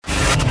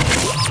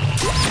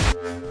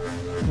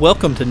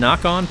Welcome to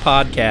Nock On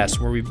Podcast,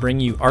 where we bring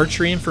you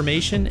archery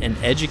information and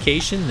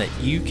education that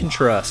you can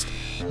trust.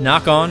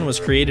 Nock On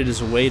was created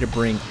as a way to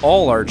bring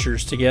all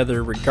archers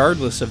together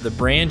regardless of the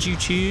brand you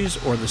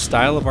choose or the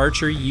style of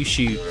archery you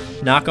shoot.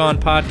 Nock On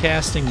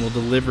Podcasting will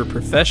deliver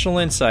professional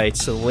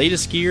insights to the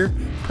latest gear,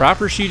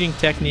 proper shooting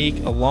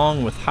technique,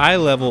 along with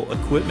high-level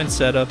equipment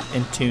setup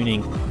and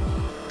tuning.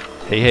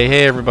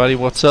 Hey, everybody,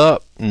 what's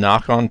up?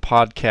 Nock On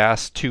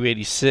Podcast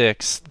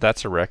 286.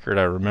 That's a record.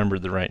 I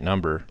remembered the right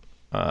number.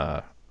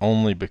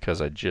 Only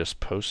because I just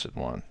posted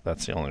one.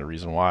 That's the only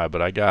reason why.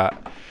 But I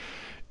got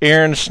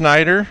Aaron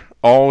Schneider,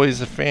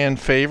 always a fan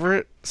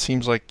favorite.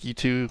 Seems like you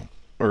two,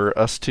 or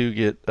us two,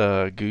 get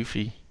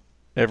goofy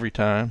every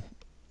time.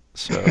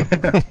 So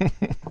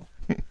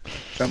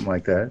something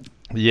like that.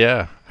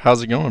 Yeah.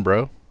 How's it going,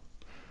 bro?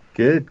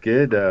 Good.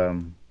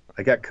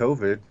 I got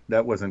COVID.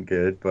 That wasn't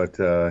good, but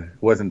it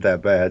wasn't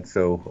that bad.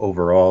 So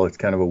overall, it's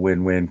kind of a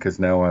win-win because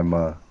now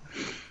I'm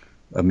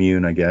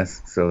immune, I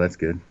guess. So that's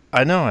good.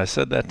 I know. I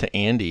said that to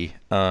Andy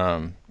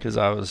because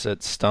I was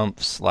at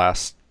Stump's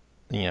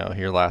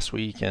here last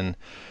week, and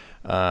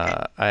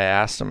I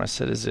asked him. I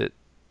said, "Is it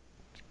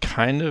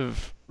kind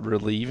of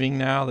relieving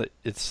now that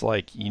it's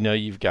like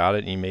you've got it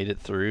and you made it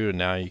through, and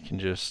now you can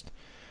just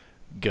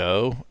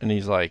go?" And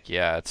he's like,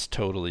 "Yeah, it's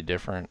totally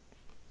different.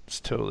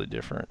 It's totally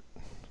different."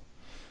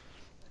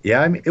 Yeah,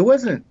 I mean, it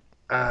wasn't.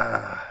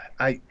 I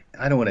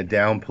don't want to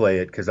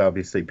downplay it because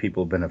obviously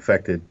people have been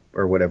affected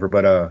or whatever,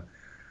 but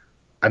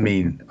I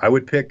mean, I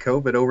would pick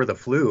COVID over the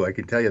flu. I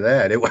can tell you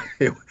that.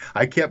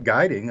 I kept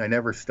guiding. I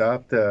never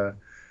stopped,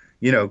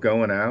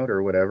 going out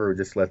or whatever.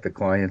 Just let the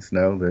clients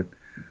know that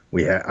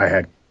I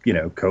had,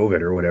 COVID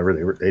or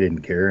whatever. They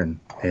didn't care,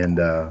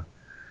 and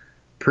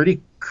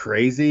pretty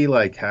crazy,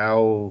 like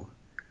how,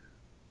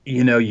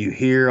 you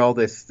hear all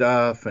this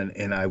stuff,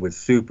 and I was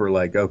super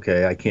like,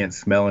 okay, I can't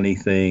smell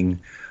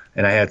anything,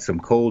 and I had some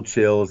cold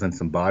chills and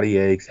some body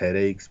aches,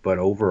 headaches, but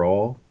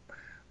overall,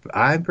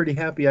 I'm pretty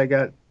happy I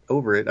got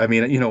over it. I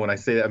mean, when I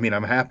say that, I mean,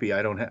 I'm happy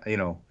I don't have,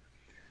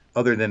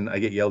 other than I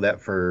get yelled at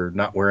for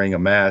not wearing a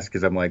mask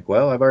because I'm like,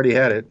 well, I've already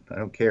had it. I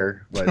don't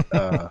care. But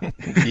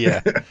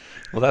yeah,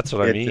 well, that's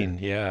what I mean.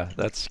 Yeah,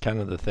 that's kind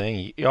of the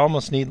thing. You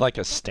almost need like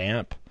a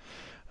stamp,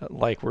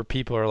 like where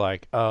people are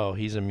like, oh,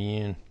 he's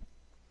immune.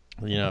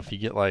 If you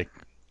get like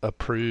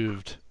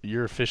approved,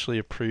 you're officially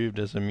approved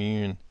as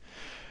immune.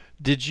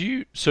 Did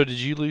you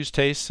lose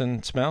taste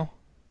and smell?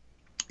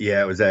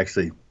 Yeah, it was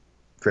actually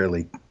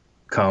fairly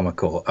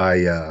comical.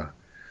 I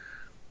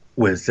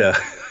was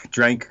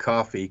drank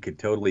coffee, could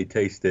totally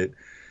taste it.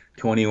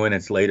 20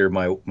 minutes later,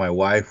 my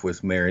wife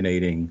was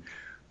marinating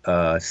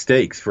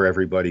steaks for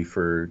everybody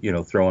for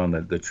throwing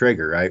the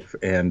trigger, right?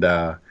 And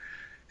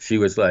she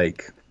was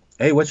like,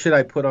 "Hey, what should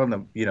I put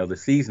on the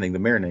seasoning, the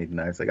marinade?"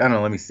 And I was like, "I don't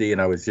know, let me see." And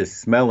I was just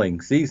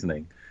smelling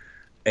seasoning,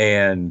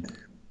 and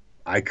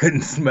I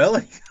couldn't smell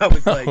it. I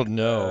was like, "Oh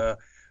no,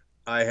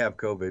 I have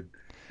COVID."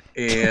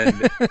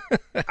 And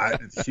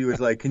she was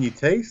like, "Can you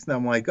taste?" And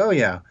I'm like, "Oh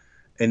yeah."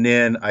 And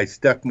then I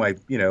stuck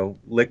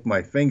licked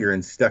my finger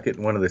and stuck it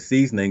in one of the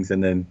seasonings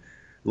and then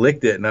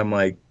licked it. And I'm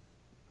like,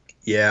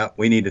 "Yeah,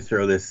 we need to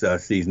throw this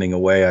seasoning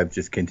away. I've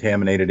just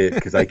contaminated it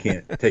because I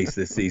can't taste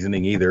this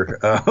seasoning either."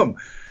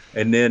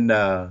 And then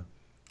I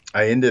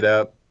ended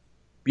up,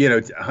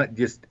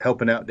 just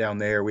helping out down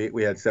there.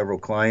 We had several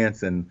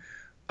clients, and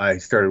I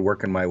started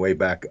working my way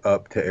back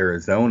up to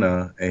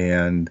Arizona,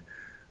 and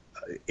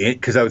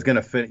because I was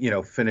going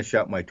to finish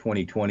out my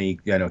 2020,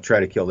 try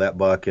to kill that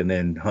buck and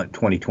then hunt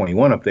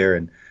 2021 up there.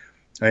 And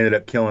I ended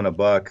up killing a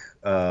buck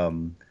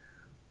on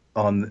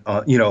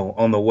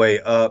the way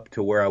up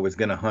to where I was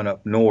going to hunt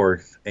up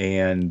north.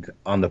 And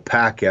on the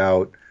pack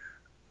out,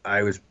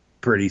 I was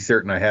pretty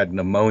certain I had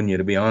pneumonia,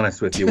 to be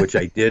honest with you, which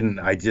I didn't.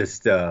 I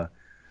just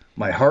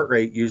my heart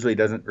rate usually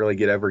doesn't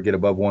really ever get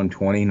above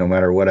 120 no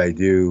matter what I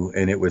do,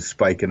 and it was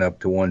spiking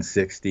up to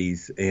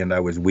 160s, and I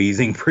was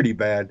wheezing pretty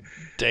bad.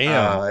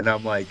 Damn. And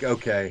I'm like,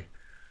 okay,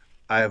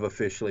 I have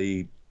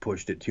officially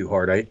pushed it too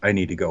hard. I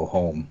need to go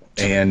home.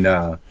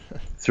 And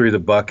threw the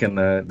buck in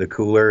the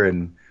cooler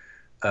and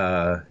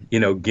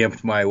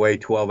gimped my way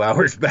 12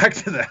 hours back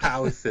to the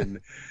house and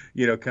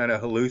kind of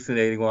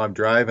hallucinating while I'm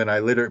driving. I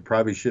literally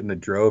probably shouldn't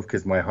have drove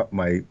because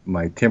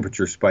my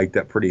temperature spiked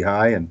up pretty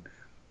high, and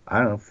I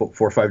don't know, 4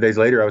 or 5 days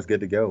later, I was good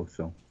to go.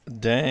 So,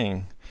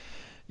 dang,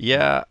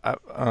 yeah.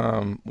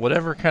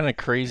 Whatever kind of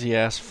crazy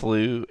ass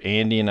flu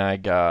Andy and I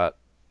got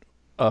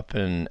up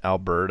in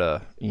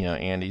Alberta,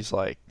 Andy's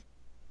like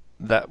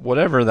that.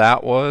 Whatever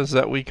that was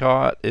that we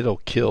caught,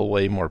 it'll kill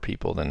way more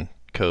people than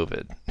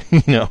COVID.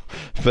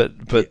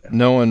 But yeah.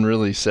 No one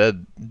really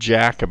said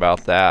jack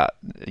about that.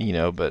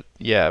 But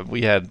yeah,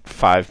 we had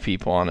 5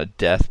 people on a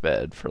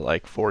deathbed for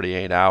like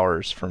 48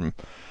 hours from.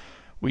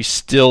 We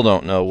still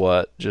don't know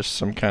what, just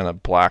some kind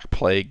of black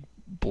plague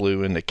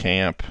blew into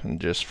camp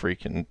and just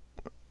freaking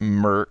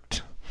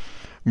murked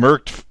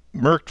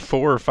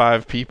 4 or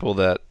 5 people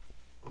that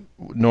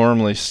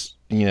normally,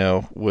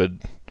 would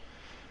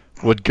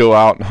go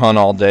out and hunt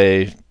all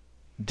day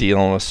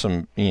dealing with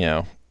some,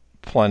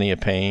 plenty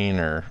of pain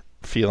or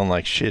feeling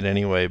like shit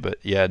anyway. But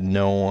yeah,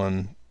 no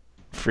one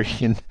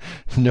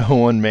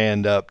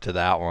manned up to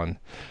that one.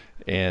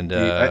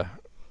 And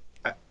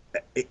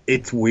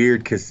it's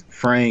weird because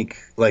Frank,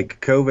 like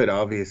COVID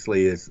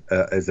obviously is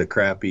a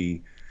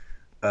crappy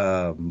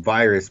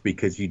virus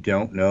because you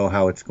don't know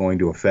how it's going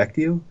to affect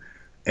you.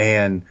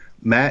 And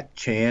Matt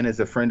Chan is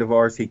a friend of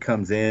ours. He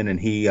comes in and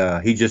he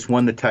just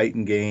won the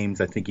Titan Games.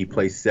 I think he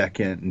placed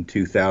second in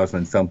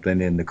 2000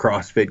 something in the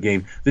CrossFit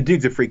game. The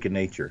dude's a freak of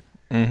nature.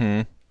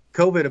 Mm-hmm.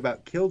 COVID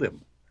about killed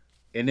him.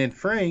 And then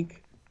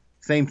Frank,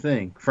 same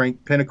thing.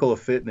 Frank, pinnacle of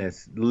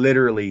fitness,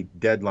 literally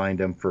deadlined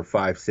him for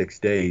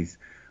 5-6 days.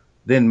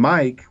 Then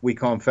Mike, we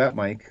call him Fat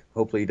Mike.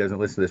 Hopefully he doesn't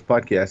listen to this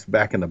podcast.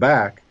 Back in the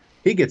back,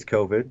 he gets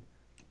COVID.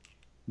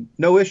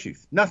 No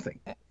issues. Nothing.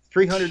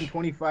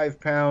 325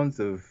 pounds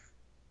of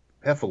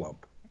heffalump.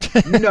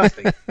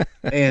 Nothing.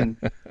 And,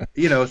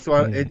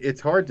 so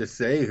it's hard to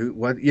say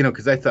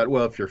because I thought,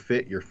 well, if you're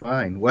fit, you're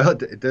fine. Well,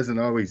 it doesn't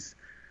always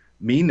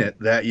mean that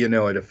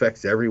it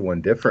affects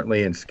everyone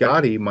differently. And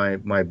Scotty, my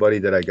buddy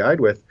that I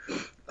guide with,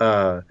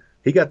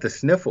 he got the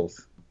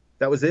sniffles.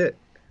 That was it.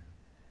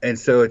 And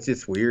so it's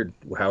just weird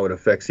how it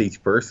affects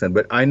each person.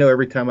 But I know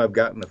every time I've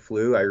gotten the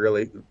flu, I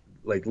really,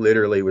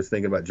 literally was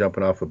thinking about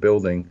jumping off a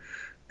building.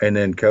 And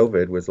then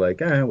COVID was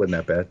like, it wasn't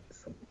that bad.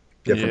 So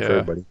different for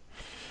everybody.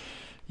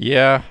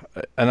 Yeah,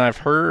 and I've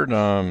heard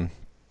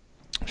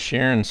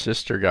Sharon's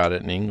sister got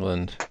it in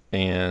England,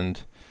 and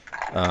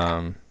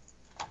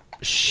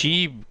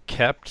she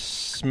kept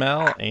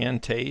smell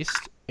and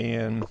taste,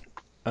 and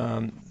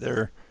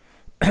there's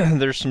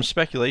some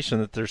speculation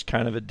that there's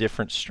kind of a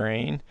different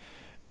strain,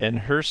 and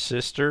her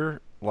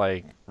sister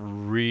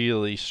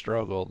really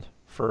struggled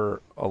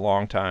for a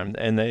long time,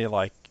 and they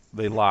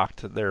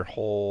locked their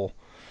whole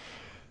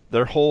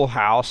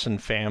house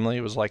and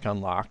family was on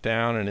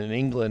lockdown. And in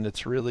England,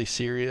 it's really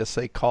serious.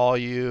 They call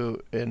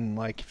you, and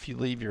if you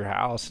leave your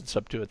house, it's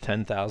up to a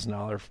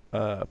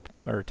 $10,000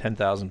 or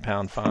 10,000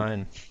 pound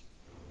fine.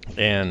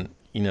 And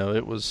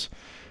it was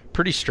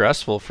pretty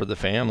stressful for the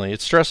family.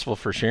 It's stressful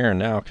for Sharon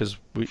now because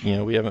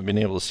we haven't been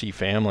able to see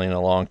family in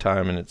a long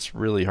time, and it's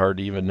really hard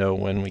to even know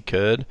when we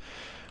could.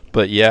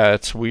 But yeah,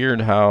 it's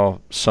weird how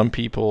some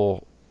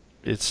people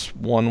it's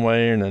one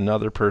way, and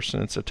another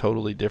person it's a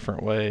totally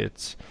different way.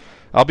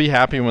 I'll be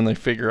happy when they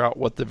figure out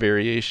what the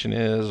variation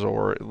is,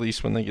 or at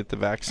least when they get the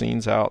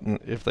vaccines out and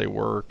if they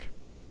work.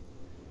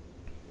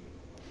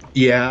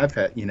 Yeah, I've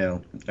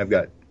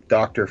got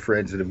doctor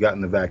friends that have gotten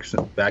the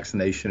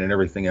vaccination and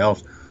everything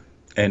else.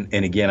 And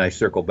again, I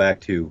circle back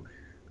to,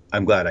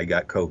 I'm glad I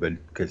got COVID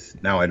because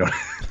now I don't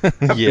have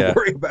to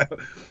worry about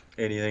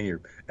anything.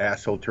 Your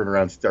asshole turn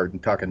around and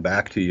start talking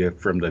back to you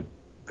from the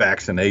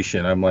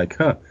vaccination. I'm like,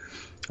 I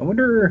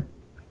wonder,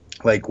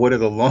 what are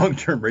the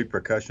long-term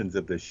repercussions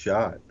of this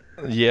shot?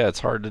 Yeah, it's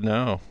hard to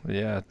know.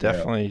 Yeah,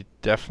 definitely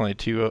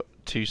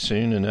too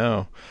soon to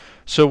know.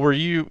 So were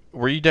you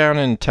down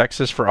in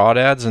Texas for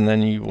Audads, and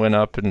then you went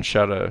up and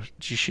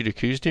did you shoot a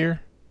Coues deer?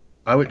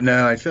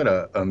 I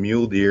shot a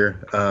mule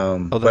deer.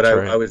 But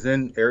I was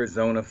in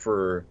Arizona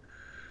for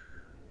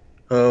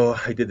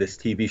I did this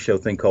TV show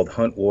thing called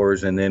Hunt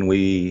Wars, and then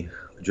we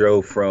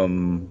drove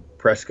from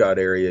Prescott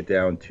area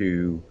down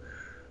to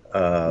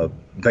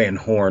Van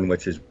Horn,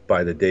 which is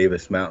by the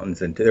Davis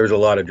Mountains, and there was a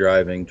lot of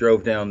driving.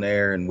 Drove down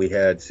there, and we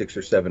had 6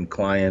 or 7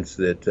 clients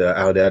that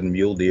out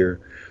mule deer,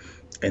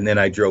 and then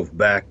I drove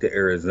back to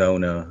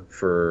Arizona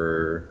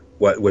for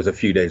what was a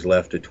few days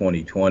left of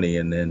 2020,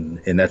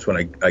 and that's when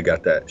I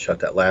shot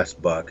that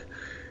last buck,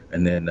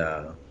 and then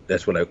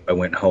that's when I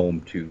went home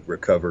to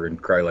recover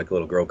and cry like a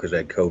little girl because I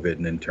had COVID,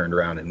 and then turned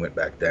around and went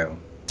back down.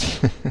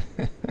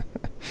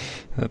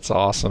 That's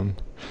awesome.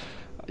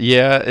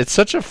 Yeah, it's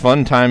such a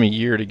fun time of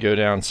year to go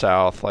down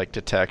south,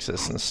 to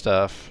Texas and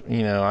stuff.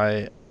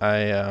 It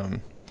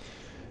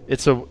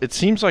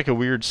seems like a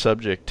weird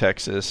subject,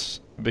 Texas,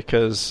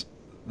 because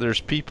there's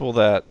people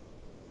that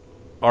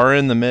are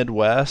in the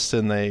Midwest,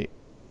 and I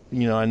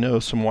know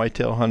some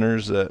whitetail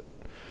hunters that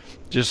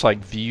just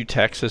view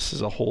Texas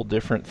as a whole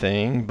different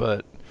thing,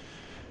 but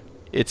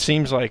it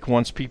seems like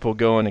once people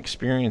go and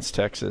experience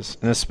Texas,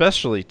 and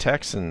especially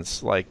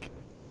Texans,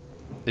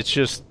 it's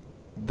just,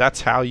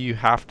 that's how you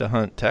have to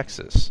hunt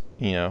Texas.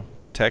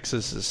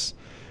 Texas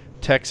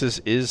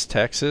is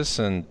Texas,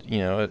 and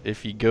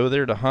if you go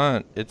there to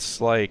hunt,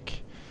 it's I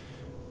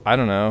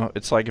don't know,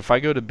 it's if I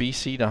go to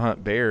BC to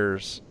hunt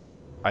bears,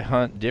 I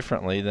hunt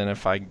differently than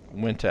if I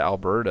went to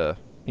Alberta,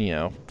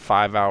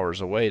 5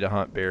 hours away to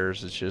hunt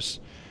bears. It's just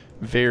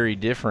very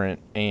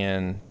different,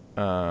 and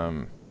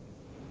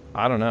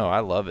I don't know, I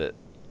love it.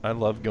 I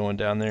love going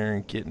down there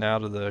and getting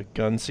out of the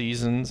gun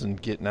seasons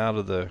and getting out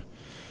of the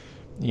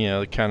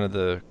kind of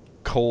the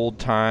cold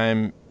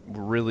time,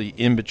 really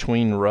in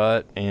between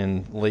rut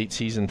and late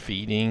season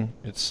feeding.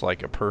 It's a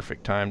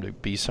perfect time to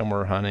be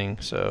somewhere hunting,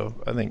 so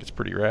I think it's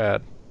pretty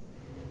rad.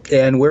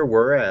 And where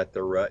we're at,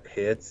 the rut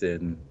hits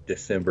in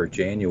December,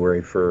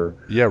 January for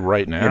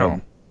right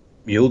now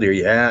mule deer.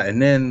 Yeah,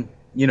 and then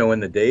in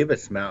the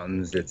Davis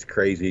Mountains, it's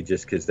crazy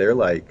just because they're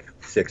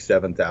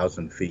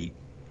 6,000-7,000 feet,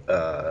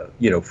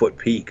 foot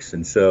peaks,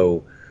 and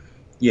so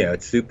Yeah,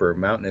 it's super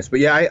mountainous. But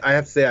yeah, I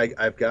have to say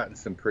I've gotten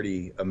some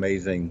pretty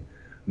amazing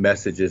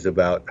messages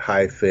about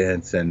high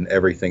fence and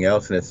everything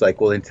else. And it's like,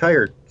 well, the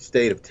entire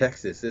state of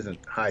Texas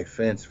isn't high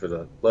fence, for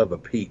the love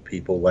of Pete,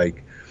 people.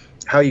 Like,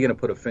 how are you going to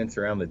put a fence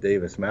around the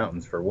Davis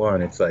Mountains, for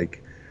one? It's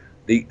like,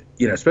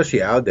 especially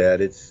Aoudad,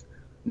 it's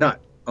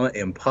not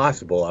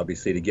impossible,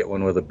 obviously, to get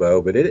one with a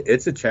bow, but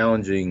it's a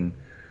challenging,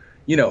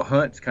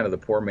 hunt's kind of the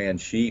poor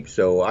man's sheep.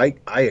 So I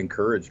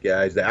encourage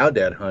guys. The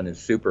Aoudad hunt is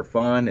super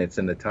fun. It's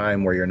in the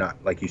time where you're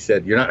not, like you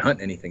said, you're not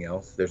hunting anything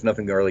else. There's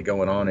nothing really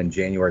going on in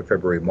January,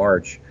 February,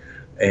 March,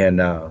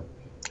 and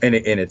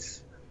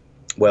it's,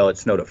 well, it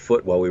snowed a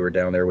foot while we were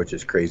down there, which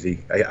is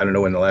crazy. I don't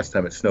know when the last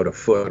time it snowed a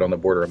foot on the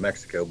border of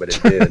Mexico, but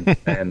it did.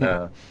 And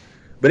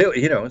but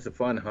it's a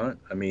fun hunt.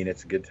 I mean,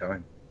 it's a good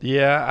time.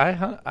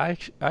 Yeah, I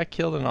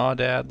killed an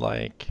aoudad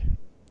like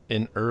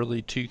in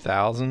early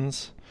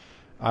 2000s.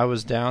 I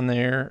was down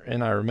there,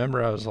 and I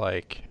remember I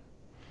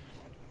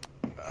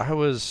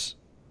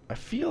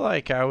feel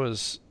like I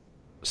was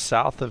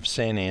south of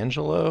San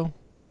Angelo,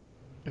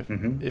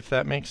 if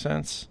that makes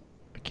sense.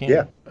 I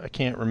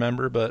can't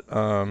remember, but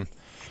I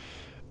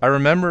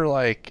remember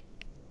like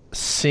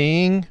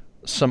seeing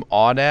some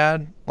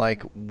aoudad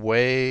like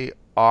way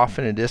off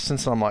in a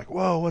distance. And I'm like,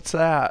 whoa, what's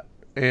that?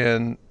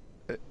 And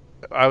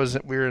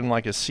we were in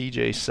like a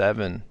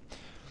CJ7,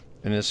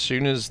 and as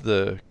soon as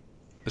the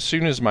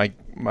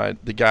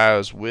guy I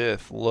was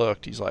with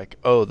looked, he's like,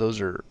 oh,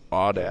 those are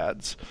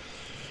aoudads.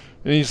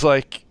 And he's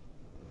like,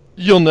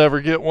 you'll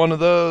never get one of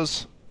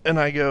those. And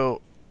I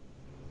go,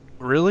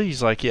 really?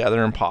 He's like, yeah,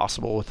 they're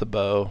impossible with the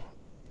bow.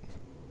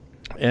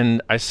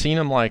 And I seen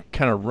him like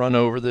kind of run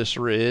over this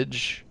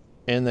ridge,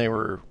 and they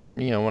were,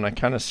 when I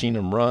kind of seen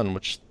them run,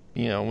 which,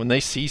 when they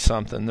see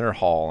something, they're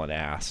hauling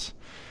ass.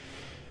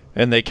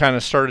 And they kind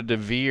of started to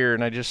veer,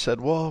 and I just said,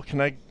 well, can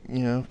I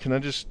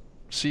just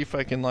see if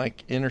I can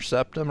like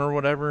intercept them or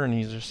whatever? And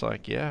he's just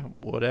like, yeah,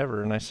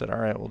 whatever. And I said, all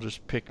right, well,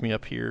 just pick me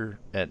up here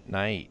at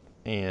night.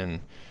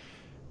 And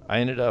I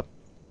ended up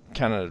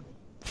kind of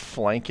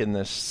flanking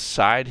this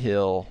side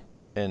hill,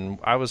 and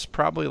I was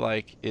probably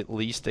like at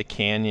least a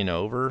canyon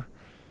over.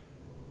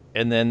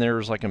 And then there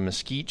was like a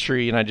mesquite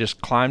tree, and I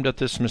just climbed up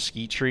this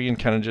mesquite tree and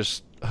kind of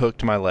just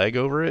hooked my leg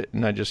over it,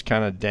 and I just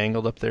kind of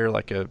dangled up there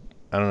like a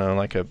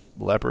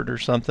leopard or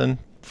something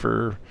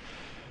for,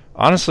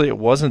 honestly, it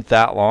wasn't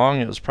that long.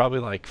 It was probably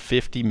like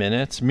 50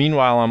 minutes.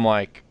 Meanwhile, I'm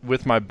like,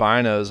 with my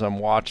binos, I'm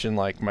watching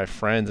like my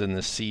friends in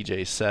this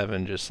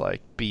CJ7 just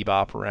like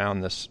bebop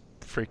around this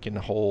freaking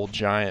whole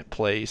giant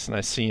place, and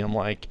I see them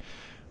like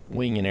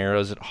winging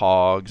arrows at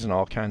hogs and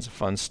all kinds of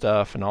fun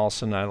stuff, and all of a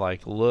sudden I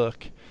like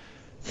look,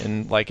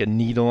 and like a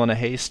needle in a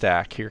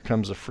haystack, here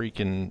comes a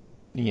freaking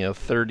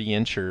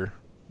 30-incher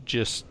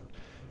just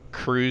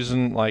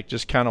cruising, like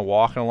just kind of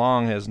walking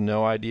along, has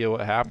no idea what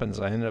happens.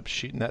 I ended up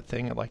shooting that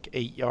thing at like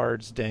 8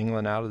 yards,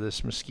 dangling out of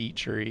this mesquite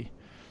tree.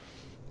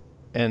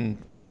 And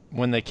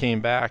when they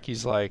came back,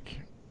 he's like,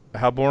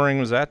 how boring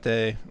was that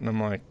day? And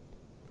I'm like,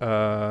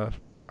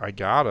 I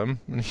got him.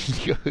 And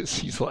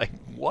he's like,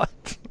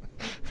 what?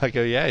 I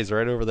go, yeah, he's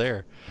right over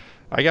there.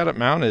 I got it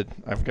mounted.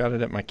 I've got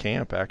it at my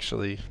camp,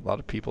 actually. A lot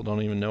of people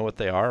don't even know what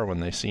they are when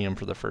they see them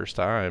for the first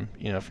time.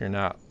 If you're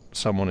not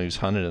someone who's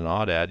hunted an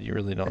aoudad, you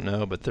really don't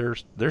know, but they're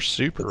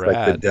super rad.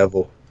 Like the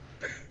devil.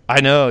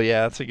 I know,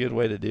 yeah, that's a good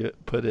way to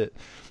put it.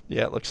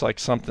 Yeah, it looks like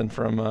something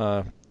from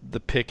the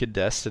Pick of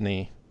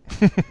Destiny.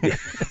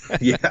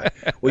 Yeah.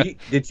 Well,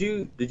 did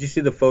you see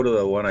the photo of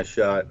the one I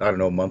shot, I don't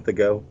know, a month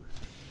ago?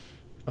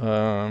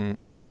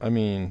 I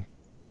mean,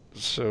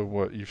 so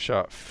what, you've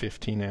shot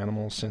 15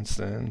 animals since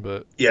then,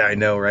 but yeah, I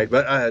know, right?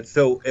 But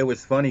so it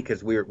was funny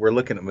because we're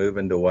looking at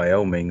moving to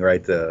Wyoming,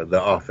 right?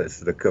 The office,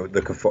 the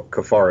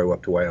Cafaro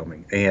up to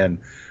Wyoming,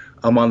 and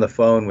I'm on the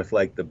phone with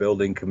like the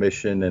building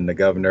commission and the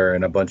governor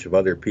and a bunch of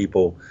other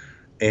people,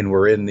 and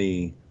we're in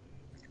the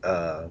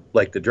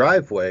like the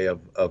driveway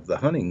of the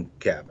hunting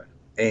cabin,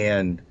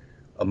 and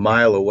a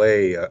mile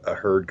away a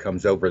herd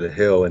comes over the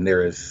hill, and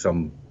there is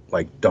some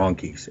like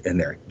donkeys in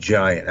there,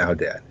 giant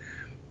aoudad,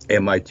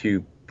 and my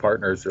two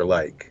partners are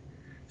like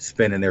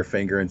spinning their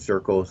finger in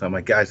circles. I'm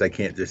like, guys, I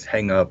can't just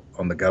hang up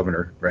on the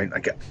governor, right? I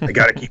got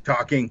to keep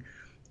talking.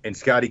 And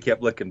Scotty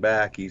kept looking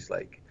back. He's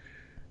like,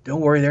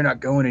 don't worry, they're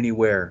not going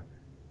anywhere,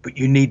 but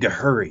you need to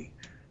hurry.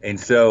 And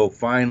so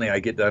finally I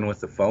get done with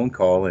the phone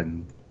call,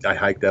 and I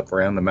hiked up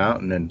around the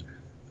mountain, and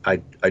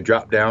I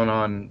dropped down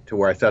on to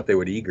where I thought they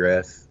would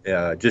egress.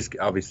 Just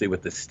obviously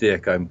with the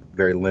stick, I'm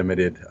very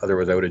limited.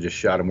 Otherwise I would have just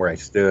shot them where I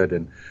stood.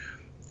 And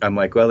I'm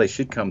like, well, they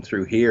should come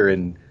through here.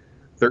 And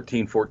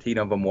 13, 14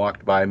 of them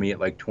walked by me at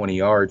like 20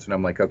 yards, and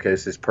I'm like, okay,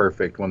 this is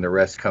perfect. When the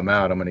rest come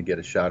out, I'm going to get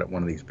a shot at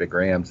one of these big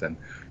rams. And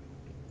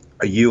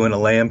a ewe and a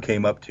lamb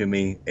came up to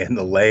me, and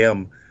the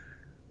lamb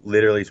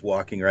literally is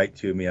walking right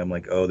to me. I'm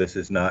like, oh, this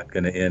is not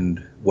going to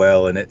end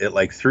well. And at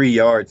like 3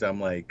 yards,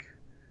 I'm like,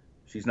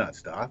 she's not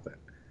stopping.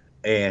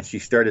 And she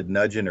started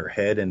nudging her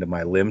head into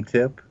my limb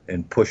tip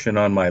and pushing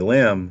on my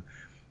limb.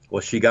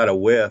 Well, she got a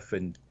whiff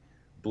and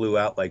blew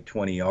out like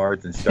 20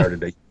 yards and started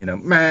to,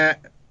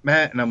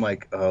 Matt, and I'm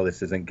like, oh,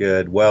 this isn't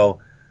good.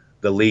 Well,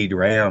 the lead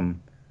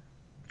ram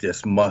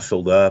just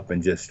muscled up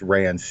and just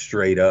ran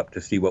straight up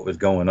to see what was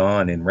going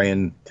on and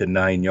ran to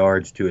 9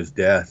 yards to his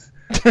death.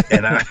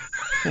 And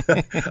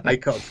I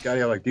called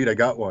Scotty. I'm like, dude, I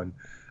got one.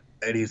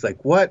 And he's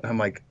like, what? I'm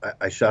like,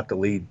 I shot the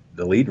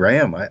lead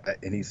ram.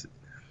 And he's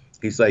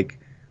like,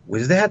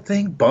 was that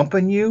thing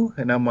bumping you?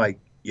 And I'm like,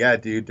 yeah,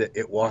 dude,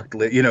 it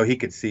walked. He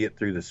could see it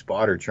through the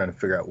spotter trying to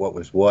figure out what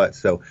was what.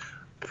 So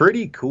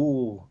pretty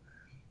cool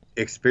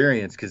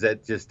experience, because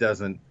that just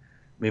doesn't.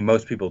 I mean,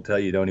 most people tell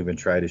you don't even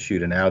try to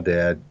shoot an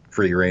Aldad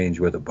free range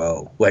with a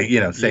bow. Like,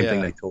 same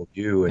thing they told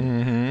you.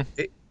 And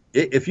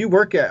if you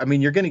work at, I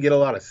mean, you're going to get a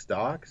lot of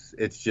stocks.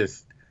 It's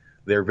just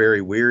they're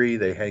very weary.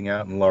 They hang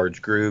out in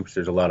large groups.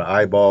 There's a lot of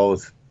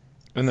eyeballs.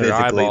 And their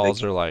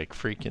eyeballs are like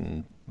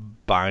freaking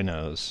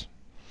binos.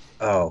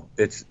 Oh,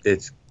 it's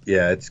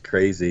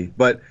crazy.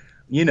 But,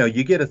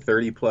 you get a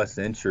 30-plus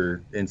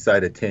incher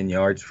inside of 10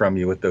 yards from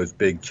you with those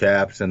big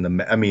chaps.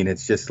 And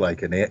it's just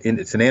like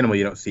it's an animal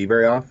you don't see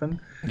very often.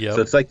 Yep.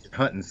 So it's like you're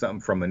hunting something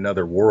from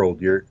another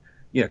world.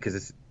 Because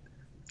it's,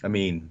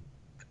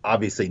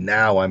 obviously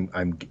now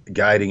I'm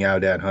guiding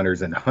Aldad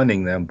hunters and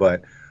hunting them.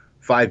 But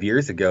 5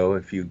 years ago,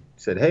 if you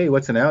said, hey,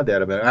 what's an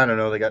Aldad about? I don't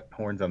know. They got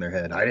horns on their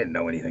head. I didn't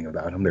know anything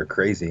about them. They're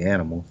crazy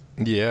animals.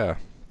 Yeah.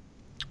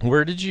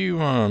 Where did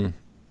you,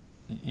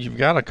 you've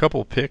got a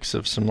couple pics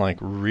of some like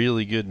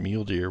really good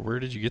mule deer. Where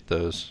did you get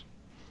those?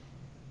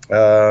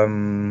 Are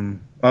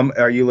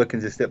you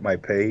looking just at my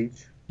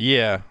page?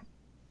 Yeah.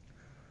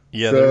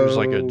 Yeah, there was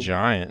like a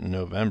giant in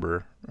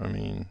November. I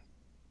mean,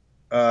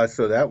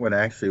 so that one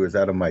actually was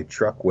out of my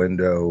truck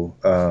window,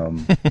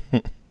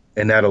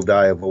 and that'll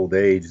die of old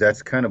age.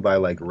 That's kind of by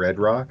like Red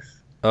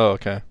Rocks. Oh,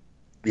 okay.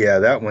 Yeah,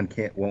 that one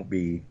won't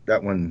be.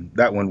 That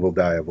one will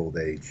die of old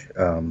age.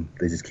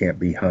 They just can't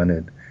be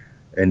hunted.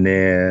 And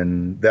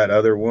then that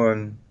other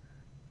one,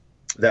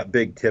 that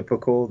big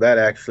typical, that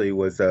actually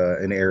was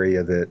an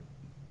area that,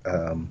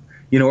 I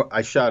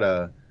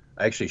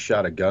actually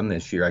shot a gun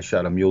this year. I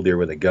shot a mule deer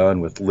with a gun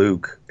with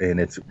Luke, and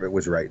it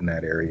was right in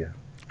that area,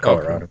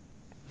 Colorado. Okay.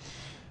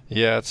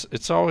 Yeah,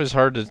 it's always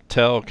hard to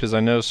tell, because I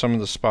know some of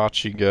the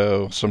spots you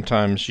go,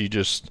 sometimes you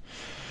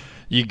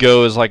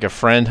go as like a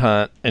friend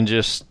hunt and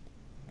just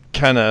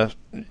kind of,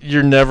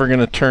 you're never going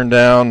to turn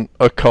down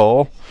a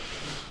cull.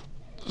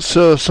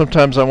 So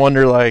sometimes I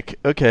wonder, like,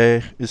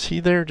 okay, is he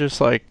there just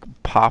like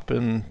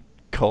popping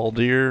cull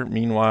deer?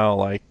 Meanwhile,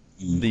 like,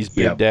 these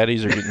big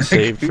daddies are getting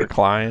saved for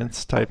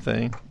clients type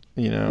thing,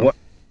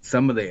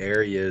 Some of the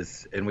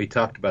areas, and we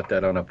talked about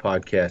that on a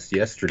podcast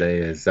yesterday,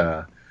 is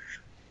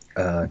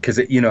because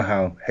you know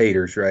how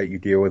haters, right? You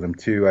deal with them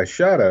too. I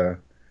shot a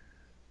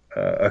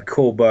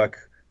cull buck,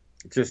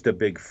 just a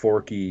big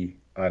forky,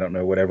 I don't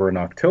know, whatever, in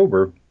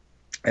October,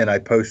 and I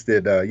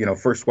posted,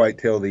 first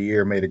whitetail of the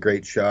year, made a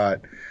great shot,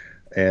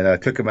 and I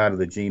took him out of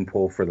the gene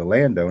pool for the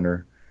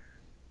landowner.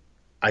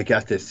 I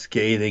got this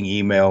scathing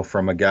email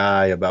from a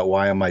guy about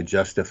why am I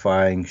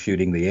justifying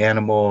shooting the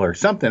animal or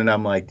something, and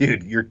I'm like,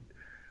 dude,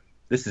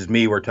 this is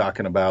me we're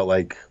talking about.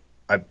 Like,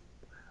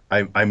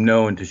 I'm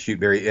known to shoot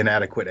very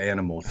inadequate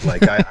animals.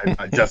 Like, I'm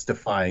not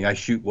justifying. I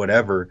shoot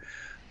whatever.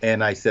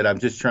 And I said, I'm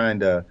just trying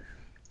to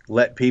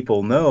let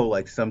people know,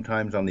 like,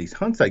 sometimes on these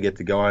hunts I get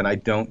to go on, I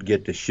don't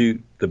get to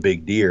shoot the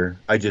big deer.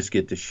 I just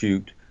get to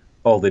shoot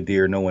all the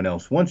deer no one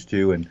else wants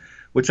to, and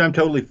which I'm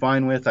totally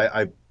fine with.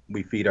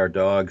 We feed our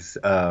dogs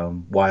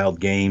wild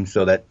game,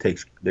 so that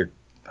takes their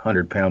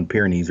 100-pound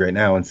Pyrenees right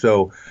now. And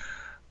so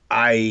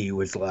I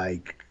was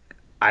like,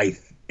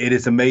 it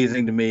is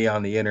amazing to me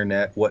on the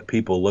internet what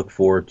people look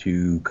for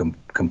to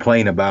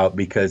complain about,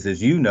 because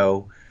as you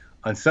know,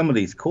 on some of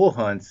these cool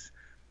hunts,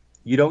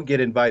 you don't get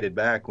invited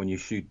back when you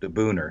shoot the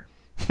booner,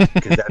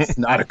 because that's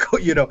not a cool,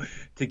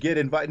 to get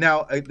invited.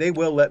 Now, they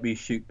will let me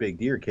shoot big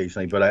deer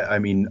occasionally, but I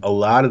mean, a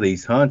lot of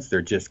these hunts,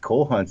 they're just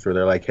cool hunts where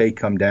they're like, hey,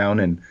 come down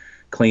and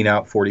clean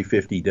out 40,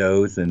 50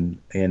 does and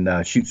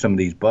shoot some of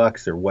these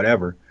bucks or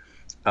whatever.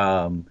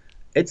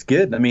 It's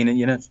good. I mean,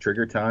 it's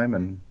trigger time,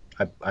 and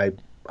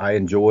I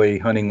enjoy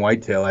hunting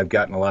whitetail. I've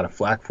gotten a lot of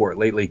flack for it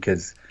lately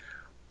because,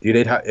 dude,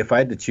 if I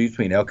had to choose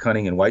between elk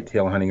hunting and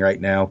whitetail hunting right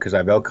now, because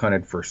I've elk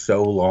hunted for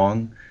so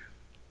long,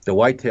 the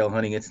whitetail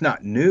hunting, it's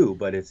not new,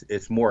 but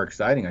it's more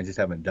exciting. I just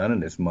haven't done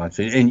it as much.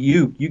 And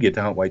you get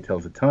to hunt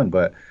whitetails a ton,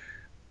 but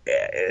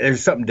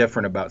there's something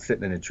different about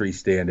sitting in a tree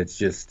stand.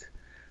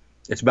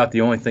 It's about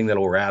the only thing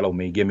that'll rattle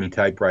me, give me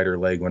typewriter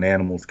leg when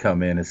animals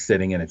come in, is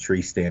sitting in a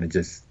tree stand. It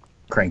just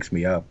cranks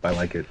me up. I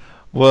like it.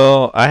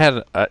 Well,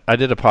 I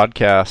did a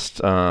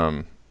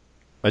podcast.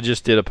 I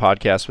just did a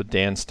podcast with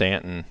Dan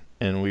Stanton,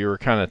 and we were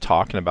kind of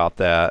talking about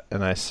that.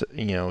 And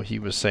he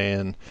was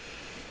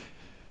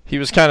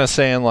kind of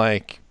saying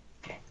like,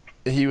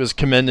 he was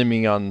commending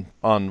me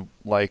on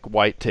like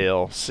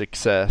whitetail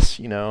success,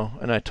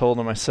 And I told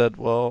him, I said,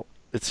 well,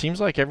 it seems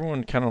like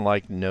everyone kind of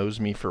like knows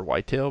me for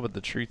whitetail, but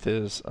the truth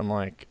is, I'm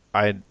like,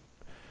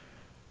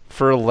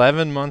 for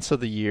 11 months of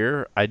the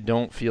year, I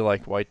don't feel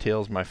like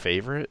whitetail is my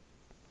favorite.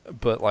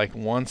 But like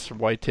once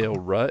whitetail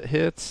rut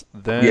hits,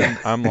 then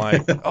I'm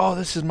like, oh,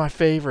 this is my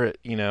favorite,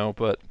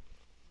 But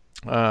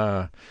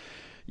yeah,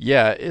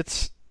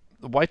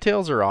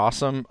 whitetails are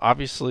awesome.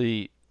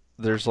 Obviously,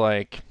 there's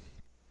like,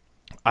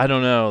 I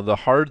don't know. The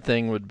hard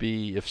thing would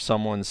be if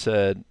someone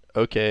said,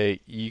 okay,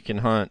 you can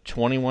hunt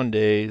 21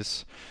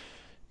 days.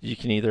 You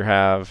can either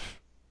have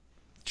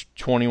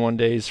 21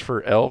 days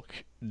for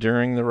elk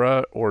during the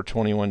rut or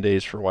 21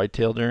 days for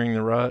whitetail during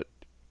the rut,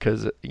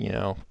 because,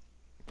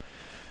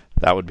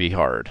 that would be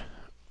hard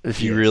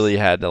if you really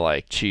had to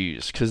like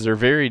choose, because they're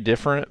very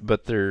different,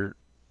 but they're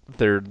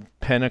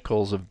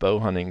pinnacles of bow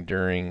hunting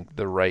during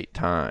the right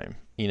time,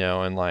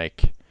 and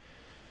like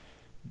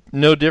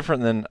no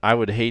different than I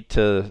would hate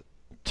to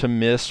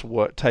miss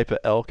what type of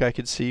elk I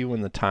could see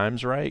when the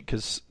time's right,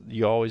 because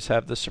you always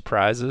have the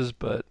surprises.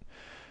 But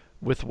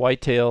with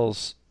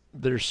whitetails,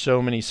 there's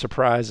so many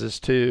surprises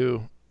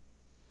too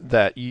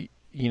that you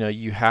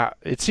have.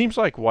 It seems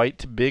like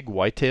big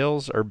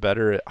whitetails are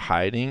better at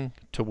hiding,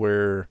 to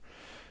where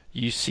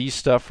you see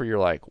stuff where you're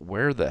like,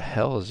 where the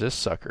hell is this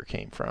sucker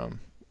came from?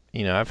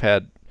 I've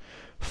had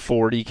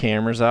 40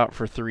 cameras out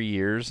for 3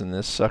 years, and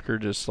this sucker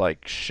just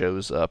like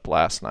shows up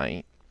last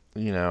night.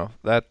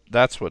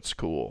 That's what's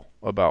cool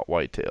about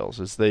whitetails,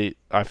 is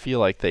I feel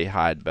like they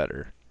hide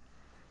better.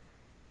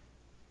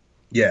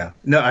 Yeah,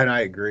 no, and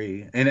I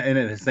agree. And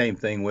the same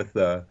thing with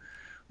the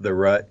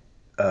rut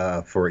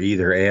for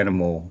either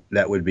animal.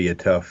 That would be a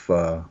tough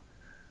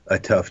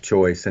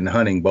choice. And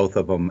hunting both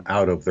of them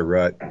out of the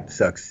rut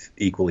sucks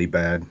equally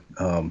bad.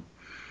 I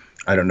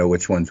don't know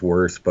which one's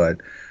worse, but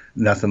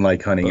nothing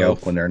like hunting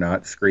elk when they're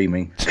not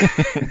screaming.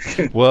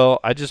 Well,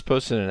 I just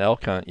posted an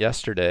elk hunt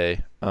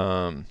yesterday.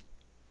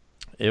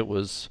 It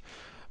was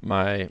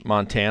my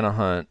Montana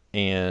hunt,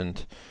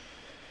 and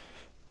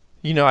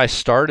I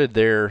started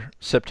there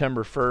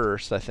September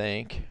 1st, I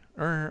think,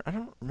 or I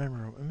don't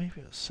remember.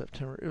 Maybe it was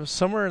September. It was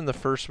somewhere in the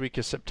first week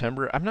of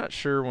September. I'm not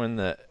sure when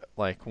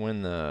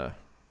the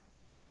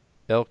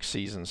elk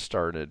season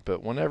started,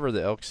 but whenever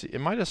the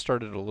it might have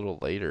started a little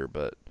later,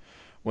 but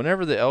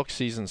whenever the elk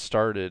season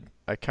started,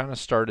 I kind of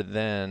started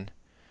then,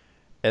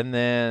 and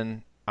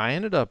then I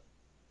ended up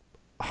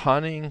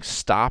hunting,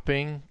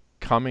 stopping,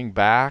 coming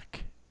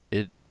back.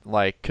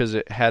 Because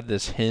it had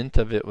this hint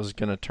of it was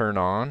going to turn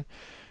on,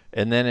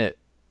 and then it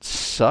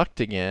sucked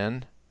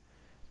again,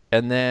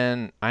 and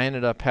then I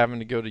ended up having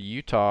to go to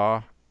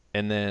Utah,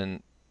 and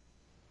then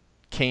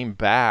came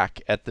back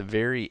at the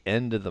very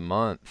end of the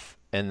month,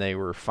 and they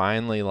were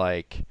finally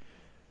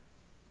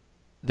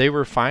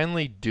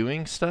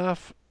doing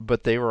stuff,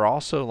 but they were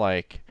also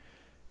like,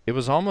 it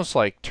was almost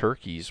like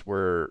turkeys,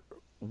 where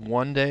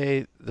one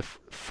day the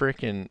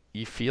frickin'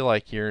 you feel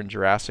like you're in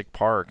Jurassic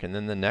Park, and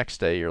then the next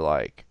day you're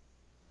like,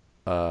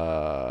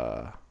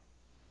 am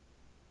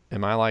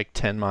I like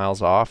 10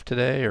 miles off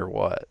today or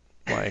what?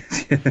 Like,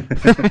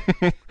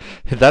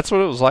 that's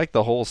what it was like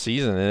the whole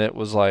season. And it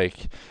was like,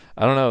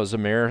 I don't know,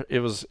 it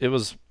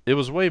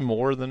was way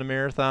more than a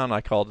marathon.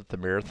 I called it the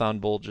Marathon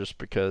Bowl just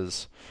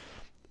because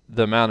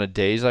the amount of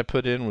days I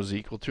put in was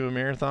equal to a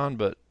marathon,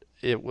 but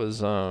it was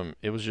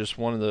just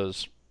one of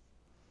those,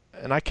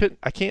 and I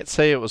can't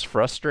say it was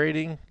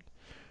frustrating,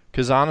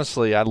 because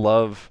honestly, I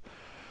love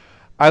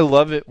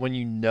it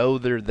when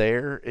they're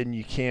there and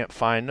you can't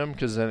find them,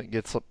 because then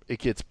it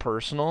gets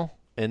personal,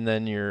 and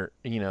then you're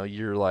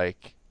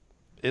like,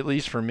 at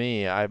least for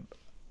me, I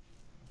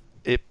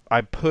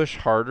push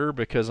harder,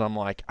 because I'm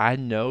like, I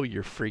know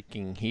you're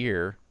freaking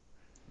here,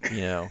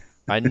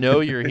 I know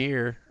you're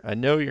here. I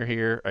know you're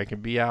here. I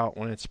can be out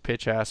when it's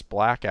pitch ass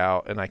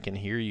blackout, and I can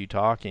hear you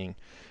talking.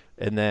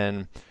 And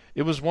then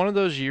it was one of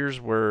those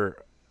years where,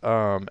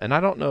 and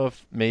I don't know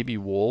if maybe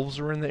wolves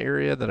were in the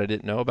area that I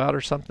didn't know about or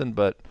something,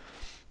 but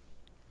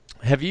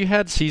have you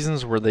had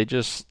seasons where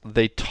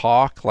they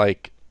talk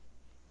like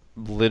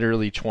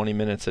literally 20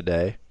 minutes a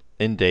day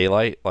in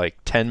daylight, like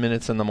 10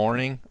 minutes in the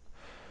morning?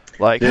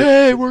 Like,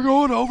 hey, we're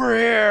going over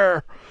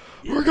here.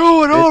 We're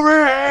going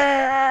over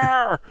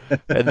here.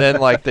 And then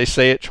like they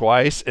say it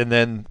twice, and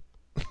then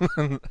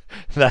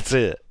that's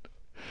it.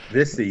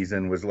 This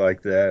season was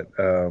like that.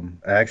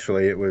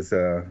 Actually, it was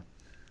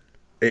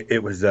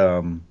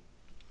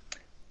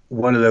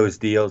one of those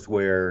deals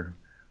where,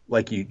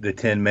 like, the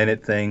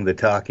 10-minute thing, the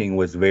talking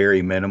was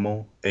very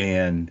minimal,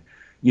 and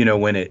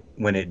when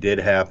it did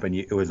happen,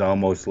 it was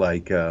almost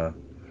like a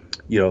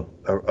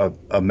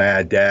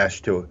mad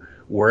dash to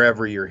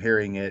wherever you're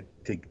hearing it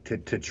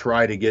to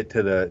try to get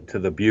to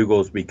the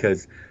bugles,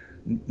 because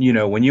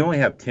when you only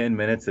have 10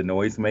 minutes of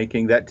noise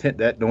making,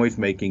 that noise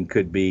making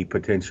could be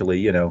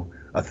potentially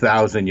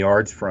 1,000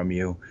 yards from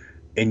you,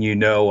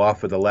 and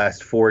off of the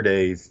last 4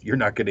 days you're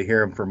not going to hear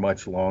them for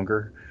much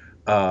longer.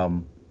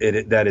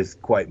 That is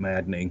quite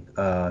maddening.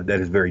 That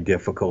is very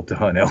difficult to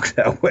hunt elk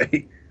that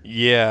way.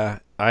 Yeah,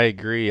 I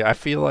agree. I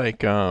feel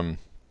like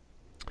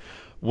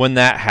when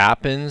that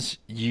happens,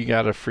 you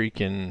got to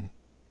freaking...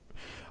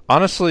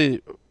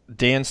 Honestly,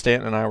 Dan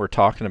Stanton and I were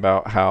talking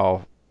about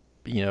how,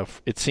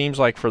 it seems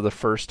like for the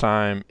first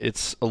time,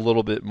 it's a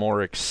little bit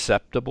more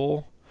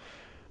acceptable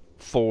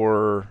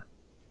for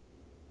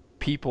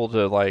people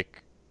to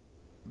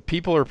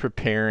people are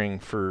preparing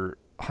for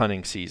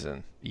hunting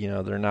season.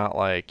 They're not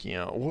like,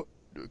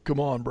 come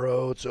on,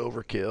 bro, it's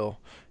overkill.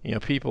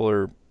 People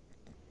are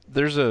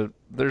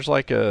there's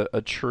like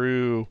a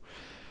true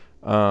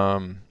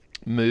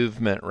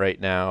movement right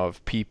now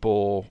of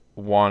people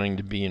wanting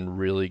to be in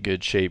really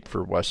good shape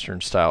for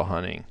Western style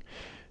hunting.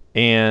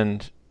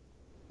 And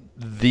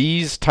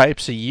these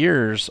types of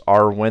years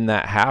are when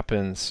that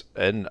happens.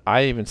 And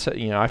I even said,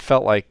 I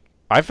felt like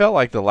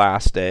the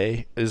last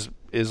day is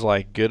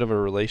like good of a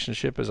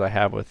relationship as I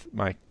have with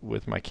my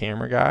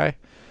camera guy.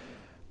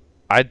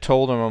 I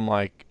told him, I'm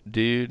like,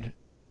 dude,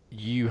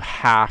 you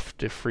have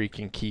to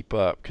freaking keep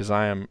up, because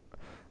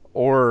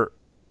or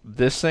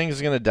this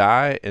thing's going to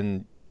die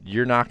and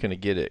you're not going to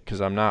get it,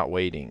 because I'm not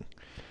waiting.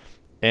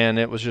 And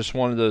it was just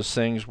one of those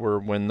things where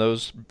when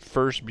those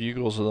first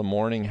bugles of the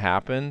morning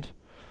happened,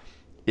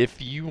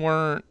 if you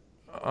weren't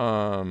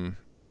able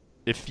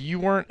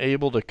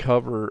to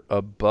cover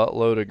a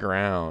buttload of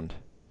ground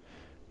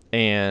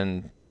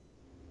and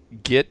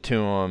get to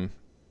them,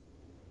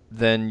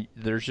 then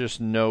there's just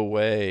no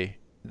way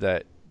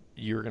that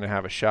you're going to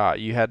have a shot.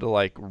 You had to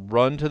like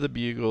run to the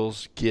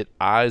bugles, get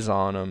eyes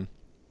on them,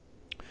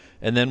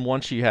 and then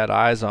once you had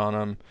eyes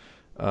on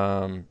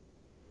them,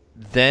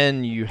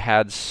 then you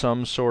had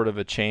some sort of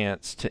a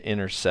chance to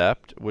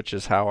intercept, which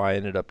is how I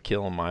ended up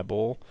killing my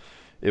bull.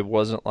 It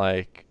wasn't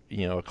like,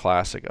 a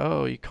classic,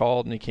 oh, he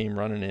called and he came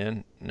running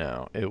in.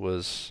 No, it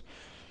was,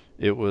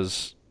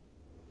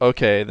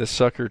 okay, this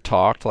sucker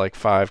talked like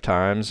 5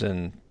 times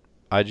and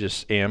I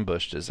just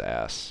ambushed his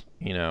ass,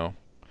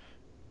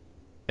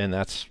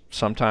 And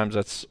sometimes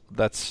that's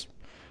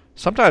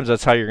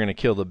how you're going to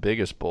kill the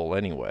biggest bull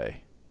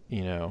anyway,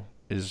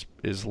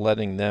 is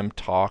letting them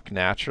talk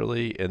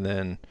naturally and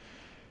then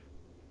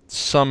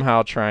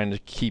somehow trying to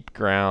keep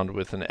ground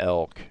with an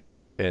elk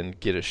and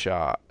get a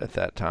shot at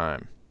that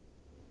time.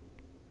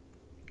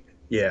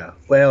 Yeah,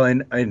 well,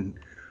 and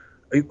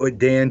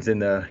Dan's in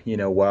the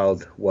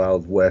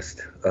wild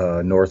west,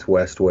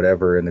 northwest,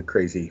 whatever, in the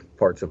crazy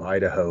parts of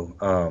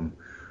Idaho,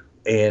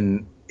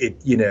 and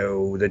it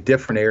the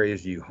different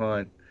areas you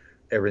hunt,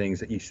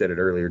 everything's, you said it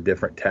earlier,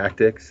 different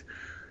tactics.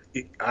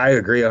 I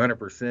agree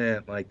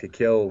 100%. Like, to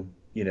kill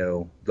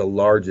the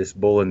largest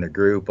bull in the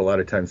group, a lot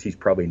of times he's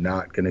probably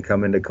not going to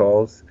come into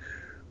calls,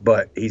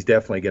 but he's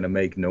definitely going to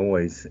make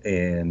noise,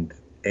 and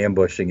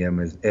ambushing him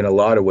is, in a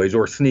lot of ways,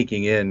 or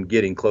sneaking in,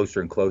 getting closer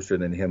and closer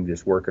than him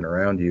just working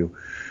around you,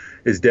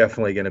 is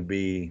definitely going to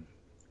be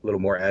a little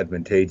more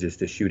advantageous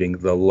to shooting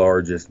the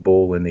largest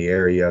bull in the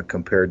area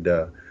compared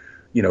to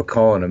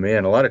calling them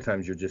in. A lot of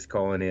times you're just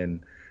calling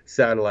in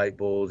satellite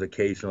bulls.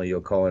 Occasionally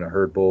you'll call in a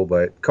herd bull,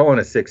 but calling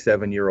a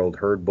 6-7 year old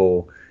herd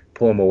bull,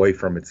 pull him away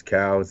from its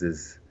cows,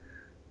 is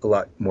a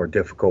lot more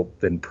difficult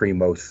than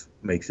Primos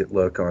makes it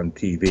look on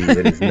TV.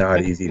 It is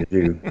not easy to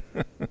do.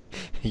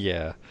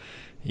 Yeah.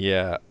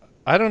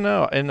 I don't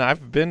know. And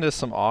I've been to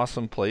some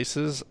awesome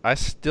places. I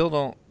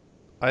still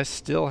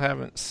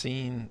haven't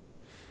seen,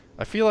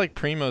 I feel like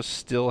Primos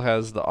still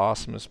has the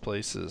awesomest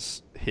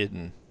places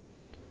hidden.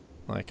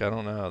 Like, I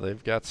don't know.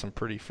 They've got some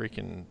pretty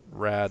freaking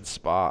rad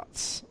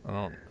spots.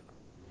 I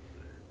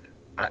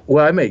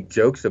make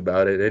jokes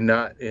about it, and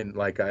not in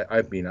like,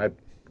 I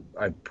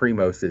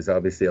Primos is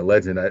obviously a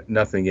legend.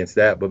 Nothing against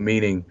that, but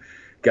meaning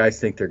guys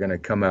think they're going to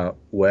come out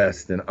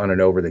west and on an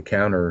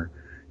over-the-counter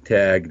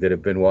tag that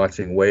have been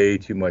watching way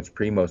too much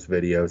Primos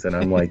videos, and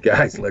I'm like,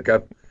 guys, look,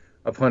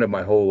 I've hunted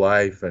my whole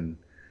life, and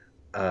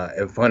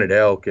I've hunted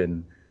elk,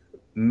 and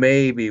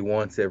maybe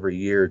once every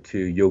year or two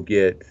you'll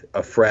get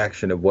a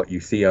fraction of what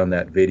you see on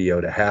that video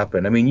to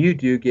happen. I mean, you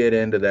do get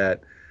into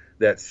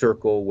that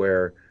circle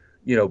where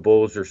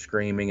bulls are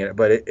screaming,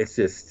 but it's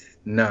just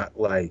not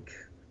like,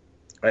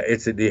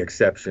 it's the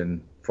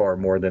exception far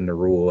more than the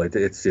rule.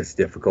 It's just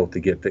difficult to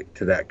get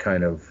to that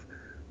kind of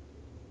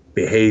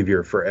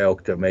behavior for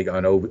elk to make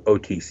on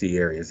OTC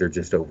areas.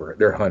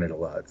 They're hunted a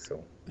lot.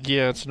 So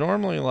yeah, it's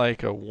normally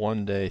like a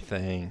one-day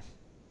thing,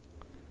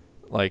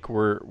 like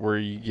where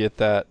you get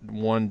that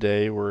one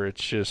day where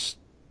it's just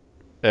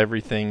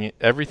everything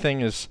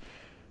is,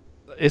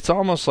 it's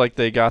almost like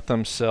they got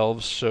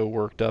themselves so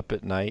worked up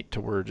at night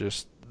to where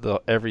just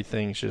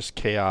everything's just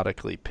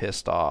chaotically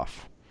pissed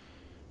off.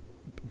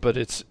 But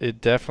it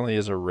definitely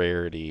is a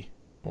rarity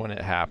when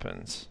it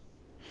happens.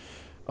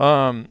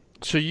 So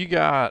you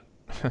got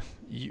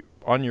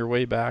on your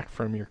way back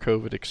from your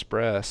COVID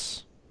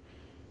Express,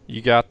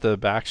 you got the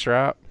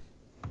backstrap?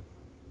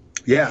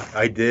 Yeah,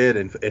 I did.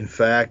 In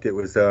fact, it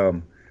was,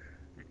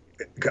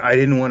 I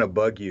didn't want to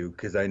bug you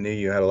because I knew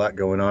you had a lot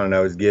going on, and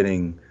I was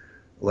getting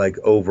like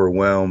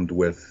overwhelmed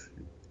with,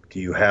 do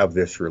you have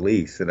this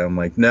release? And I'm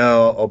like,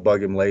 no, I'll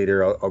bug him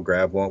later. I'll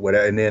grab one,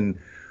 whatever. And then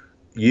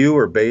you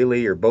or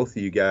Bailey or both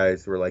of you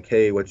guys were like,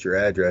 hey, what's your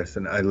address?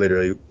 And I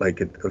literally,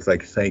 it was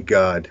like, thank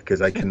God,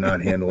 because I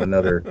cannot handle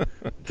another,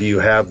 do you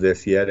have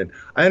this yet? And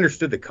I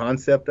understood the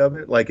concept of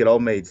it. Like, it all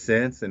made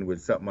sense, and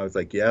was something I was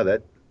like, yeah,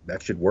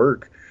 that should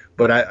work.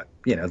 But that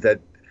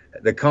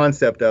the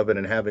concept of it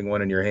and having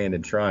one in your hand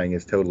and trying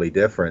is totally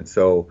different.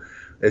 So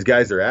as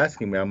guys are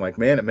asking me, I'm like,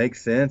 man, it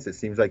makes sense. It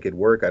seems like it'd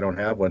work. I don't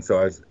have one.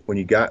 So when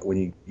you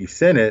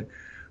sent it,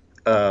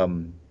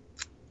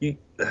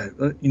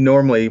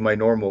 Normally my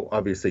normal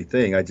obviously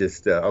thing, I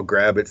just I'll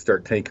grab it,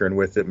 start tinkering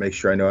with it, make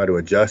sure I know how to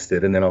adjust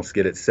it, and then I'll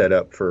get it set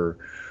up for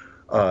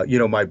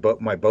my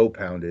bow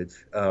poundage.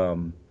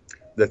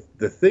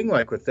 The thing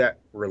like with that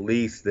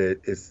release that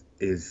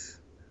is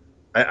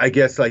I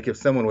guess like if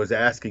someone was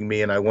asking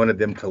me and I wanted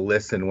them to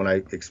listen when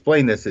I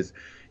explain this, is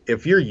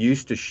if you're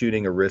used to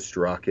shooting a wrist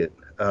rocket,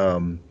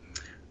 and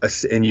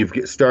you've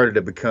started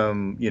to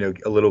become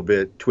a little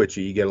bit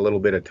twitchy, you get a little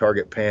bit of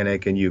target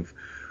panic, and you've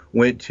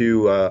went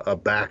to a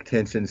back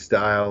tension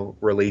style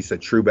release, a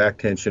true back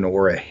tension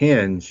or a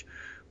hinge,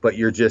 but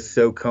you're just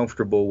so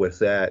comfortable with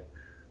that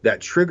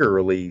trigger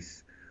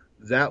release.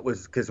 That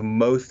was because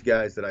most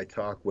guys that I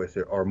talk with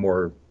are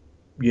more,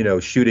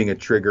 shooting a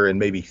trigger and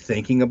maybe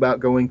thinking about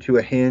going to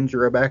a hinge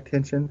or a back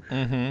tension.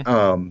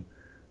 Mm-hmm.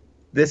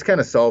 This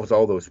kind of solves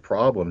all those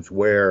problems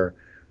where,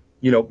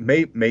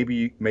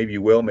 maybe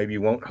you will, maybe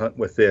you won't hunt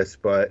with this,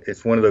 but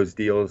it's one of those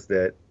deals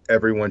that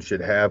everyone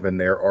should have in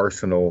their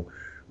arsenal,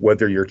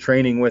 whether you're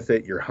training with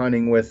it, you're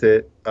hunting with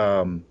it,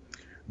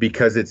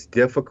 because it's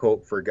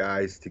difficult for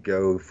guys to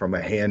go from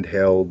a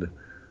handheld,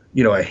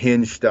 a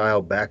hinge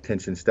style, back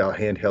tension style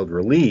handheld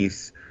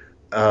release,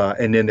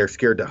 and then they're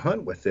scared to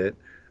hunt with it.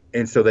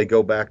 And so they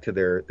go back to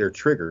their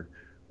trigger.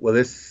 Well,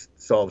 this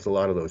solves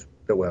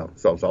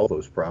solves all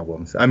those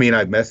problems. I mean,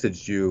 I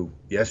messaged you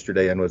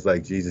yesterday and was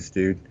like, Jesus,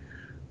 dude,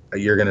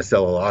 you're going to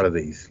sell a lot of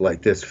these.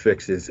 Like, this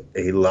fixes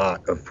a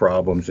lot of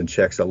problems and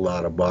checks a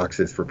lot of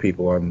boxes for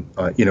people in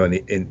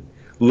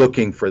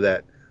looking for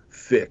that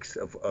fix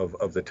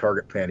of the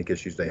target panic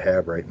issues they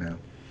have right now.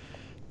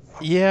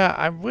 Yeah,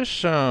 I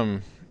wish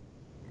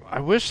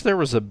there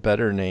was a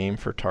better name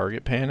for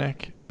target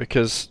panic,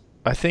 because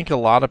I think a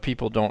lot of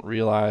people don't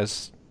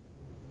realize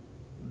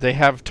they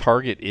have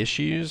target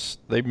issues.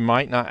 They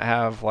might not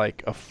have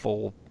like a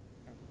full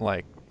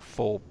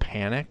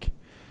panic,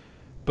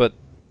 but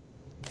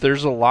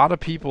there's a lot of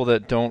people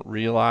that don't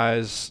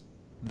realize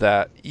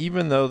that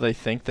even though they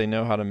think they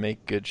know how to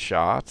make good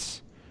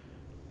shots,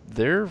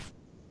 they're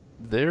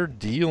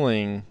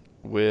dealing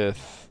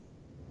with,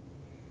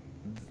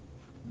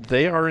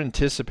 they are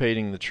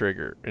anticipating the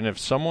trigger. And if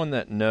someone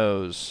that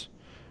knows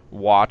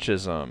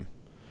watches them,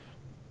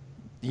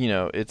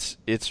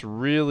 it's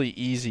really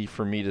easy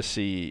for me to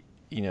see,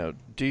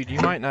 dude,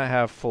 you might not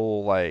have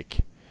full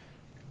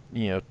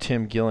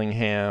Tim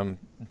Gillingham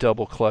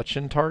double clutch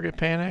and target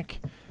panic,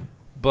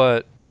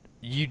 but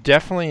you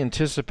definitely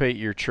anticipate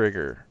your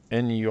trigger,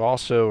 and you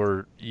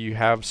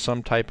have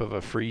some type of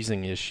a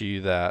freezing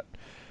issue that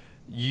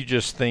you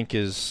just think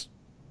is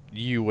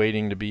you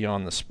waiting to be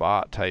on the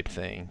spot type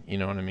thing. You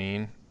know what I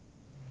mean?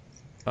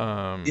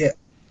 Yeah.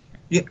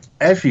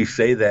 As you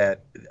say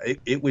that,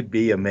 it would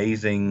be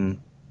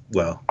amazing.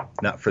 Well,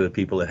 not for the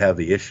people that have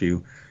the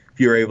issue. If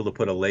you're able to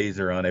put a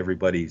laser on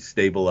everybody's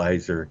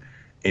stabilizer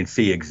and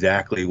see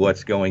exactly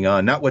what's going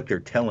on, not what they're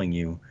telling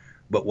you,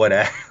 but what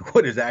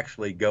is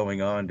actually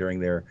going on during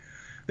their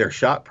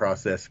shot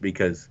process,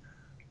 because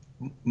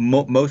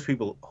most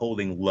people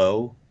holding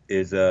low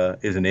is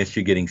an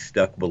issue, getting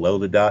stuck below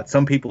the dot.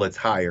 Some people it's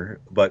higher,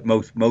 but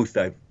most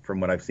from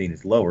what I've seen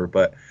is lower.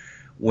 But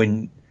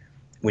when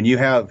you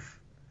have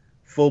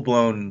full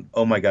blown,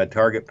 oh my God,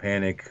 target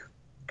panic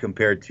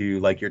compared to,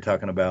 like you're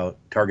talking about,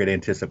 target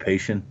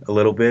anticipation a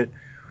little bit.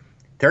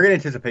 Target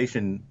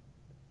anticipation,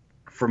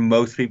 for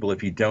most people,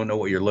 if you don't know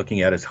what you're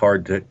looking at, is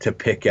hard to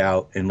pick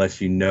out unless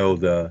you know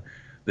the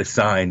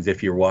signs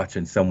if you're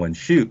watching someone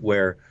shoot,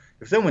 where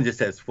if someone just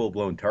has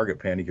full-blown target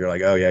panic, you're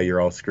like, oh yeah,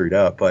 you're all screwed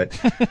up. But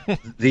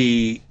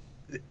I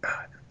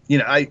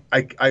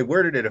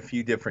worded it a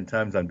few different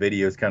times on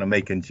videos, kind of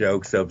making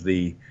jokes of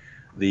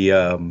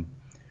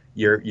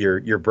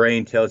your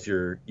brain tells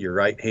your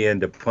right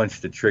hand to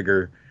punch the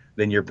trigger,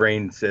 then your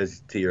brain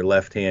says to your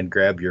left hand,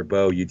 grab your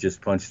bow, you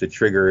just punch the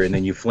trigger, and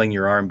then you fling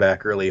your arm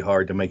back really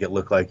hard to make it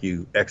look like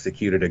you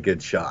executed a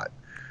good shot.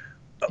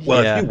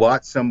 Well, If you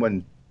watch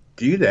someone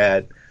do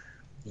that,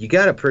 you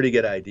got a pretty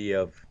good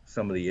idea of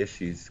some of the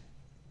issues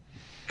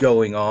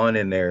going on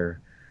in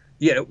there.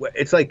 Yeah,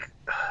 it's like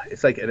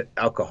an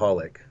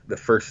alcoholic. The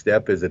first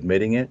step is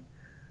admitting it.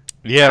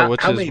 Yeah,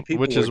 which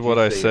is what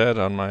I said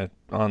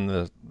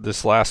on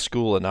this last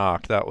School of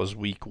Knock. That was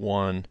week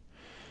 1.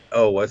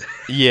 Oh, was it?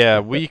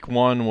 Yeah, week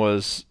 1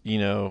 was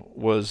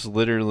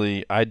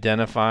literally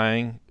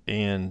identifying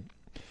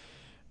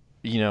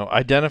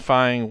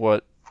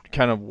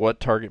what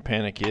target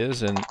panic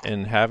is,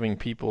 and having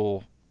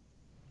people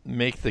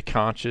make the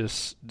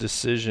conscious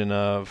decision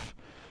of,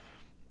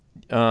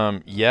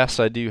 yes,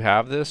 I do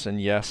have this, and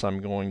yes,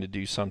 I'm going to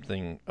do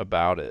something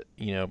about it,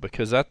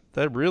 because that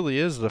really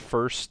is the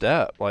first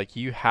step. Like,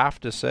 you have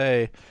to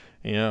say,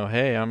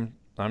 hey, I'm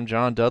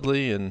John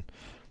Dudley, and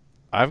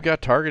I've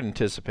got target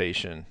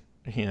anticipation,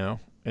 and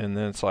then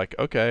it's like,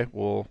 okay,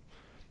 well,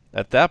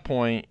 at that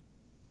point,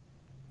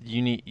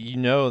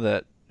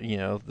 that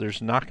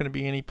there's not going to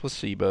be any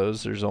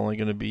placebos. There's only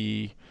going to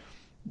be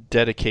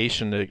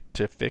dedication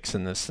to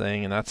fixing this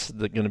thing, and that's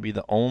going to be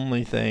the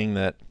only thing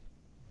that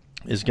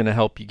is going to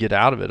help you get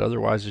out of it.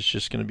 Otherwise, it's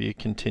just going to be a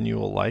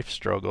continual life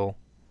struggle.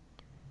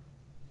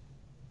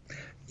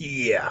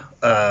 Yeah.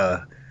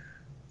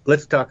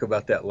 Let's talk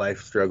about that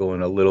life struggle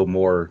in a little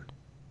more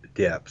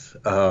depth.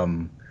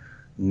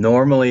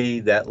 Normally,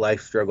 that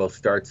life struggle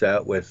starts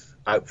out with,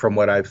 from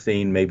what I've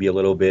seen, maybe a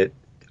little bit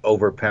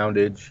over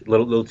poundage,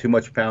 little too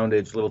much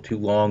poundage, a little too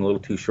long, a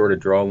little too short of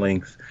draw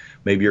lengths.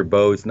 Maybe your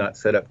bow's not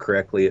set up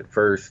correctly at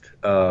first.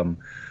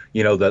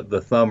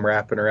 The thumb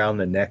wrapping around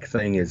the neck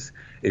thing is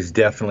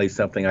definitely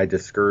something I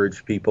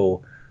discourage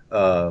people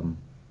from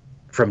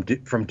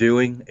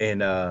doing.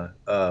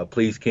 And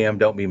please, Cam,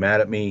 don't be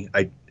mad at me.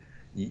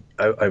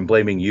 I'm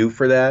blaming you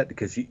for that,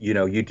 because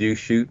you do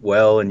shoot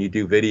well and you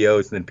do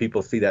videos, and then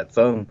people see that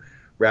thumb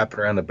wrapping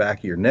around the back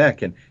of your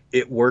neck, and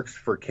it works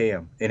for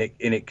Cam, and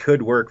it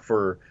could work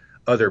for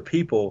other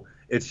people.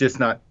 It's just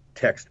not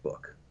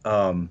textbook.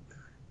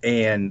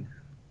 And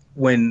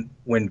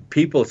when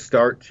people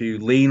start to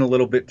lean a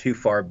little bit too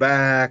far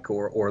back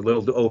or a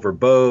little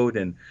overbowed,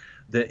 and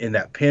in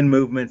that pin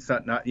movement's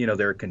not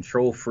they're a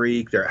control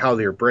freak. They're how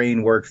their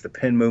brain works. The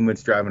pin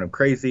movement's driving them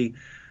crazy.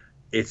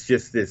 It's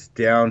just this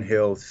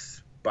downhill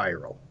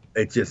spiral.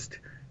 It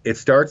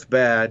starts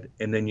bad,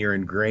 and then you're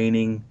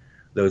ingraining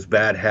those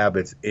bad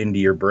habits into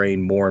your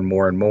brain more and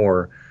more and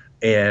more.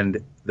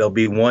 And there'll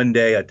be one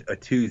day, a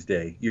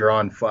Tuesday, you're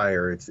on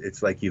fire.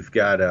 It's like you've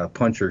got a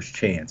puncher's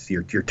chance.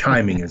 Your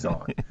timing is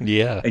on.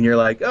 Yeah. And you're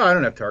like, oh, I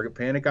don't have target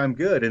panic. I'm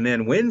good. And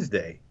then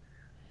Wednesday,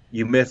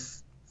 you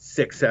miss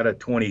 6 out of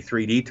 20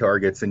 3D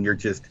targets, and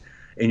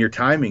your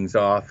timing's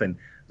off. And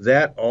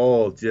that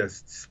all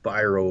just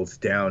spirals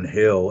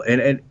downhill.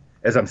 And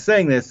as I'm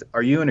saying this,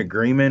 are you in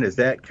agreement? Is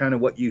that kind of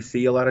what you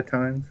see a lot of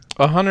times?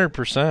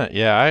 100%.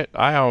 Yeah,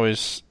 I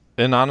always,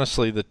 and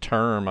honestly, the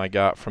term I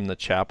got from the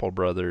Chappell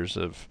brothers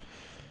of,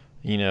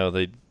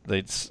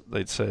 they'd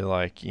say,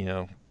 like,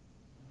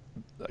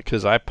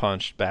 because I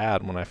punched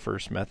bad when I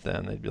first met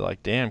them, they'd be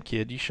like, "Damn,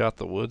 kid, you shot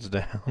the woods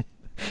down."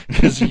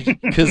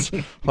 Because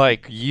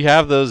like, you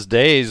have those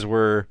days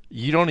where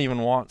you don't even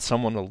want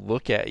someone to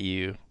look at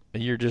you.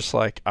 You're just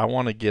like, I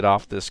want to get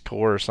off this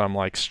course. I'm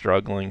like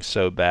struggling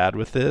so bad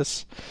with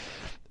this.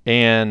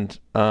 And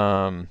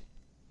yeah,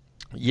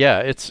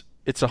 it's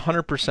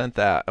 100%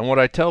 that. And what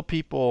I tell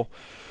people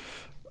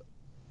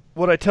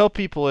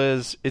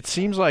is, it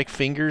seems like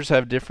fingers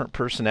have different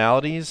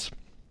personalities.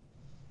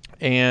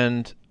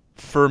 And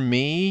for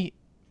me,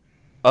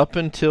 up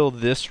until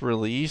this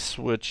release,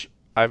 which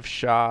I've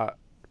shot,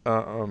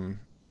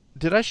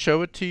 did I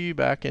show it to you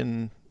back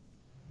in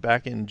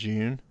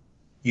June?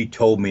 You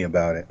told me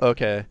about it.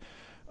 Okay.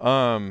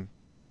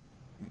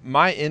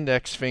 My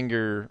index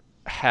finger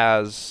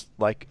has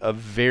like a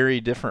very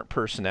different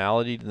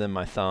personality than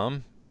my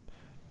thumb,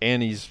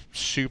 and he's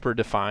super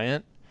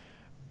defiant.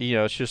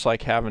 It's just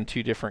like having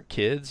two different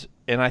kids,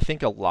 and I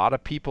think a lot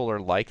of people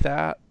are like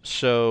that.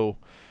 So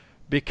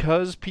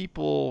because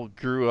people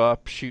grew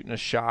up shooting a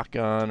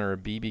shotgun or a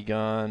BB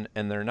gun,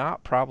 and they're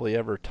not probably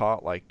ever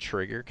taught like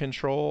trigger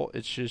control,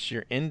 it's just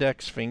your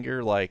index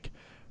finger like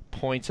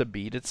points a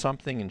bead at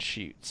something and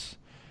shoots.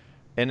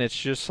 And it's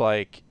just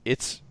like,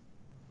 it's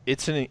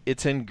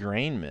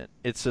ingrainment.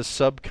 It's a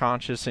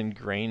subconscious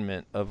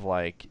ingrainment of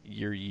like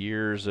your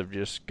years of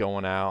just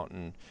going out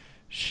and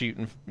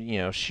shooting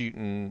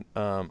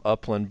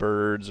upland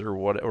birds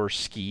or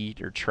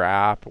skeet or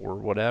trap or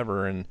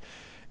whatever. And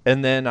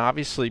then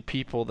obviously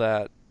people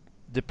that,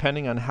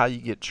 depending on how you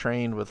get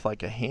trained with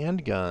like a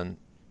handgun,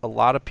 a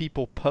lot of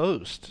people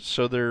post,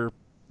 so they're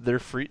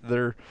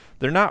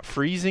not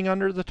freezing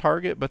under the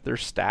target, but they're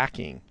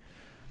stacking.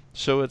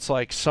 So it's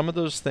like some of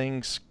those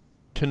things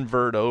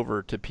convert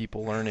over to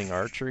people learning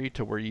archery,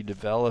 to where you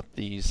develop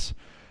these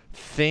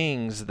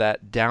things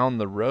that down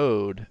the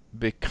road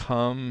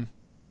become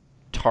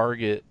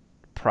target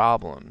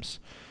problems.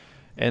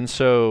 And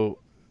so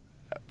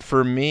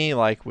for me,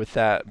 like with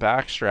that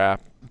backstrap,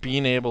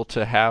 being able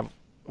to have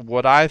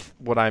what I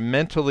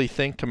mentally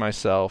think to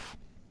myself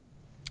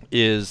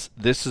is,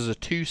 this is a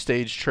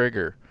 2-stage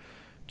trigger.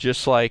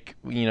 Just like,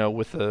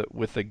 with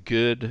a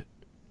good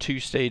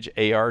 2-stage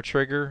AR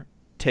trigger,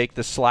 take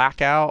the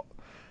slack out.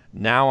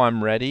 Now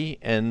I'm ready,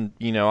 and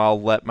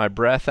I'll let my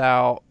breath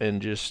out and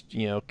just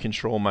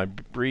control my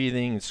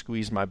breathing and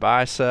squeeze my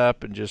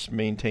bicep and just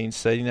maintain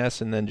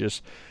steadiness, and then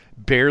just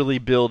barely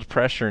build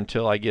pressure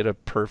until I get a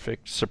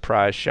perfect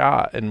surprise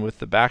shot. And with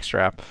the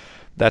backstrap,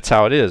 that's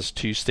how it is.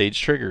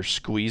 2-stage trigger,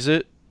 squeeze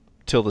it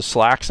till the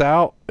slack's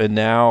out, and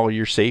now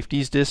your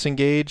safety's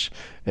disengaged,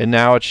 and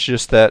now it's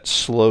just that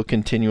slow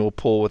continual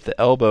pull with the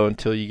elbow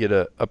until you get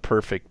a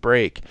perfect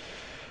break.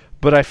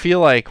 But I feel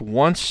like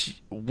once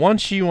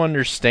you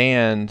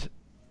understand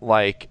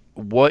like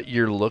what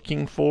you're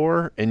looking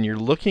for, and you're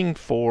looking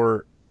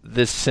for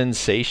this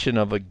sensation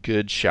of a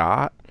good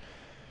shot,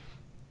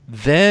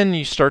 then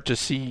you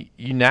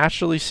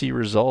naturally see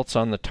results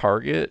on the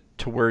target,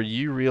 to where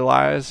you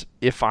realize,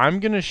 if I'm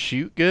going to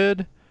shoot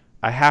good,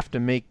 I have to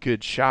make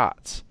good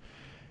shots.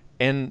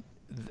 And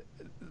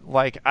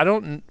like, I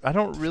don't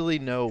really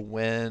know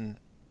when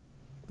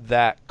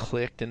that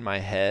clicked in my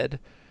head,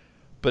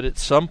 but at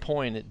some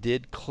point it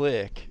did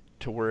click,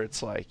 to where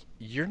it's like,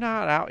 you're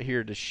not out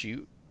here to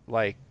shoot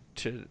like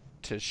to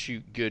to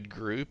shoot good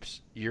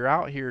groups. You're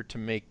out here to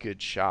make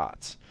good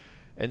shots.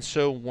 And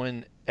so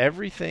when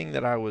everything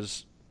that I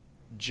was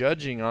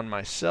judging on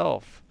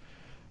myself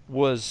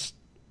was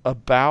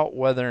about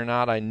whether or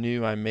not I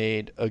knew I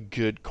made a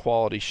good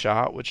quality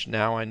shot, which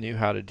now I knew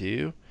how to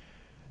do,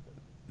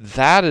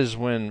 that is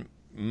when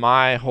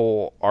my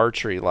whole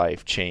archery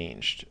life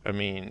changed. I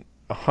mean,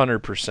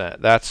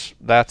 100%.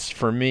 That's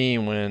for me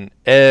when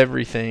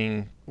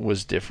everything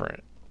was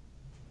different.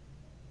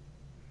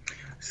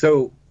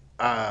 So,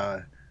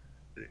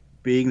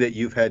 being that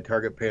you've had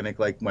target panic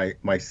like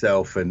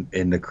myself, and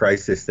the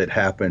crisis that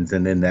happens,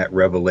 and then that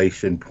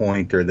revelation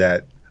point, or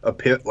that I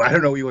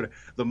don't know,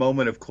 the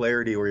moment of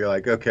clarity where you're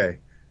like, okay,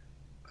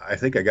 I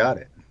think I got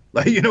it.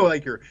 Like,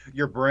 like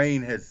your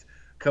brain has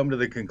come to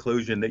the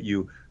conclusion that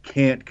you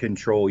can't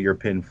control your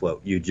pin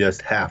float. You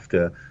just have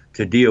to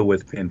deal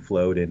with pin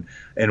float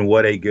and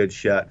what a good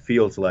shot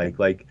feels like.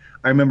 Like,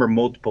 I remember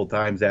multiple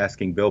times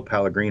asking Bill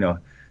Pellegrino,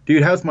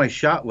 dude, how's my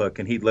shot look?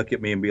 And he'd look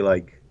at me and be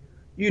like,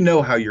 you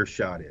know how your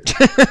shot is.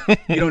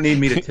 You don't need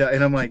me to tell.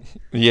 And I'm like,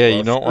 yeah, well,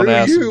 you don't want to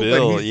ask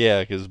Bill. Like,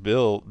 yeah, because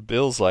Bill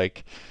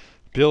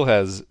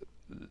has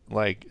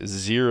like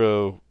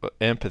zero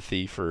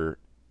empathy for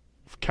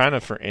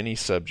any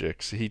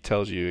subjects. He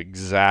tells you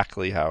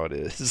exactly how it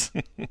is.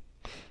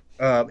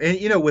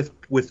 And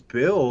with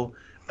Bill,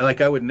 like,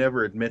 I would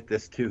never admit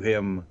this to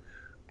him,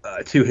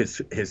 to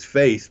his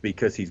face,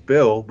 because he's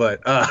Bill.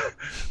 But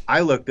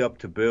I looked up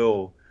to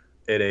Bill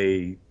at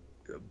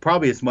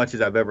probably as much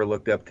as I've ever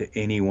looked up to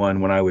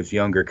anyone when I was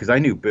younger, because I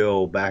knew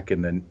Bill back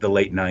in the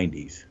late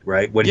 90s,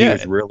 right? When he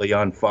was really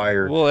on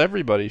fire. Well,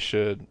 everybody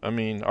should. I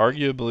mean,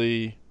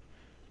 arguably,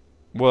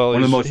 one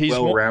of the most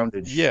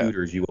well-rounded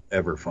shooters you will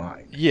ever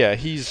find. Yeah,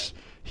 he's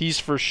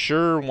for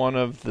sure one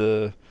of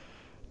the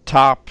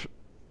top,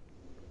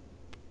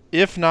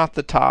 if not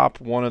the top,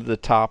 one of the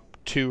top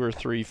 2 or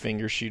 3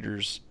 finger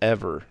shooters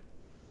ever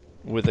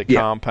with a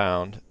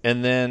compound.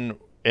 And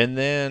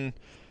then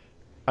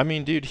I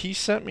mean, dude, he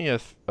sent me a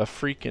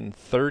freaking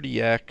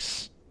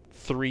 30X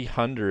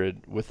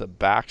 300 with a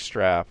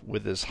backstrap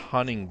with his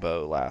hunting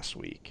bow last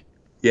week.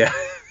 Yeah.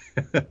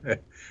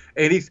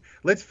 And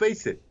let's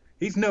face it,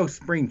 he's no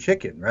spring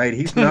chicken, right?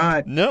 He's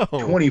not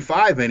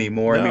 25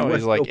 anymore. No, I mean,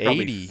 he's like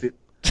 80.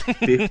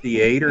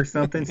 58 or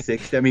something,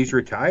 60. I mean, he's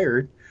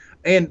retired.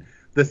 And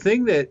the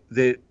thing that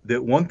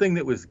one thing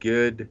that was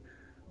good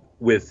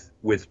with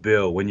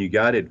Bill, when you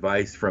got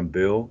advice from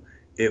Bill,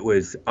 it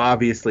was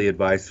obviously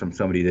advice from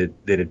somebody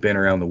that had been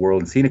around the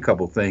world and seen a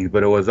couple things,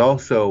 but it was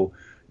also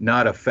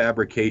not a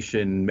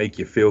fabrication, make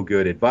you feel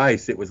good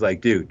advice. It was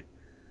like, dude,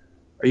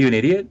 are you an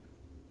idiot?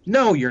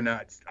 No, you're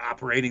not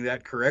operating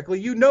that correctly.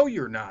 You know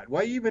you're not.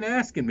 Why are you even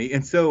asking me?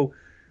 And so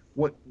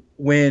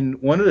when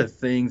one of the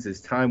things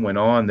as time went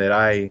on that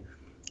I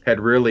had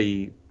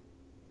really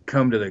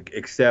come to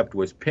accept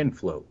was pin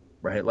float,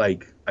 right?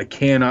 Like, I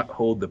cannot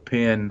hold the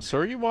pin. So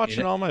are you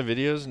watching all my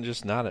videos and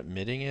just not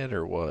admitting it,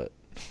 or what?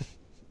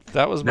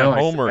 That was my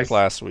homework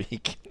last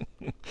week.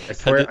 I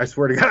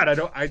swear to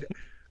God,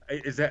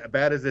 is that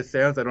bad as this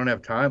sounds? I don't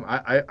have time.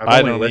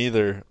 I don't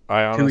either.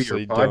 I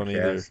honestly don't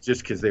either.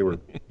 Just because they were,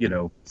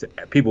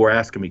 people were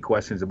asking me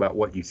questions about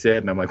what you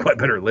said, and I'm like, well, I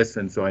better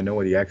listen so I know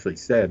what he actually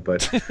said.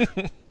 But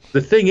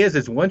the thing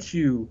is once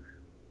you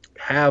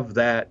have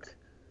that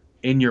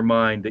in your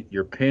mind that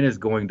your pin is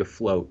going to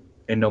float,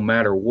 and no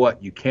matter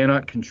what, you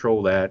cannot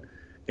control that,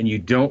 and you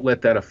don't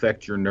let that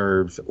affect your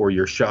nerves or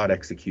your shot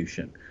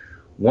execution.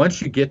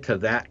 Once you get to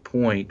that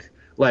point,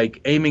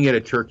 like aiming at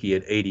a turkey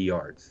at 80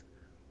 yards,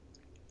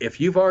 if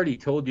you've already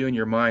told you in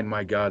your mind,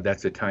 my God,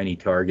 that's a tiny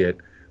target,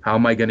 how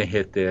am I going to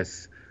hit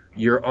this?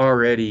 You're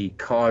already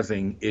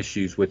causing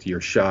issues with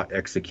your shot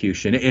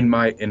execution, in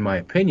my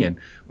opinion.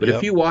 But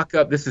if you walk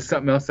up, this is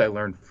something else I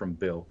learned from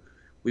Bill.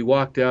 We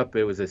walked up,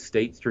 it was a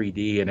State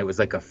 3D, and it was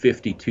like a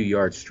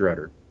 52-yard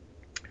strutter.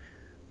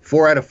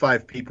 4 out of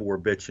 5 people were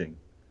bitching.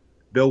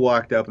 Bill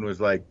walked up and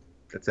was like,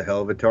 that's a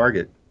hell of a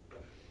target.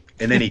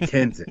 And then he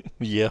tins it.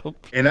 Yep.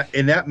 And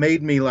that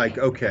made me like,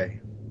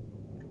 okay,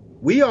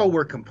 we all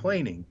were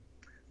complaining.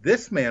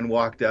 This man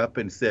walked up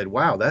and said,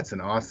 wow, that's an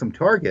awesome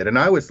target. And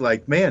I was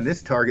like, man,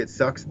 this target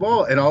sucks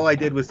ball. And all I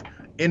did was,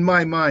 in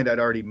my mind, I'd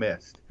already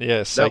missed.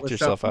 Yeah, psych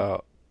yourself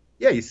out.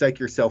 Yeah, you psych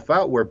yourself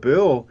out. Where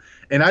Bill,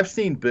 and I've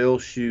seen Bill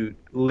shoot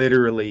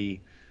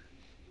literally,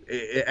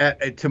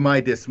 to my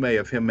dismay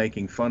of him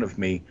making fun of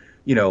me,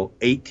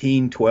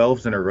 18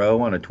 12s in a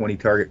row on a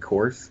 20-target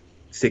course.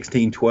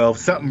 16-12,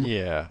 something.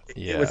 Yeah.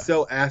 It was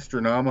so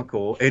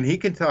astronomical, and he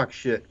can talk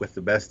shit with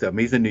the best of them.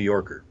 He's a New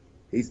Yorker.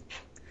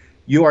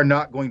 You are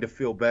not going to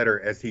feel better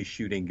as he's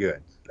shooting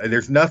good.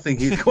 There's nothing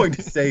he's going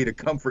to say to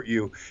comfort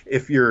you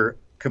if you're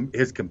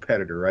his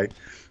competitor, right?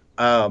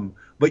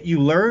 But you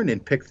learn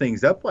and pick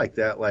things up like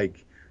that.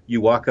 Like, you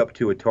walk up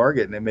to a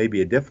target, and it may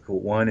be a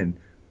difficult one, and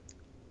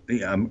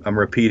I'm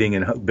repeating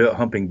and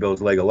humping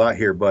Bill's leg a lot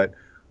here, but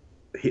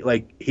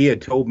he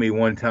had told me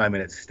one time,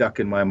 and it stuck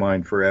in my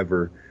mind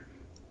forever.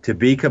 To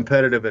be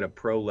competitive at a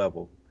pro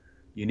level,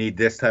 you need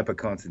this type of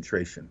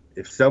concentration.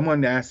 If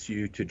someone asks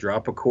you to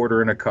drop a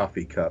quarter in a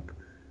coffee cup,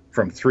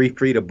 from 3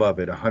 feet above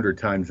it 100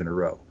 times in a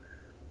row.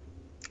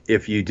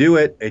 If you do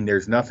it and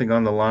there's nothing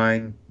on the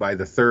line, by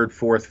the third,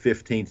 fourth,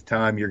 15th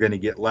time, you're going to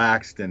get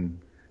laxed and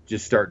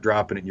just start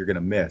dropping it and you're going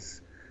to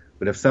miss.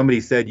 But if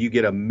somebody said you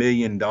get $1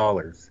 million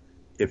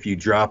if you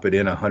drop it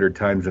in 100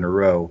 times in a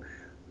row,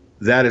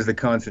 that is the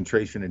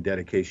concentration and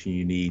dedication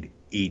you need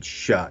each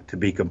shot to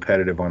be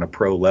competitive on a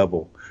pro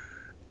level.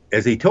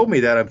 As he told me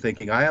that, I'm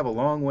thinking I have a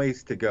long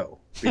ways to go,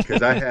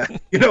 because I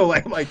have,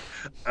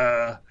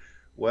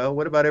 well,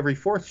 what about every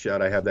fourth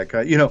shot I have that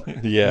kind?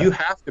 Yeah. You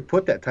have to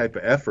put that type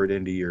of effort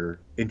into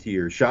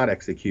your shot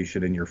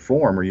execution and your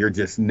form, or you're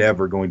just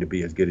never going to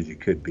be as good as you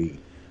could be.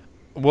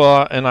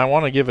 Well, and I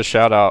want to give a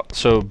shout out.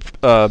 So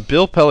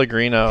Bill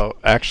Pellegrino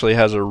actually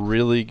has a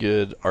really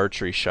good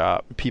archery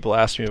shop. People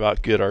ask me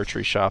about good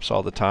archery shops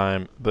all the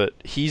time, but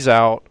he's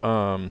out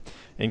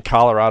in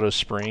Colorado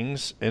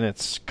Springs, and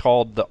it's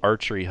called the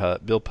Archery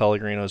Hut, Bill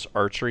Pellegrino's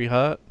Archery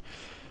Hut.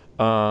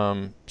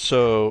 And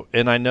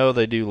I know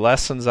they do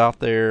lessons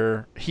out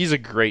there. He's a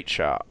great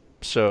shop.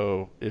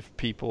 So if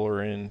people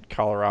are in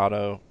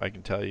Colorado, I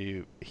can tell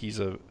you he's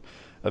a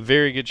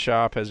very good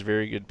shop, has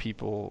very good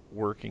people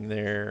working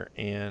there,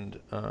 and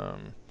I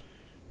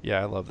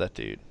love that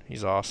dude.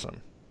 He's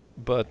awesome.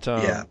 But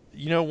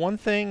one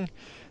thing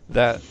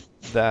that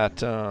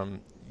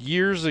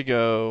years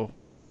ago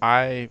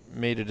I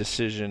made a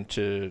decision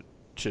to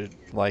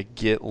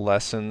get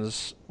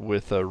lessons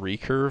with a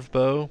recurve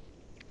bow.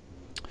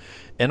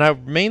 And I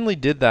mainly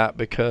did that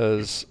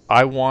because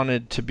I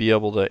wanted to be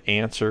able to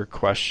answer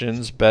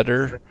questions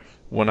better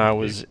when I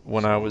was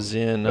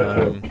in.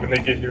 Can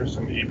they get here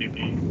some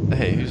EBB?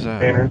 Hey, who's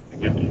that? Banner?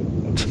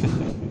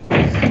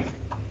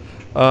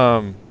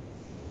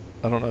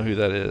 I don't know who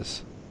that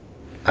is.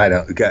 I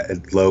don't.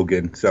 Got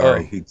Logan.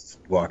 Sorry, Oh. he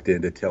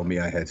recorded to tell me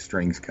I had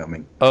strings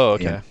coming. Oh,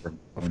 okay. I'm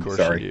Of course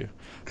sorry. you do.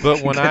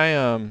 But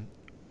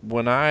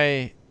when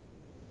I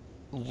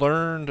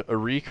learned a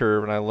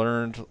recurve, and I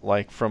learned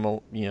from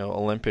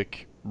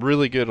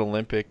really good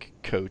Olympic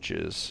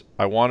coaches,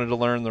 I wanted to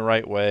learn the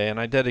right way, and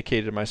I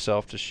dedicated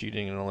myself to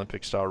shooting an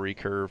Olympic style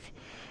recurve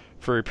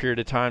for a period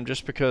of time,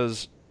 just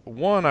because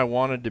one, I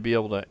wanted to be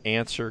able to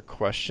answer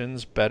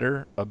questions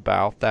better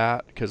about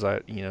that, because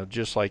I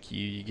just like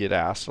you get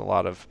asked a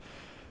lot of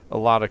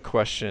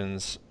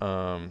questions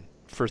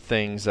for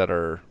things that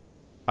are,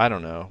 I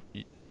don't know,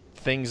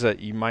 things that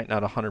you might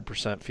not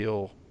 100%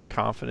 feel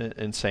confident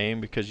in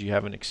saying because you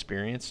haven't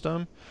experienced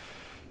them.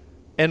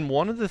 And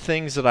one of the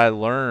things that I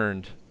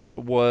learned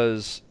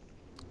was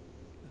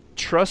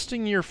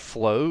trusting your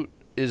float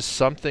is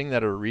something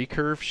that a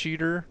recurve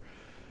shooter,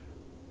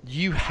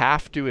 you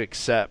have to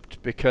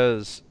accept,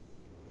 because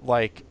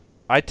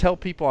I tell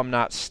people I'm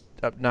not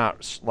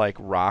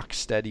rock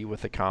steady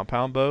with a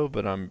compound bow,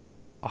 but I'm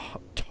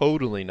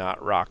totally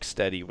not rock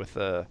steady with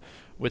the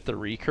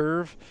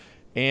recurve.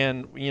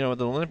 And with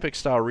the Olympic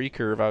style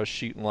recurve, I was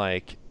shooting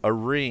a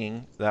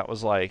ring that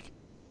was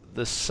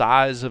the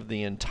size of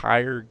the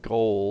entire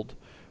gold.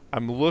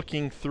 I'm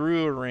looking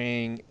through a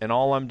ring, and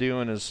all I'm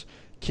doing is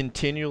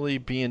continually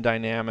being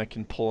dynamic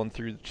and pulling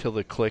through to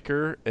the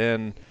clicker.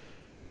 And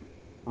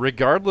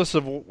regardless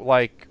of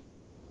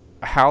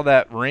how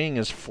that ring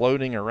is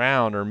floating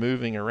around or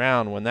moving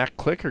around, when that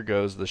clicker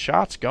goes, the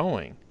shot's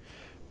going.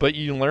 But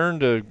you learn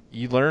to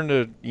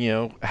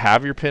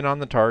have your pin on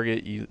the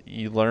target.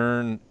 You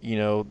learn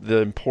the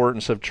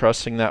importance of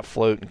trusting that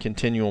float and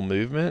continual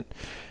movement.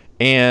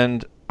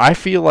 And I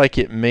feel like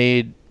it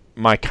made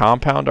my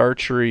compound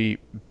archery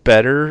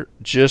better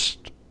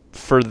just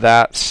for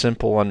that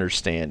simple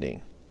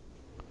understanding.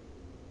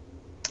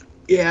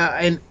 Yeah,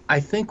 and I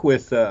think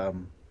with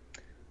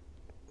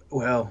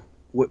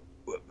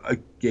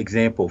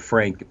example,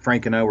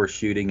 Frank and I were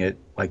shooting at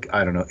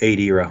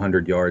 80 or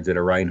 100 yards at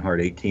a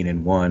Reinhardt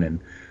 18-1, and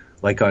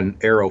on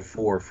arrow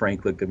 4,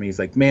 Frank looked at me. He's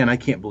like, "Man, I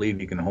can't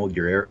believe you can hold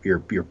your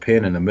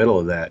pin in the middle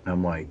of that." And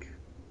I'm like,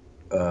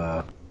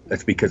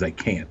 "That's because I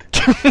can't."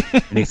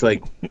 And he's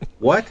like,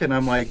 "What?" And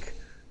I'm like,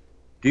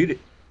 "Dude,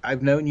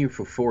 I've known you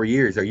for 4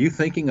 years. Are you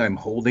thinking I'm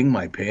holding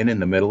my pin in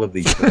the middle of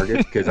these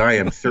targets? Because I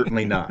am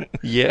certainly not."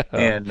 Yeah.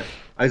 And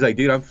I was like,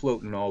 "Dude, I'm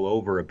floating all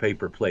over a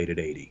paper plate at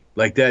 80.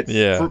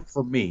 That's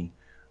for me.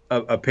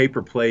 A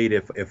paper plate,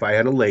 if I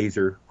had a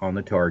laser on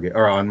the target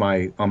or on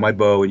my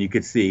bow, and you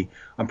could see,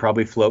 I'm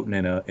probably floating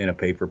in a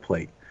paper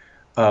plate.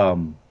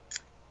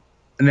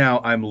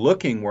 Now I'm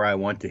looking where I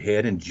want to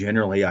hit, and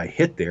generally I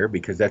hit there,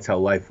 because that's how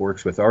life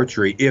works with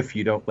archery. If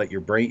you don't let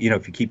your brain,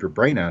 if you keep your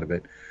brain out of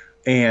it.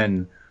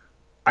 And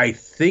I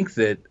think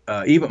that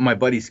even my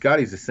buddy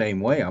Scotty's the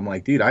same way. I'm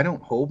like, dude, I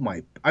don't hold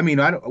my. I mean,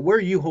 where are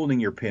you holding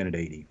your pin at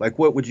 80?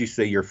 What would you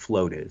say your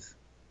float is?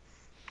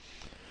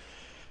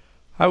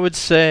 I would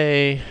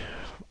say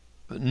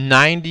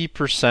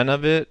 90%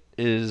 of it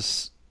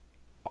is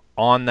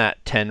on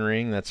that 10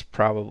 ring. That's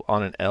probably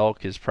on an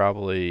elk is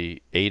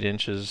probably 8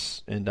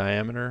 inches in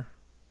diameter.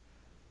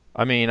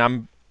 I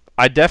mean,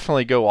 I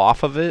definitely go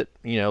off of it,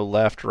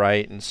 left,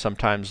 right, and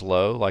sometimes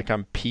low.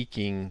 I'm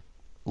peaking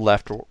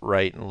left,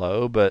 right, and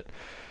low, but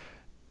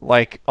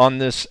like on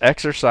this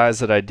exercise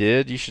that I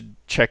did, you should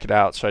check it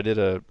out. So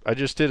I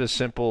just did a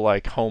simple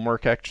like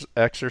homework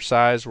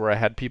exercise where I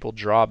had people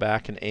draw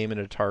back and aim at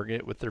a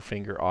target with their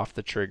finger off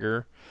the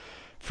trigger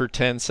for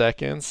 10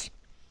 seconds,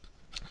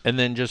 and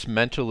then just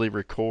mentally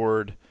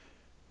record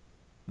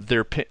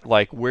their pin,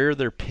 like where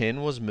their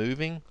pin was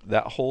moving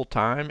that whole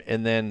time,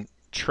 and then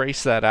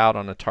trace that out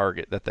on a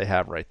target that they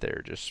have right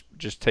there.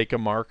 Just take a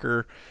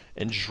marker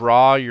and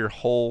draw your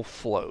whole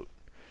float.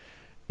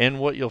 And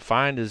what you'll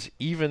find is,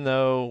 even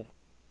though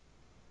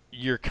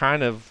you're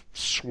kind of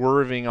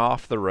swerving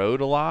off the road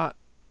a lot,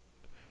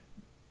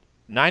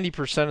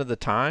 90% of the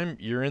time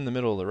you're in the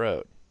middle of the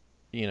road.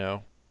 You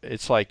know,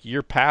 it's like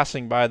you're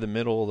passing by the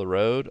middle of the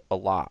road a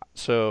lot.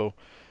 So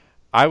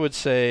I would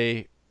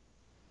say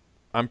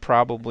I'm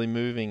probably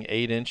moving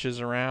 8 inches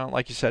around,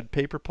 like you said,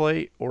 paper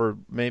plate, or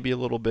maybe a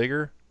little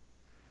bigger.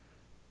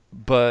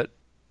 But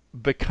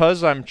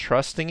because I'm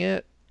trusting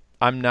it,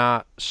 I'm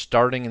not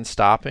starting and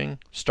stopping,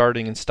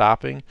 starting and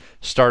stopping,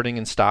 starting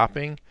and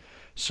stopping.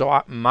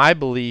 So my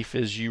belief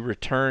is you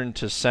return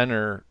to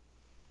center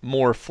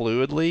more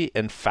fluidly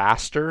and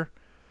faster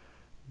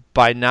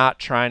by not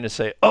trying to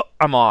say, oh,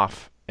 I'm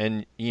off,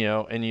 and you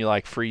know, and you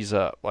like freeze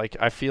up. Like,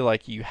 I feel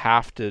like you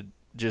have to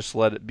just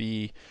let it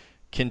be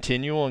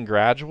continual and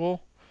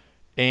gradual,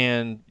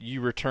 and you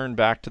return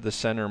back to the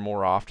center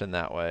more often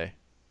that way.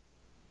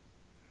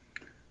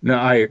 No,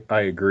 I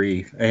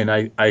agree, and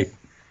I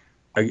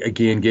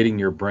again, getting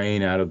your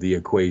brain out of the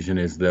equation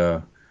is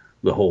the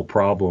whole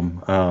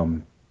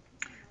problem.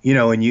 You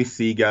know, and you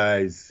see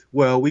guys,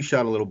 well, we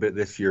shot a little bit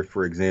this year,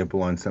 for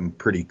example, on some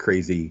pretty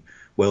crazy,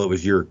 well, it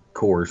was your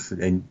course,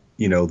 and,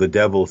 you know, the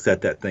devil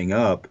set that thing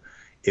up.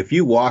 If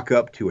you walk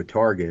up to a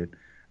target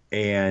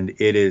and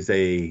it is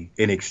an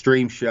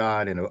extreme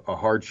shot and a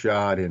hard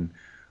shot, and,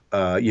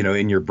 you know,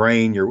 in your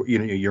brain, you're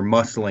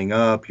muscling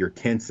up, you're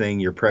tensing,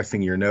 you're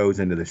pressing your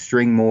nose into the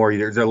string more.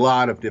 There's a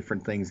lot of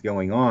different things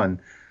going on.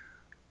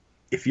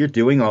 If you're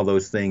doing all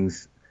those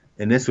things,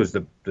 and this was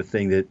the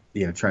thing that,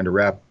 you know, trying to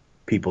wrap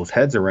people's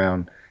heads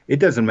around, it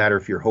doesn't matter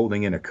if you're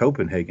holding in a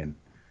Copenhagen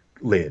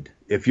lid.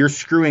 If you're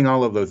screwing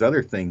all of those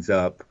other things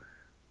up,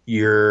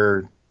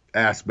 you're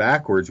ass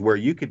backwards, where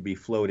you could be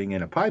floating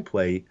in a pie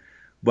plate.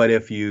 But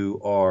if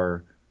you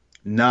are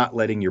not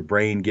letting your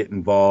brain get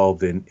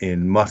involved in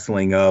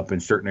muscling up in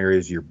certain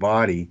areas of your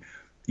body,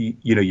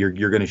 you know, you're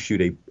going to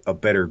shoot a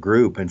better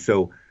group. And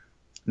so,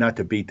 not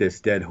to beat this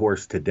dead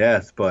horse to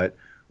death, but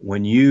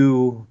when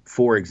you,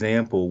 for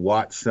example,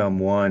 watch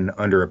someone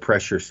under a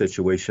pressure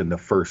situation the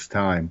first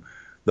time,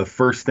 the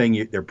first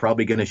thing they're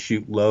probably going to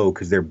shoot low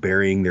because they're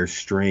burying their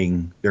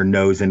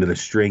nose into the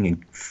string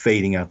and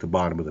fading out the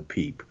bottom of the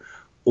peep,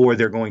 or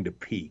they're going to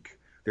peek.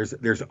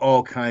 There's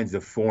all kinds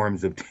of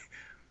forms of.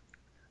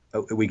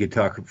 We could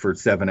talk for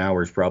 7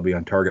 hours probably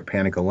on target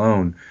panic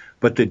alone,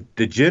 but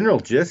the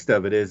general gist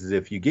of it is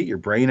if you get your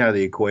brain out of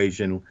the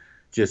equation,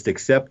 just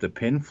accept the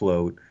pin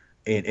float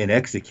and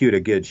execute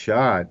a good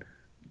shot,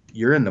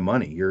 you're in the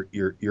money.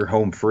 You're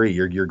home free.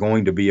 You're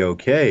going to be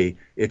okay.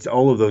 It's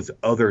all of those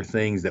other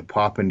things that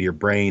pop into your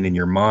brain and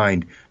your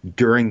mind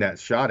during that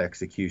shot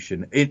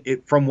execution.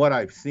 It from what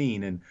I've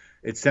seen, and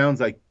it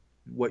sounds like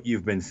what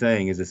you've been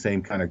saying is the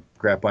same kind of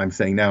crap I'm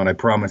saying now. And I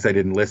promise I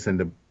didn't listen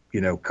to,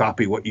 you know,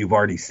 copy what you've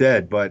already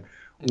said, but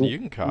you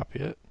can copy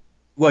it.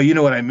 Well, you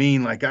know what I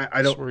mean. Like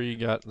I don't.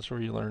 That's where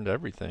you learned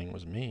everything,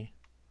 was me.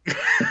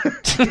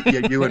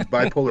 Yeah, you and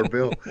bipolar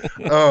Bill.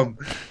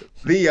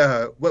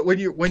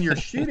 When you're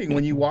shooting,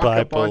 when you walk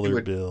up onto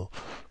it, Bill.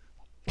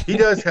 He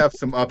does have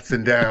some ups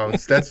and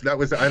downs. That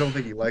was. I don't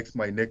think he likes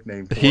my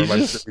nickname for him.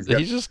 He's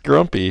just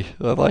grumpy.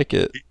 I like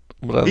it.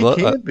 But he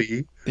can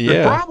be.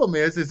 Yeah. The problem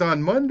is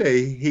on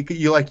Monday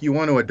you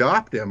want to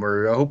adopt him,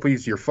 or I hope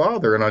he's your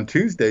father, and on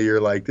Tuesday you're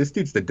like, this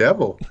dude's the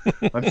devil.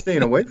 I'm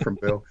staying away from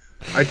Bill.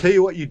 I tell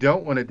you what, you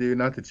don't want to do.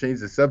 Not to change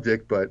the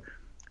subject, but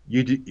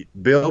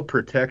Bill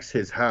protects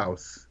his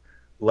house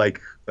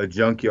like a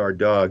junkyard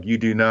dog. You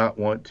do not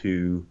want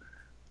to,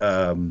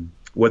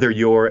 whether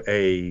you're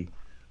a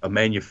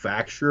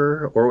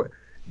manufacturer or.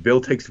 Bill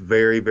takes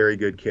very, very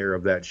good care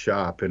of that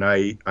shop, and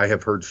I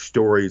have heard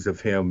stories of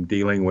him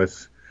dealing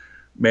with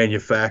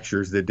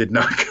manufacturers that did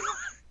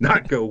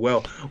not go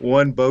well.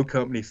 One bow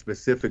company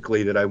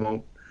specifically that I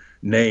won't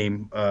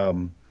name.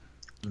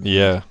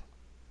 Yeah.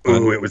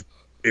 Ooh,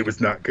 it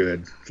was not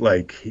good.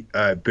 Like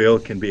Bill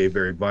can be a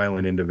very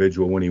violent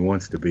individual when he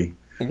wants to be.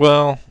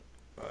 Well,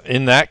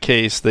 in that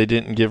case, they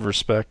didn't give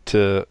respect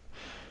to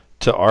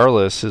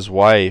Arliss, his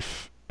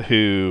wife,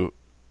 who,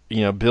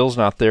 you know, Bill's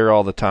not there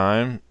all the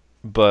time,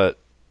 but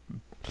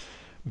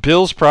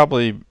Bill's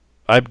probably,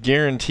 I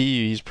guarantee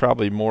you, he's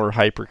probably more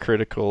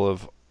hypercritical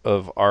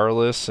of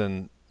Arliss,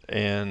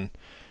 and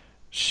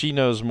she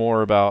knows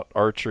more about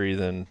archery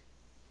than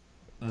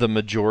the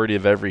majority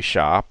of every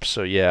shop.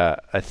 So yeah,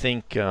 I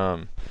think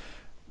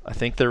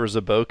there was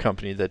a bow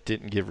company that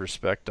didn't give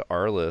respect to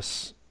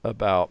Arliss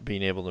about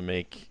being able to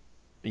make,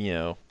 you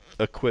know,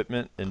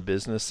 equipment and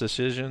business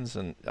decisions,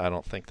 and I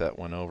don't think that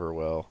went over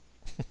well.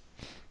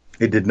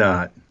 It did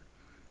not.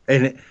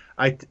 And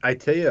I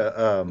tell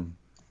you,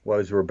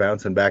 as we're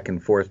bouncing back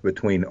and forth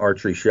between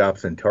archery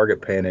shops and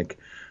Target Panic,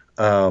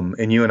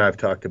 and you and I've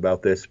talked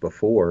about this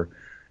before,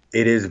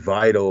 it is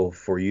vital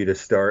for you to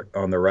start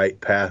on the right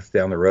path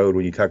down the road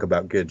when you talk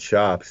about good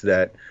shops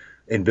that,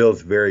 and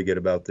Bill's very good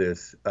about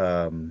this,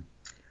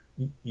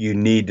 you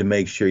need to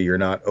make sure you're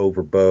not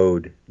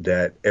overbowed,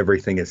 that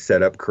everything is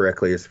set up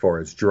correctly as far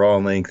as draw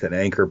length and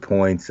anchor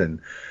points,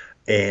 and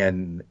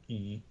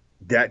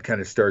that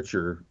kind of starts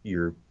your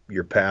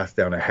path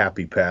down a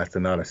happy path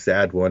and not a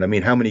sad one. I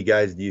mean, how many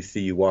guys do you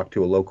see you walk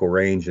to a local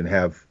range and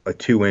have a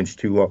 2 inch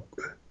too long,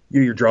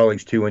 your draw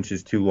length's 2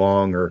 inches too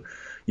long, or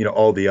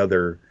all the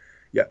other.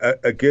 Yeah,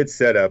 a good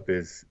setup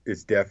is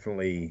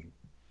definitely,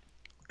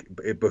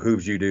 it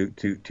behooves you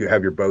to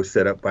have your bow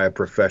set up by a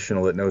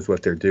professional that knows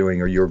what they're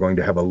doing, or you're going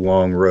to have a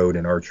long road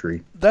in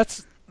archery.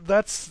 That's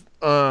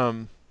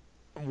one,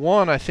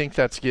 I think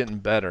that's getting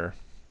better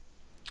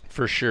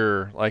for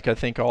sure. Like, I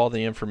think all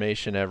the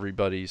information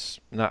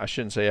I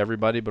shouldn't say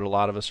everybody, but a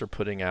lot of us are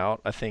putting out,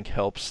 I think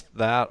helps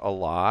that a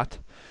lot,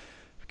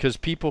 because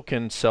people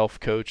can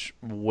self-coach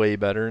way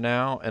better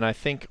now. And I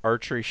think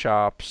archery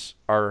shops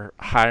are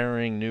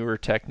hiring newer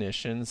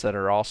technicians that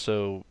are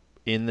also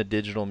in the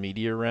digital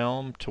media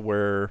realm, to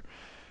where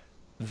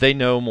they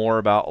know more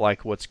about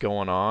like what's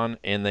going on,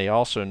 and they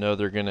also know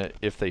they're gonna,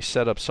 if they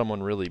set up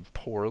someone really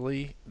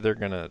poorly,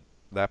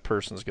 that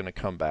person's gonna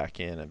come back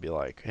in and be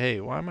like, hey,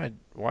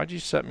 why'd you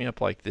set me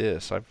up like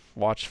this? I've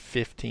watched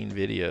 15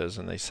 videos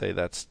and they say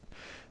that's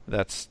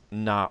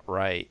not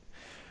right.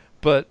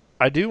 But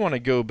I do want to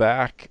go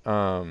back,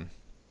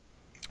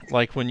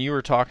 like when you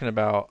were talking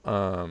about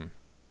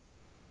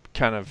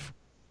kind of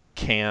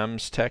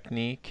Cam's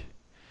technique.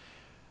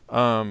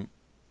 I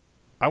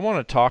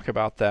want to talk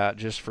about that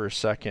just for a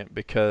second,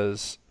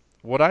 because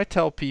what I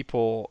tell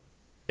people,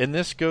 and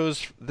this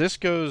goes,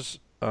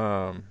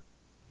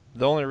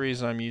 the only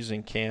reason I'm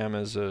using Cam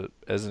as an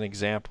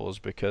example is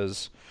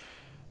because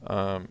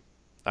I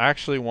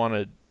actually want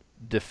to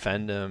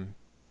defend him,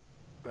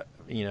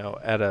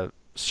 at a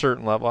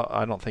certain level.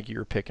 I don't think you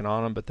were picking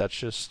on him, but that's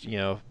just,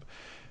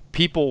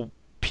 people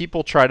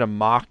try to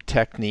mock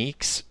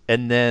techniques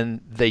and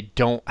then they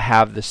don't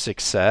have the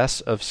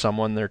success of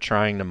someone they're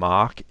trying to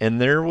mock.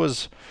 And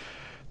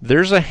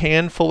there's a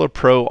handful of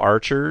pro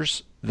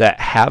archers that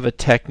have a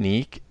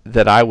technique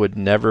that I would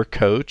never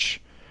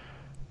coach,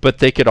 but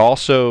they could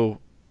also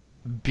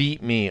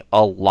beat me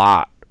a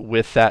lot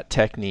with that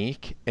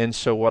technique. And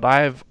so what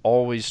I've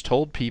always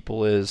told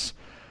people is,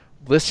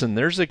 listen,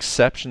 there's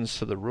exceptions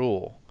to the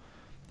rule.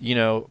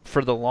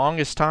 For the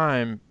longest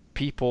time,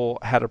 people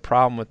had a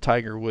problem with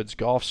Tiger Woods'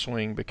 golf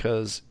swing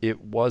because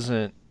it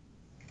wasn't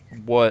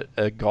what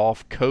a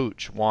golf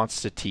coach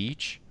wants to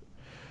teach.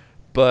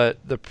 But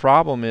the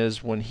problem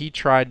is, when he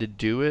tried to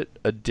do it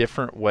a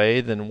different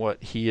way than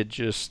what he had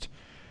just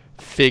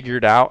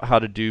figured out how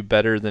to do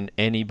better than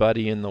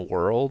anybody in the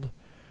world,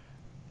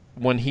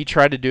 when he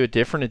tried to do it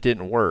different, it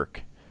didn't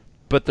work.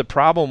 But the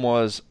problem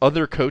was,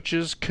 other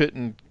coaches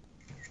couldn't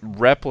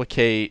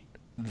replicate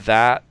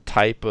that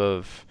type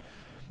of,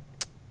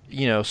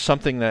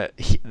 something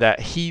that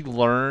he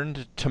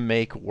learned to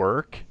make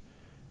work.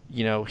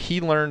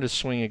 He learned to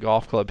swing a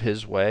golf club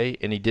his way,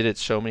 and he did it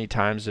so many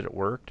times that it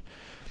worked.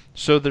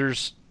 So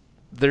there's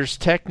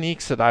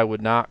techniques that I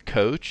would not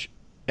coach,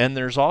 and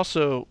there's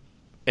also,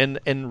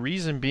 and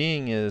reason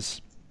being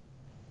is,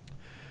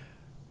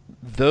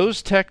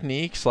 those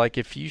techniques, like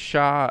if you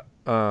shot,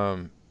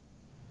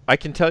 I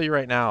can tell you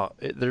right now,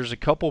 there's a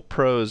couple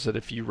pros that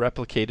if you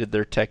replicated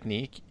their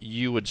technique,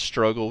 you would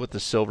struggle with the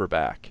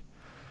silverback.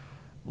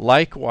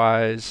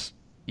 Likewise,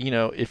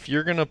 if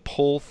you're going to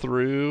pull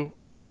through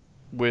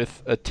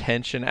with a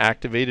tension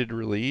activated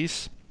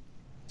release,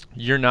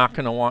 you're not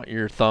going to want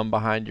your thumb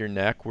behind your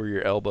neck where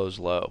your elbow's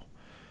low,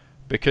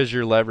 because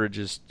your leverage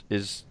is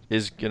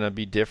going to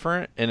be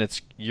different,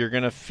 and you're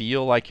going to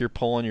feel like you're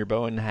pulling your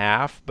bow in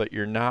half, but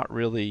you're not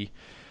really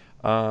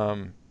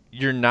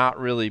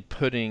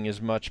putting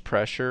as much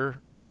pressure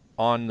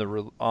on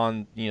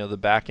the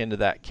back end of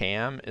that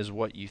cam as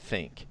what you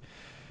think.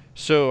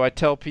 So I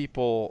tell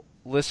people,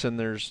 listen,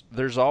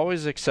 there's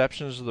always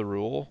exceptions to the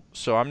rule.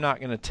 So I'm not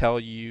going to tell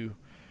you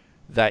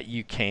that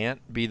you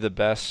can't be the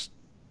best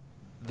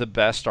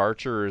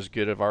archer or as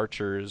good of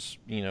archer as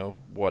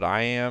what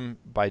I am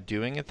by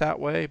doing it that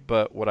way.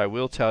 But what I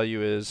will tell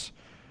you is,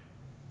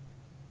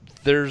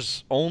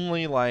 there's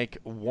only like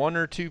one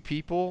or two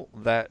people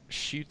that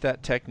shoot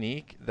that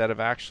technique that have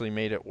actually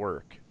made it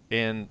work.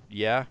 And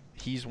yeah,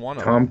 he's one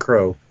of them. Tom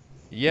Crow.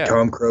 Yeah.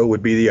 Tom Crow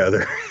would be the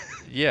other.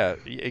 Yeah,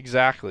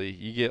 exactly.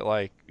 You get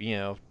like,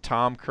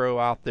 Tom Crow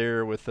out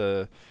there with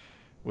that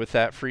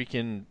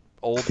freaking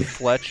old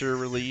Fletcher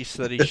release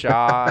that he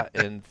shot,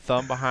 and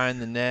thumb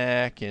behind the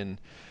neck, and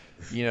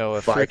a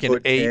freaking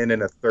 5'10"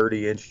 and a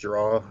 30-inch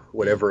draw,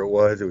 whatever it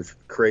was. It was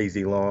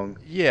crazy long.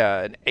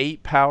 Yeah, an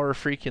 8-power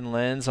freaking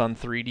lens on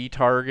 3D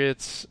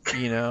targets,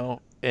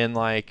 and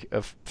like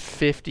a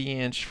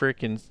 50-inch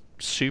freaking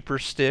super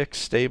stick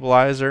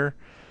stabilizer.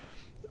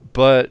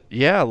 But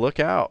yeah,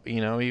 look out.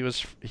 He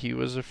was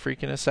a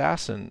freaking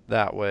assassin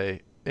that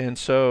way. And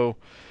so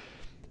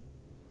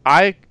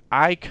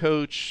I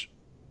coach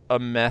a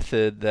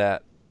method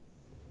that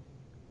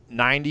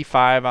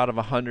 95 out of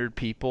 100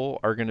 people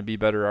are going to be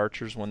better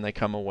archers when they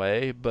come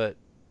away, but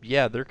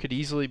yeah, there could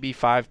easily be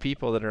 5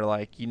 people that are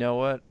like, you know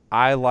what,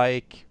 I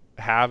like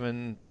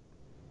having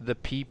the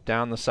peep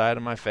down the side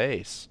of my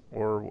face,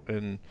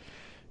 and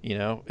you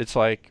know, it's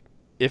like,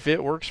 if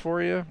it works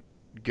for you,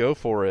 go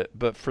for it.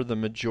 But for the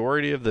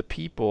majority of the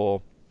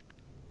people,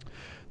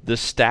 the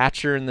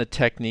stature and the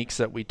techniques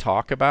that we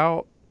talk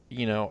about,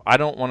 you know, I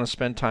don't want to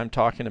spend time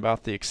talking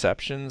about the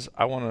exceptions.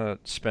 I want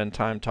to spend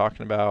time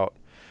talking about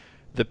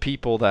the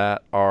people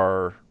that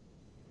are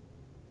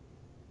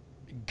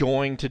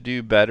going to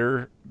do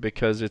better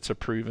because it's a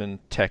proven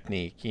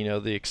technique. You know,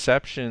 the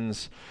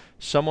exceptions,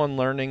 someone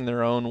learning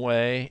their own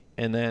way.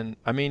 And then,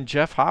 I mean,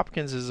 Jeff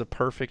Hopkins is a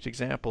perfect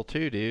example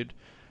too, dude.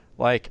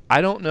 Like,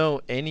 I don't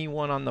know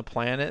anyone on the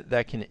planet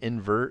that can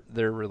invert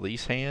their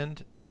release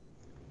hand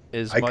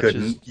as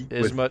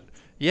much.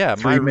 Yeah,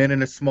 3 men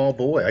and a small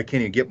boy. I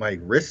can't even get my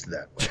wrist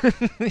that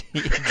way.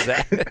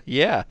 Exactly.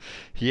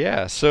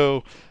 Yeah.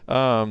 So,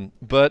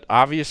 but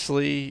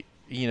obviously,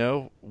 you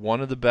know, one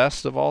of the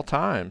best of all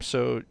time.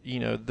 So, you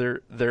know,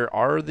 there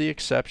are the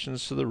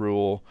exceptions to the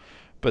rule,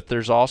 but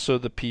there's also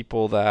the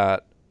people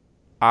that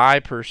I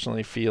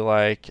personally feel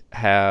like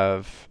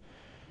have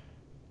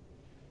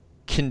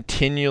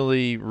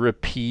continually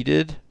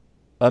repeated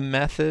a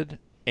method,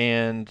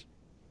 and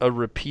a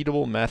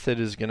repeatable method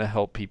is going to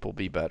help people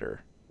be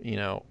better, you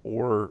know,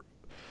 or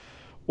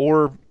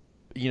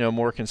you know,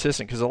 more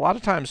consistent. Because a lot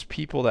of times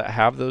people that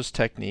have those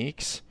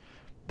techniques,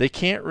 they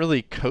can't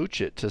really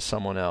coach it to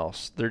someone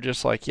else. They're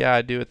just like, yeah,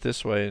 I do it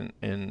this way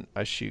and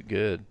I shoot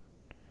good.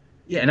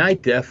 Yeah, and I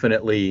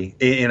definitely,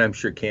 and I'm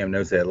sure Cam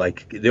knows that,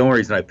 like, the only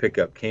reason I pick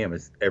up Cam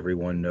is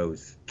everyone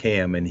knows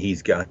Cam and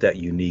he's got that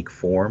unique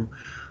form.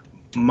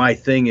 My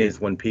thing is,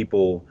 when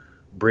people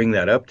bring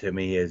that up to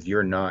me, is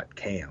you're not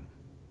Cam.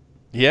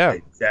 Yeah.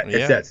 It's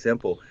that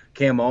simple.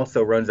 Cam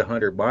also runs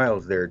 100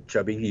 miles there,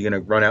 Chubby. You going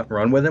to run out and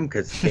run with him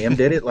because Cam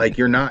did it? Like,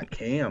 you're not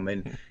Cam.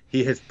 And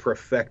he has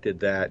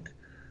perfected that,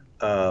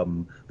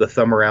 the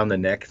thumb around the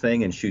neck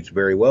thing, and shoots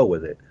very well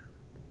with it.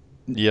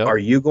 Yeah. Are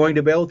you going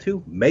to be able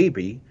to?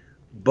 Maybe.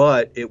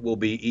 But it will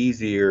be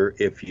easier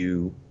if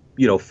you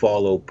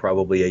follow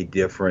probably a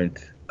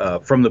different,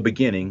 from the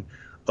beginning,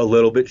 a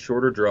little bit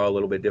shorter draw, a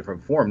little bit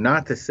different form.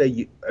 Not to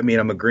say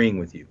I'm agreeing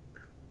with you.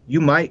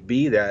 You might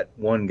be that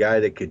one guy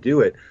that could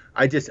do it.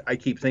 I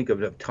keep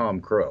thinking of Tom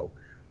Crow.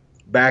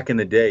 Back in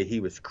the day, he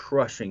was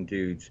crushing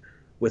dudes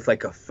with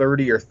like a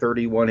 30 or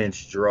 31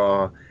 inch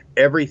draw,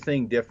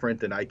 everything different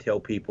than I tell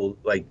people,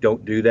 like,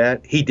 don't do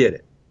that. He did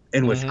it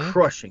and was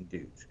crushing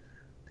dudes.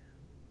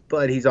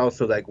 But he's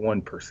also like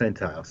 1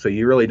 percentile. So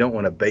you really don't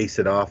want to base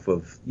it off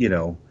of,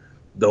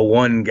 the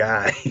one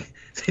guy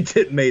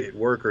that made it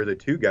work, or the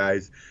two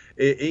guys.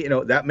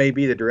 That may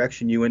be the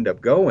direction you end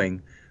up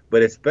going,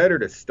 but it's better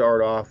to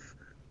start off,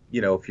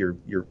 if you're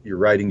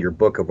writing your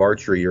book of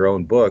archery, your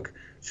own book,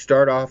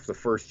 start off the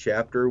first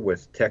chapter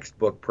with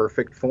textbook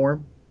perfect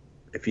form.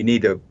 If you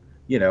need to,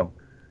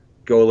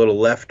 go a little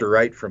left or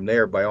right from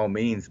there, by all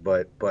means,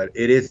 but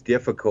it is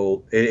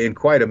difficult and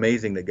quite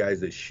amazing that guys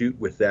that shoot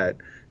with that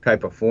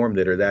type of form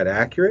that are that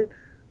accurate,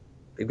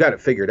 they've got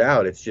it figured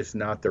out. It's just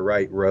not the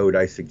right road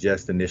I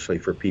suggest initially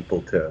for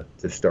people to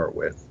start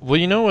with.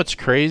 Well, what's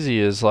crazy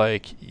is,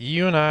 like,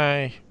 you and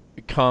I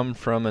come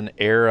from an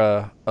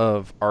era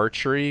of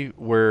archery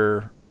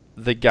where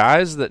the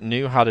guys that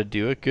knew how to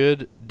do it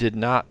good did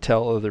not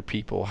tell other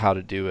people how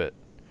to do it.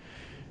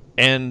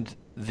 And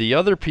the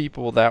other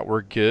people that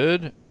were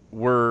good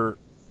were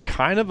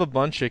kind of a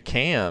bunch of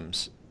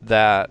cams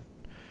that,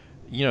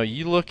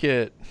 you look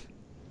at,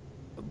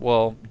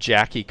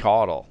 Jackie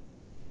Caudle.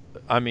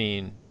 I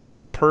mean,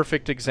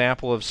 perfect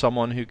example of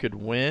someone who could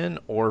win,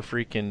 or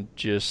freaking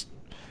just,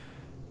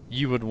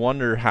 you would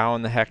wonder how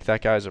in the heck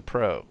that guy's a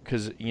pro.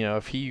 Because,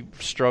 if he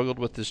struggled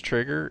with his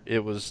trigger,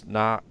 it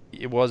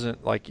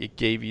wasn't like it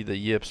gave you the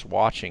yips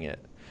watching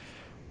it.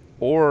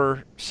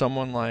 Or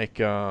someone like,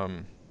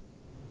 God,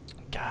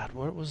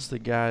 what was the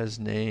guy's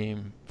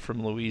name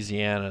from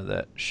Louisiana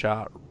that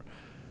shot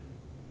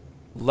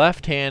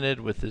left-handed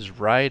with his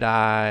right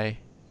eye?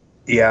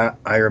 Yeah,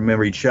 I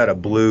remember he shot a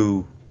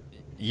blue.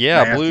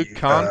 Yeah, Matthew, Blue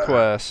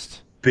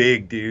Conquest.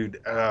 Big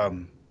dude.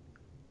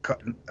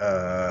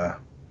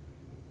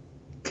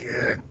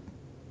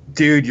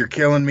 Dude, you're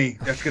killing me.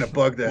 That's gonna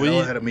bug the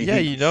hell out of me. Yeah,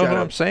 you know what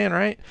I'm saying,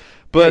 right?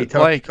 But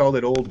he called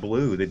it Old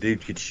Blue. The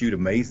dude could shoot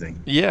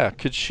amazing. Yeah,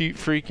 could shoot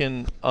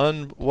freaking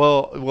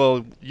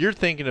well. You're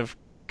thinking of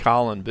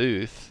Colin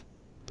Booth.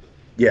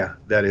 Yeah,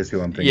 that is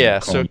who I'm thinking. Yeah,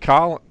 of. so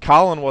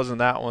Colin wasn't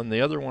that one. The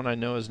other one I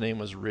know, his name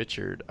was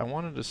Richard. I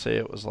wanted to say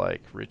it was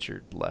like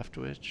Richard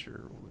Leftwich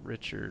or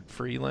Richard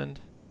Freeland.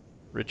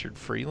 Richard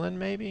Freeland,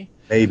 maybe?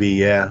 Maybe,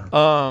 yeah.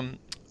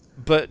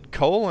 But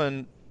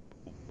Colin,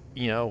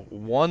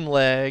 one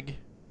leg,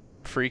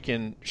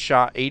 freaking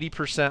shot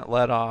 80%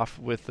 let off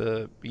with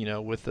the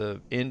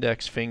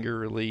index finger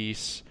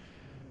release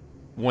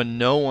when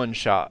no one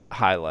shot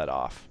high let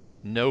off.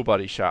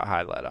 Nobody shot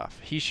high let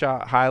off. He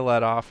shot high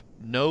let off,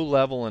 no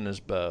level in his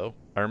bow.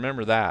 I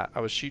remember that. I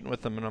was shooting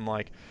with him, and I'm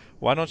like,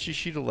 why don't you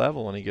shoot a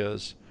level? And he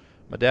goes,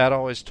 my dad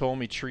always told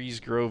me trees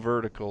grow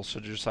vertical, so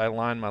just I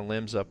line my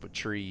limbs up with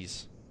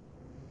trees.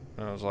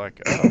 And I was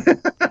like, oh,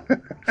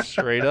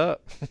 straight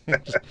up.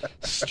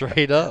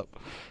 Straight up.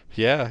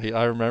 Yeah,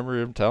 I remember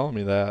him telling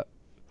me that.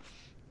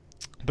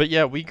 But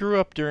yeah, we grew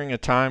up during a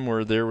time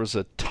where there was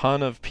a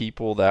ton of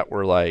people that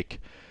were like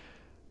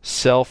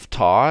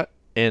self-taught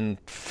and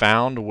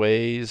found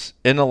ways.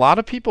 And a lot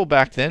of people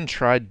back then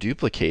tried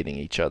duplicating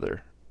each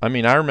other. I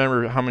mean, I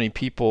remember how many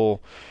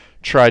people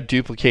tried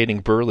duplicating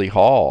Burley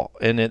Hall,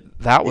 and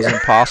that was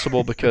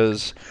impossible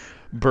because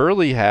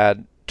Burley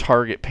had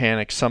target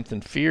panic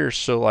something fierce.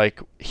 So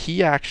like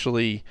he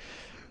actually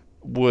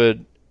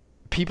would,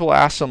 people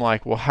ask him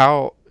like, well,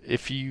 how,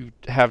 if you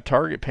have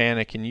target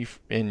panic and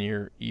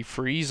you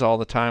freeze all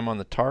the time on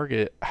the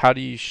target, how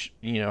do you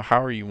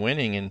how are you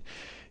winning? And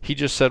he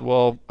just said,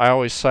 well, I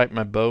always sight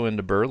my bow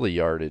into Burley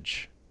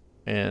yardage.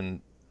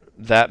 And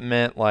that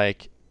meant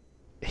like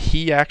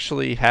he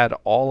actually had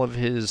all of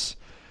his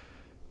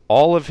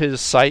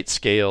sight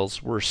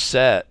scales were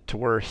set to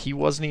where he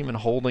wasn't even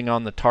holding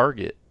on the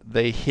target.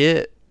 They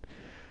hit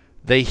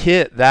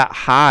that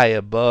high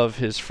above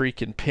his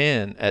freaking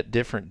pin at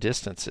different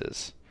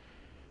distances.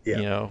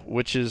 Yeah.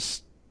 Which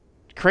is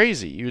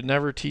crazy. You would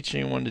never teach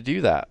anyone to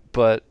do that.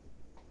 But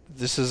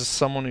this is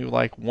someone who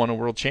like won a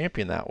world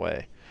champion that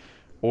way.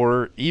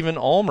 Or even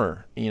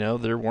Ulmer,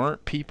 there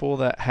weren't people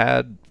that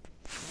had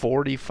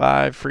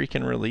 45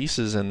 freaking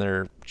releases in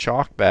their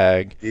chalk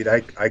bag. Dude,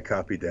 I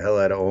copied the hell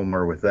out of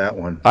Ulmer with that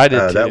one. I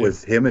did too. That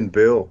was him and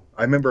Bill.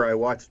 I remember I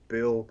watched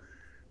Bill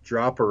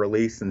drop a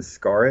release and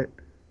scar it,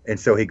 and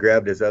so he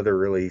grabbed his other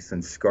release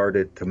and scarred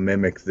it to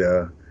mimic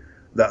the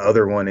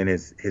other one in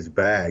his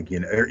bag. You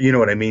know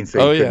what I mean?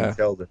 So you couldn't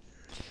tell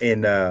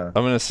and I'm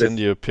gonna send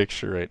you a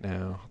picture right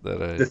now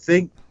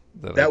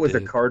that was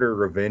a Carter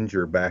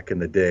Revenger back in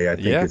the day. I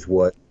think is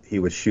what he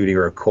was shooting,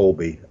 or a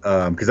Colby.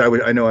 Because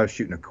I know I was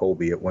shooting a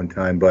Colby at one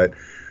time, but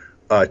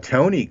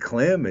Tony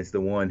Clem is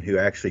the one who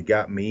actually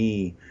got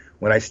me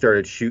when I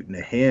started shooting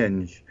a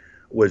hinge.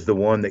 Was the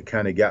one that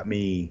kind of got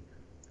me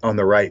on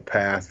the right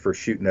path for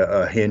shooting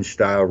a hinge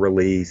style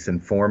release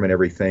and form and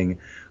everything.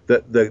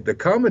 The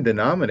common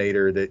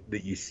denominator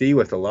that you see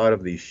with a lot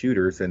of these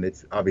shooters, and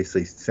it's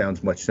obviously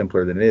sounds much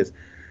simpler than it is,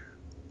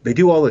 they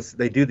do all this.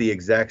 They do the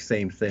exact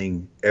same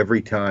thing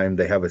every time.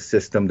 They have a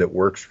system that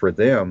works for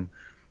them.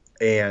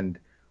 And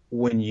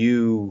when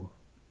you're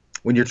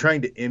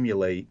trying to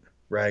emulate,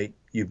 right,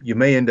 you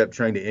may end up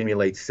trying to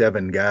emulate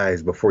 7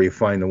 guys before you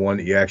find the one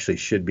that you actually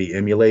should be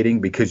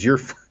emulating, because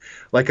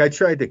like I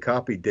tried to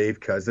copy Dave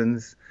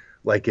Cousins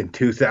like in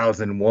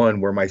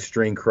 2001 where my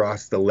string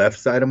crossed the left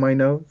side of my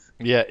nose.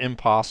 Yeah,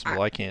 impossible.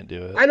 I can't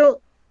do it.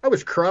 I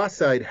was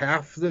cross-eyed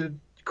half the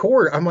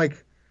court. I'm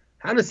like,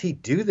 how does he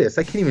do this?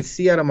 I can't even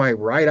see out of my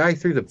right eye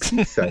through the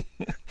peak sight.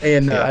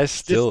 And I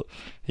still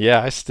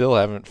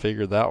haven't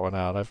figured that one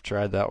out. I've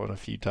tried that one a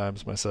few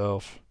times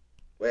myself.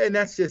 Well, and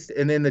that's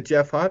and then the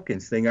Jeff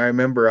Hopkins thing. I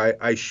remember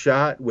I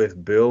shot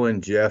with Bill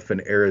and Jeff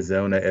in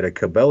Arizona at a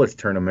Cabela's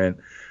tournament,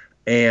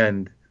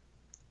 and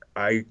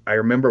I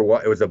remember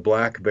it was a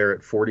black bear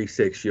at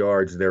 46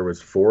 yards. There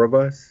was 4 of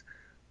us.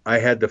 I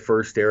had the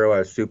first arrow. I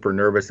was super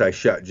nervous. I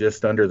shot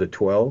just under the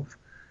 12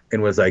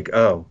 and was like,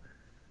 oh,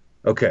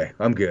 okay,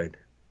 I'm good.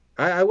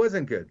 I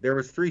wasn't good. There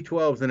was 3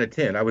 12s and a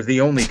 10. I was the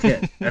only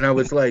 10. And I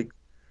was like,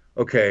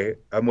 okay,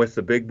 I'm with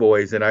the big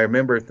boys. And I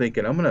remember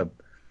thinking,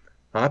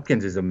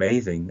 Hopkins is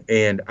amazing.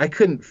 And I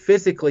couldn't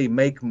physically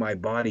make my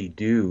body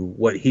do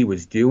what he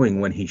was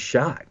doing when he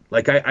shot.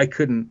 Like I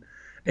couldn't.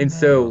 And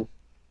so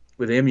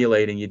with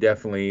emulating, you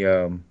definitely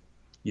want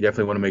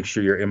to make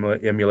sure you're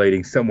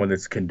emulating someone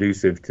that's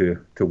conducive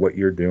to what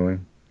you're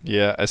doing.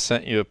 Yeah, I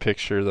sent you a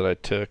picture that I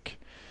took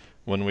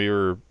when we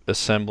were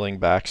assembling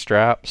back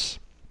straps.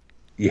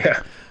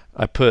 Yeah.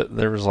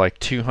 There was like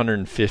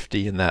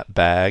 250 in that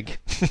bag.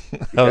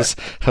 I was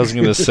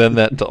going to send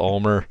that to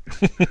Ulmer.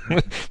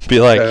 Be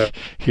like,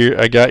 here,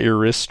 I got your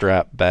wrist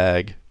strap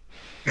bag.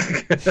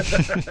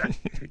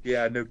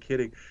 Yeah, no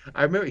kidding.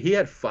 I remember he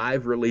had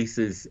 5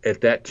 releases at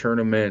that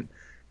tournament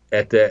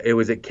it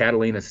was at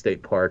Catalina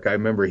State Park. I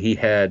remember he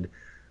had,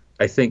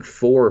 I think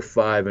 4 or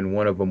 5, and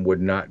one of them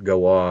would not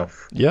go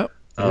off. Yep.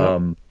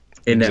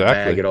 In that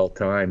bag at all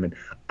time. And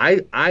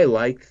I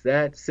liked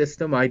that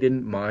system. I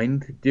didn't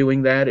mind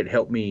doing that. It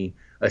helped me,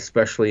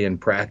 especially in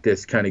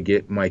practice, kind of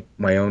get my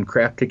own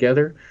crap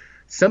together.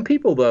 Some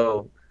people,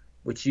 though,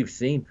 which you've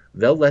seen,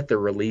 they'll let the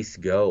release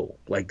go.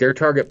 Like their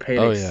target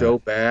panic's so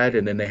bad,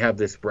 and then they have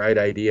this bright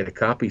idea to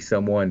copy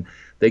someone.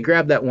 They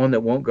grab that one that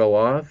won't go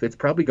off. It's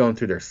probably going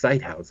through their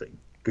sight housing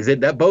because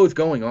that bow's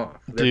going off.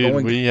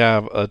 We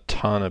have a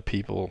ton of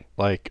people,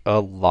 like a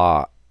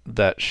lot,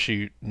 that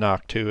shoot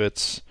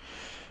Noctuits,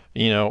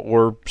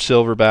 or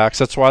silverbacks.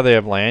 That's why they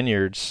have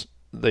lanyards.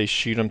 They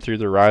shoot them through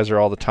the riser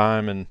all the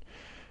time. And,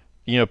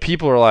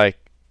 people are like,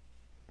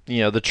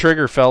 the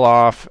trigger fell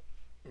off.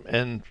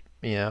 And,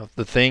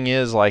 the thing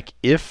is, like,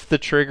 if the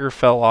trigger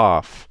fell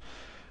off,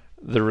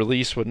 the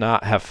release would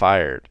not have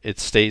fired. It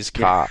stays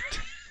cocked.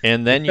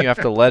 And then you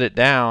have to let it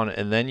down,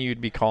 and then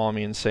you'd be calling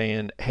me and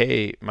saying,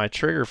 hey, my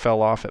trigger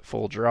fell off at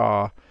full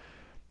draw.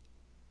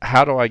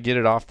 How do I get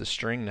it off the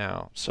string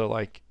now? So,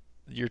 like,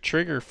 your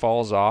trigger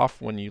falls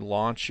off when you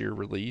launch your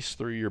release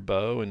through your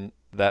bow, and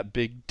that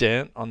big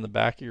dent on the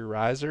back of your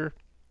riser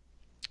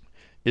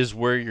is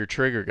where your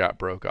trigger got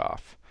broke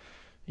off.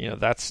 You know,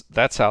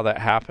 that's how that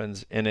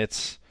happens. And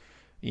it's,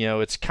 you know,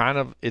 it's kind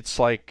of, it's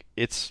like,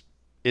 it's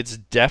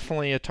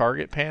definitely a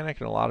target panic,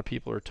 and a lot of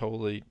people are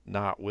totally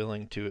not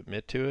willing to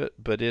admit to it,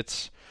 but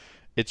it's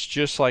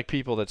just like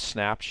people that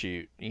snap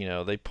shoot. You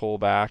know, they pull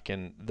back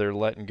and they're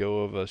letting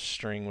go of a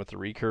string with a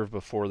recurve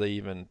before they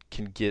even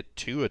can get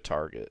to a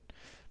target.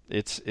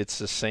 It's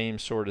the same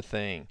sort of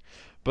thing.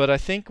 But I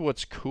think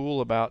what's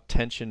cool about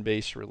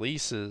tension-based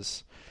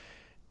releases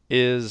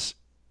is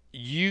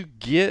you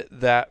get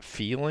that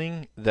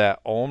feeling that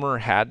Ulmer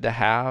had to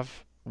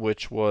have,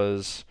 which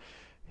was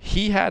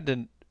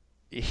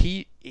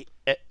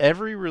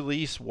every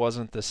release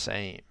wasn't the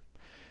same.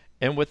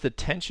 And with the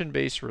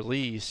tension-based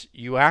release,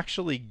 you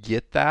actually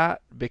get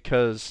that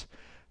because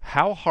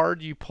how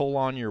hard you pull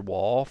on your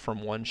wall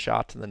from one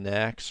shot to the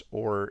next,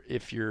 or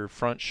if your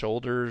front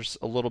shoulder's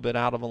a little bit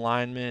out of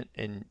alignment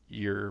and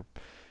you're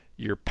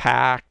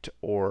packed,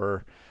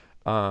 or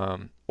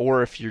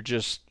if you're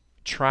just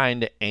trying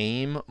to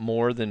aim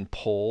more than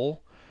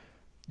pull,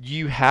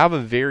 you have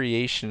a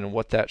variation in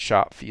what that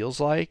shot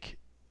feels like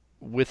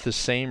with the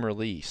same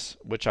release,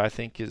 which I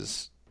think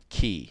is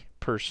key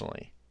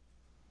personally.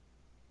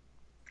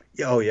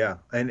 Oh yeah.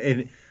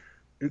 And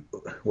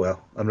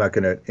well, I'm not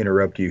going to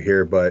interrupt you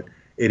here, but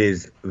it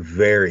is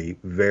very,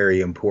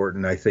 very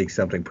important. I think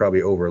something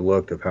probably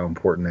overlooked of how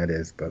important that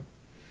is, but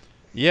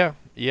yeah,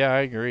 I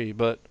agree.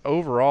 But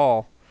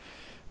overall,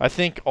 I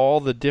think all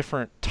the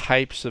different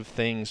types of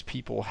things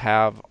people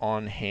have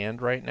on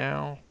hand right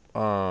now.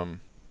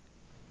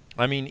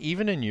 I mean,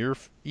 even in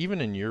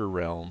your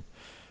realm,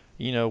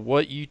 you know,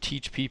 what you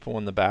teach people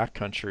in the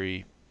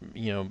backcountry,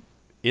 you know,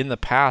 in the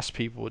past,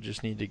 people would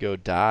just need to go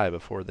die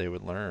before they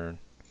would learn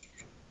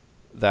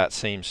that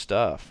same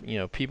stuff. You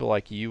know, people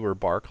like you or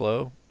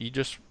Barklow,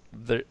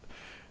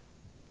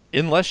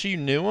 unless you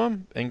knew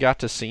them and got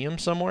to see them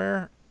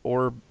somewhere,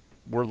 or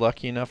were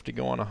lucky enough to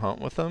go on a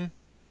hunt with them,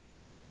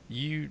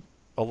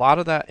 a lot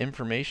of that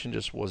information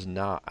just was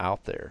not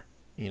out there.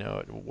 You know,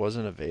 it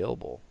wasn't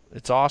available.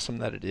 It's awesome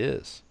that it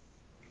is.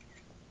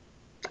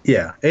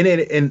 Yeah,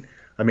 and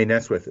I mean,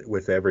 that's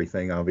with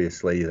everything.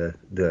 Obviously,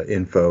 the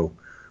info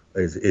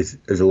is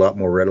a lot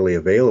more readily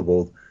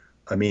available.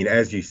 I mean,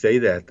 as you say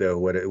that, though,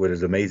 what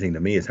is amazing to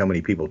me is how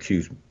many people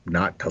choose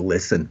not to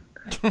listen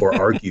or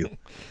argue.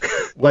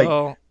 Like,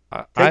 well,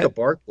 take a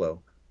Barklow.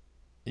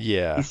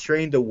 Yeah, he's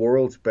trained the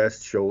world's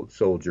best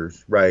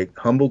soldiers, right?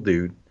 Humble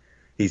dude.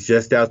 He's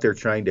just out there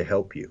trying to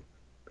help you.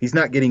 He's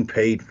not getting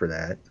paid for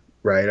that,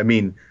 right? I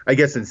mean, I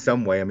guess in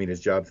some way, I mean, his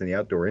job's in the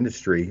outdoor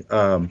industry.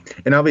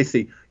 And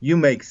obviously, you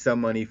make some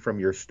money from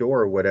your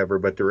store or whatever,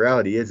 but the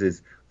reality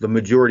is the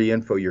majority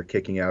info you're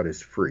kicking out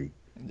is free.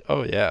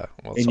 Oh, yeah.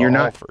 Well, it's and you're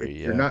all not free.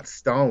 Yeah. You're not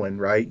stalling,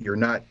 right? You're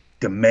not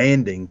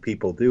demanding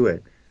people do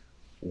it.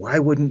 Why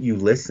wouldn't you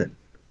listen?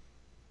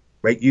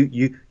 Right?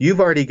 You've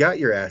already got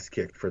your ass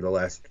kicked for the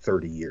last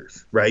 30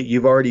 years, right?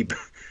 You've already,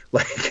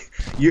 like,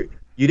 you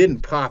didn't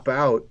pop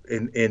out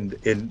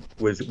and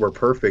were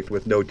perfect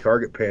with no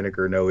target panic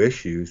or no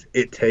issues.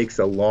 It takes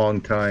a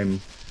long time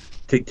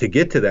to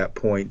get to that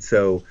point.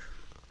 So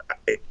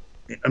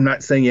I'm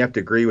not saying you have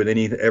to agree with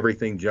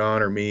everything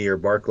John or me or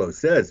Barklow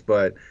says,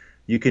 but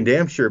you can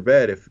damn sure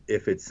bet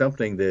if it's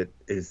something that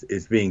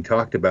is being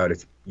talked about,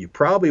 you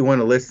probably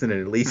want to listen and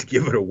at least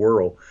give it a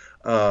whirl,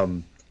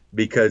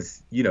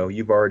 because, you know,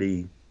 you've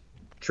already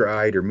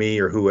tried, or me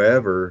or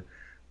whoever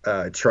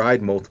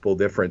tried multiple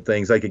different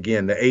things. Like,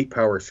 again, the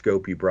 8-power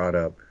scope you brought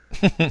up,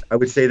 I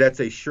would say that's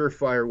a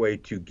surefire way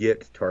to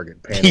get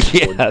target panic.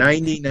 Yeah,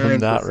 99%. I'm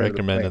not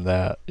recommending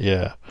that.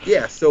 Yeah.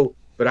 Yeah. So,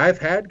 but I've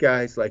had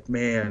guys like,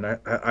 man,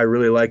 I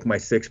really like my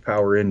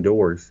 6-power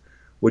indoors.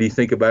 What do you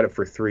think about it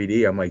for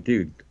 3D? I'm like,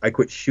 dude, I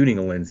quit shooting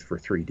a lens for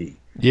 3D.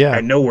 Yeah.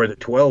 I know where the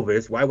 12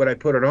 is. Why would I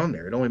put it on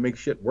there? It only makes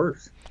shit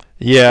worse.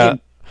 Yeah.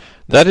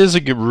 That is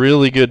a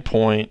really good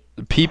point.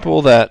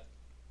 People that,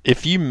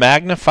 if you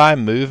magnify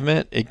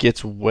movement, it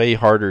gets way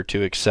harder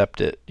to accept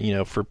it. You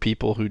know, for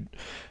people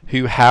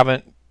who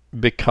haven't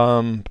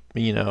become,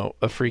 you know,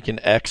 a freaking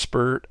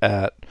expert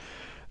at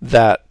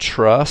that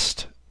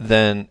trust,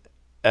 then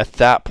at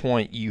that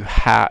point you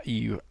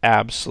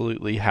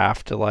absolutely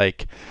have to,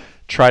 like,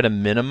 try to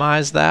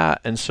minimize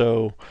that. And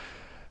so,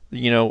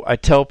 you know, I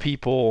tell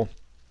people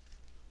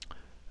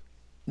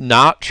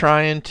not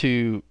trying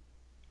to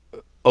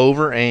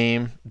over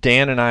aim.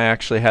 Dan and I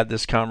actually had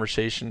this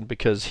conversation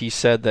because he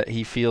said that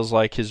he feels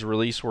like his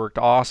release worked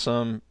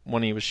awesome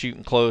when he was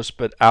shooting close,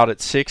 but out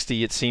at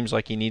 60 it seems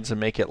like he needs to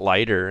make it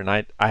lighter. And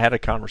I had a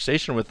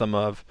conversation with him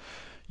of,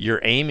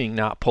 you're aiming,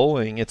 not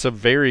pulling. It's a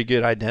very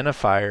good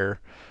identifier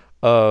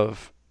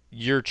of,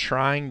 you're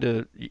trying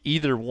to,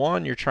 either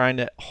one, you're trying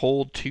to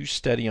hold too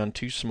steady on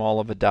too small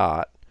of a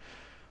dot,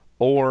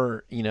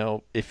 Or, you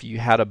know, if you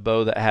had a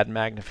bow that had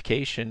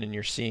magnification and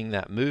you're seeing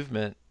that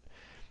movement,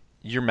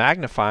 you're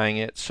magnifying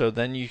it. So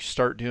then you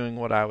start doing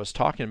what I was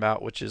talking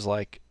about, which is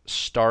like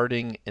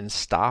starting and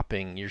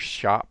stopping your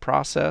shot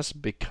process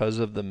because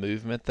of the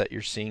movement that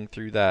you're seeing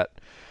through that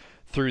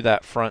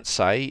front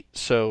sight.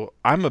 So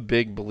I'm a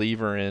big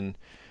believer in,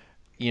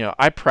 you know,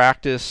 I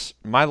practice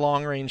my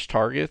long range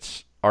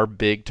targets are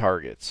big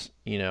targets.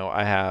 You know,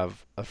 I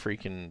have a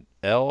freaking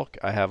elk,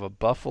 I have a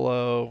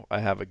buffalo, I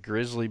have a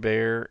grizzly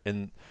bear,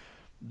 and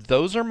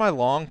those are my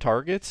long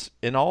targets.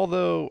 And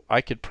although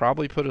I could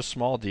probably put a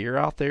small deer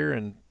out there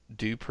and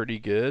do pretty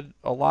good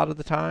a lot of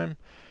the time,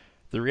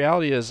 the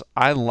reality is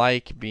I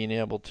like being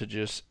able to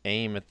just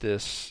aim at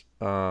this.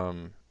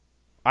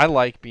 I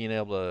like being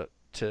able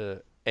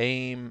to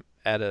aim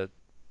at a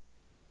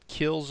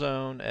kill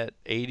zone at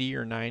 80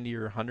 or 90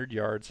 or 100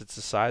 yards. It's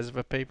the size of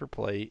a paper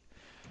plate.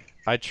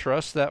 I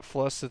trust that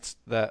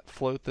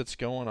float that's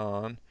going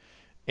on,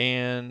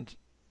 and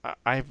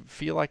I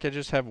feel like I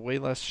just have way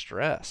less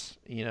stress,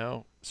 you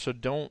know. So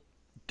don't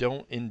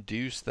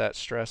induce that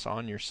stress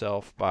on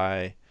yourself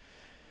by,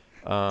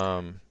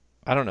 I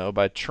don't know,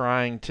 by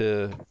trying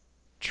to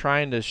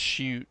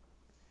shoot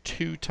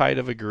too tight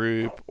of a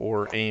group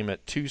or aim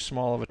at too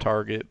small of a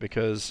target,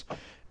 because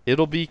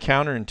it'll be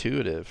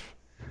counterintuitive.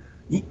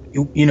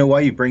 You know,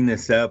 why you bring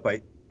this up,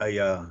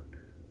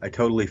 I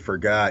totally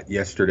forgot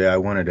yesterday. I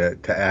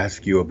wanted to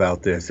ask you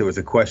about this. It was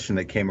a question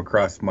that came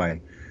across my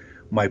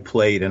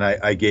plate, and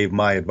I gave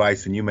my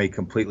advice, and you may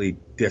completely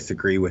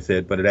disagree with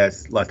it, but it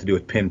has a lot to do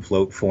with pin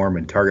float form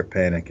and target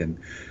panic. And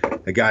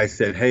the guy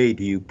said, "Hey,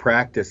 do you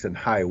practice in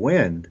high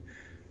wind?"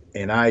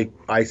 And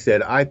I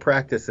said, "I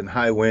practice in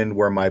high wind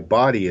where my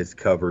body is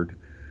covered,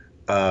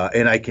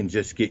 and I can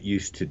just get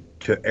used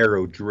to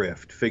arrow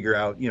drift, figure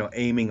out, you know,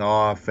 aiming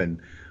off and,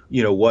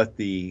 you know, what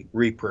the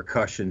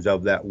repercussions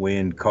of that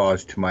wind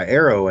caused to my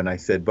arrow." And I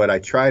said, "But I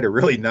try to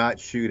really not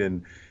shoot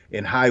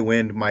in high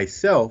wind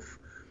myself,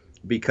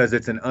 because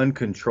it's an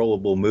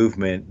uncontrollable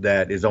movement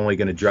that is only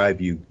going to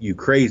drive you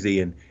crazy.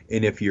 And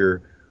if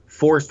you're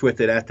forced with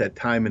it at that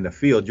time in the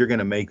field, you're going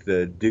to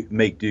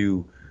make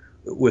do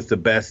with the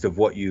best of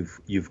what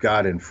you've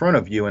got in front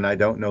of you. And I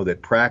don't know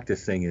that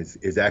practicing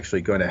is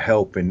actually going to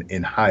help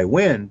in high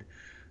wind."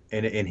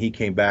 And he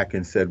came back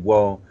and said,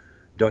 "Well,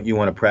 don't you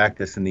want to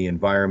practice in the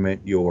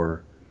environment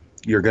you're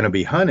going to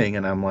be hunting?"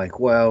 And I'm like,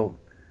 "Well,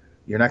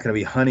 you're not going to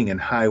be hunting in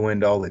high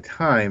wind all the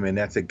time, and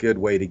that's a good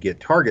way to get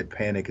target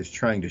panic, is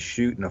trying to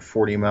shoot in a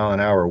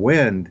 40-mile-an-hour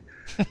wind."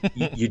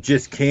 You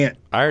just can't.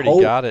 I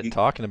already got it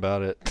talking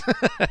about it.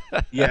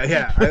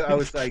 Yeah. I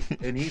was like,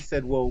 and he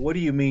said, "Well, what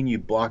do you mean you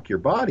block your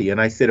body?" And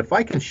I said, "If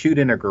I can shoot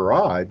in a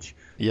garage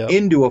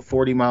into a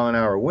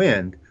 40-mile-an-hour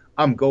wind,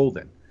 I'm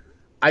golden.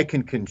 I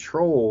can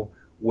control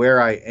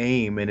where I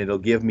aim, and it'll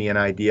give me an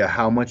idea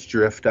how much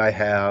drift I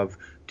have.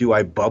 Do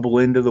I bubble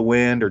into the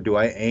wind, or do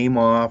I aim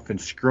off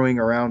and screwing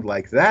around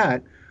like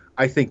that?"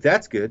 I think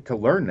that's good to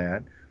learn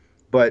that.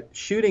 But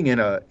shooting in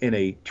a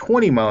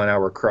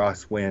 20-mile-an-hour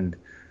crosswind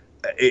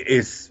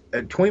is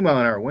a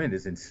 20-mile-an-hour wind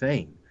is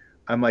insane.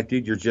 I'm like,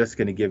 dude, you're just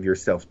going to give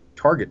yourself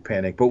target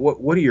panic. But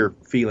what are your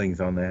feelings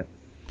on that?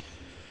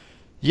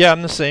 Yeah,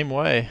 I'm the same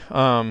way.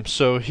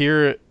 So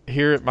here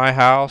at my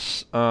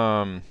house,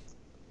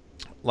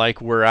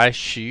 like where I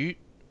shoot,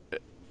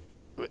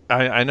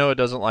 I know it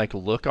doesn't like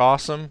look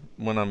awesome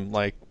when I'm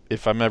like,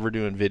 if I'm ever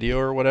doing video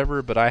or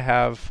whatever, but I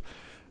have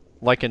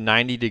like a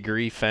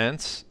 90-degree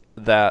fence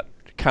that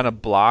kind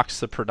of blocks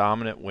the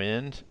predominant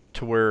wind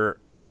to where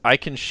I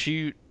can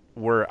shoot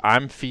where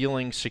I'm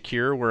feeling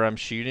secure where I'm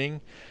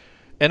shooting.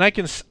 And I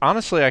can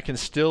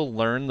still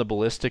learn the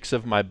ballistics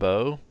of my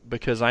bow,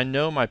 because I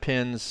know my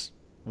pin's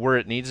where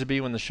it needs to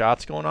be when the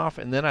shot's going off,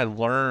 and then I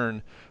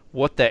learn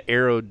what that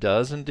arrow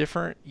does in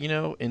different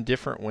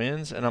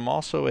winds. And I'm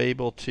also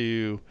able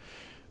to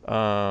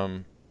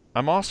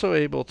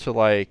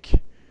like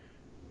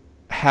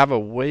have a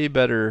way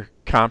better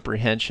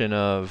comprehension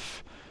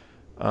of,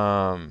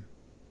 I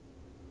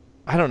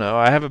don't know,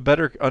 I have a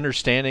better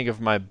understanding of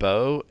my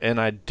bow,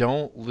 and I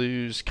don't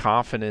lose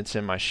confidence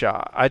in my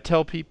shot. I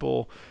tell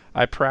people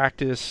I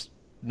practice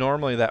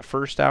normally that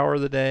first hour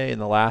of the day and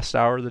the last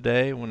hour of the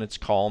day when it's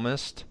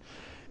calmest.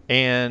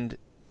 And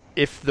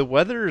if the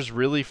weather is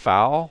really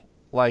foul,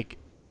 like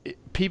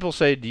people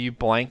say, do you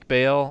blank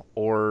bail,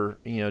 or,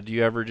 you know, do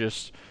you ever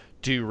just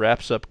do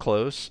reps up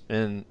close?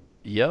 And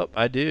yep,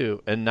 I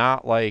do. And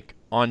not like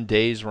on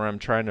days where I'm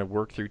trying to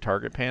work through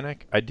target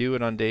panic. I do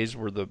it on days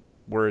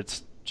where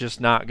it's just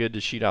not good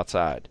to shoot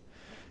outside.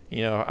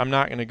 You know, I'm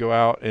not going to go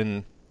out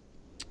and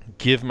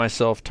give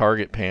myself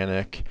target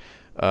panic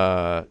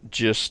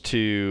just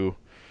to,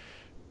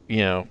 you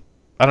know,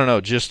 I don't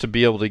know, just to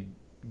be able to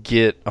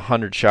get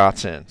 100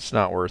 shots in. It's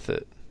not worth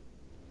it.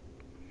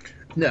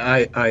 No,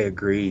 I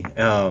agree.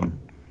 And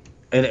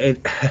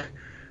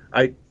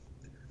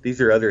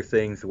these are other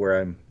things where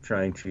I'm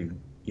trying to,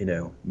 you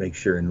know, make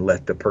sure and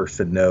let the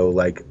person know,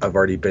 like, I've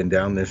already been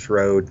down this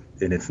road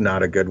and it's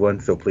not a good one,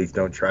 so please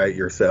don't try it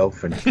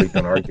yourself, and please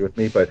don't argue with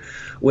me. But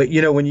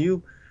you know, when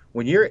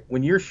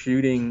you're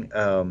shooting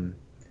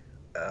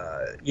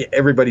yeah,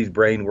 everybody's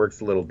brain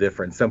works a little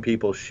different. Some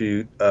people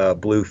shoot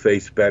blue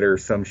face better.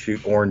 Some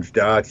shoot orange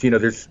dots.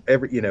 There's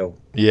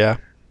Yeah.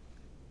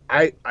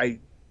 I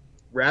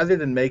rather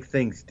than make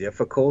things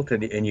difficult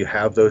and you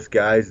have those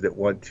guys that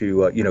want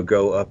to,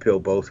 go uphill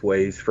both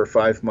ways for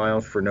 5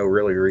 miles for no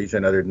really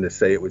reason other than to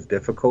say it was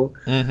difficult.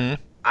 Mm-hmm.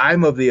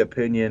 I'm of the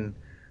opinion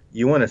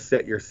you want to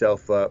set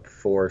yourself up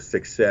for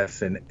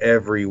success in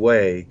every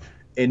way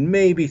and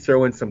maybe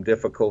throw in some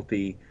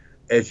difficulty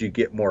as you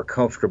get more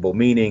comfortable,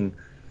 meaning,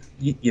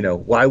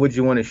 why would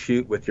you want to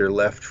shoot with your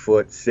left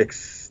foot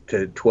 6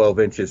 to 12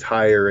 inches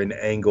higher and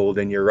angled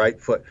than your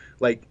right foot?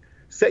 Like,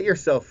 set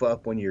yourself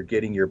up when you're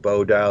getting your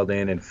bow dialed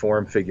in and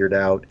form figured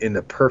out in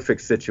the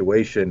perfect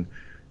situation,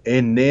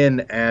 and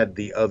then add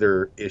the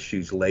other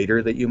issues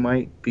later that you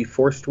might be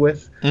forced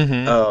with.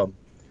 Mm-hmm.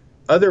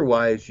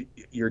 Otherwise,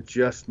 you're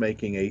just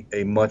making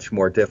a much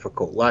more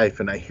difficult life.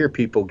 And I hear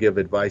people give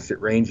advice at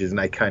ranges, and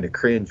I kind of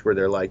cringe where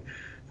they're like,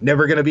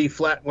 never going to be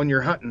flat when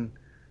you're hunting.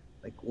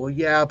 Like, well,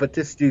 yeah, but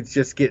this dude's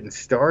just getting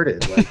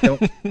started. Like,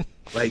 don't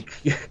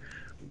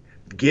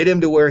get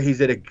him to where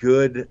he's at a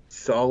good,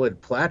 solid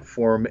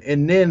platform,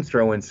 and then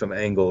throw in some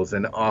angles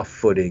and off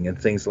footing and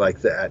things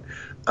like that.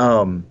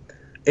 And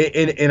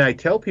I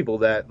tell people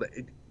that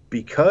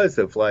because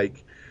of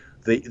like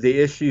the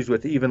issues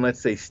with even,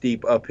 let's say,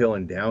 steep uphill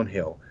and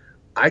downhill.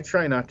 I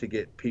try not to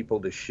get people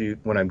to shoot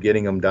when I'm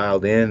getting them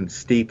dialed in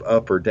steep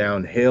up or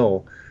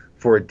downhill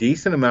for a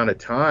decent amount of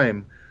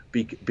time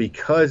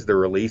because the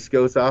release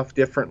goes off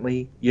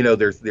differently.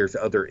 There's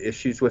other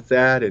issues with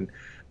that, and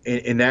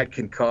that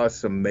can cause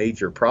some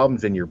major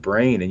problems in your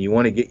brain, and you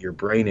want to get your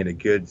brain in a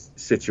good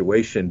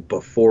situation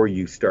before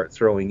you start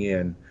throwing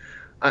in.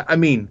 I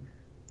mean,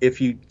 if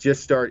you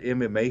just start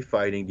MMA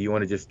fighting, do you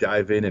want to just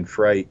dive in and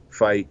fight,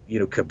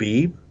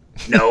 Khabib?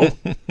 No.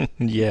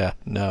 Yeah,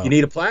 no. You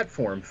need a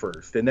platform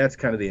first, and that's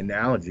kind of the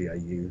analogy I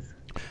use.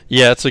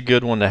 Yeah, it's a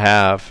good one to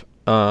have,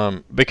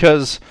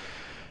 because,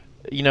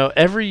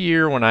 every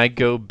year when I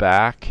go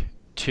back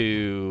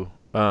to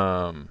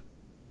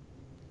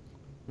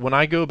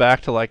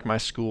like my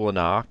school in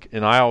Nock,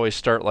 and I always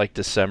start like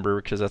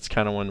December because that's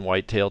kind of when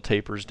whitetail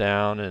tapers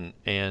down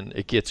and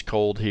it gets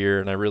cold here,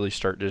 and I really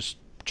start just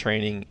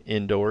training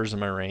indoors in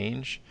my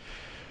range.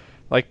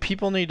 Like,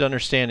 people need to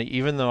understand that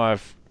even though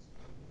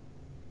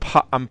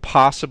I'm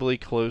possibly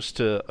close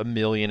to 1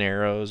 million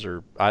arrows,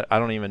 or I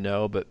don't even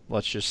know, but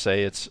let's just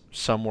say it's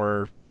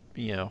somewhere,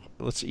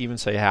 let's even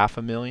say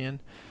 500,000.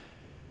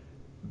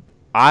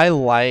 I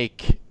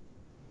like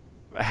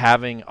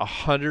having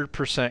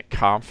 100%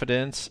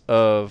 confidence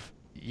of,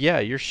 yeah,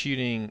 you're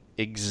shooting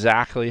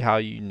exactly how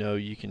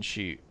you can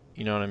shoot.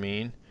 You know what I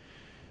mean?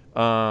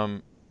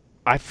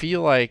 I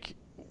feel like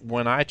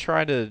when I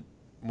try to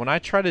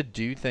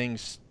do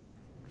things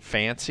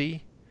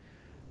fancy,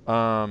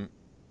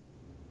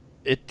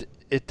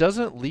 it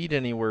doesn't lead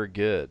anywhere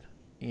good.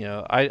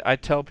 I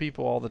tell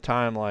people all the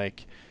time,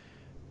 like,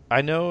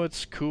 I know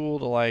it's cool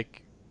to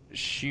like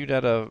shoot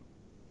at a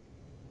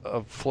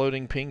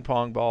floating ping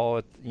pong ball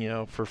at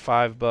for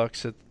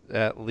 $5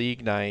 at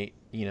league night,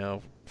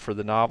 for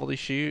the novelty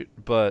shoot,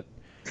 but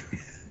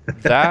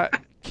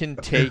that can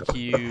take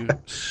you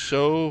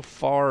so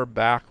far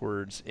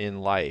backwards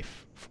in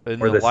life, in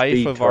the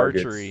life of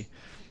archery.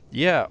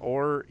 Yeah,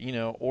 or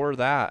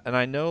that. And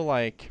I know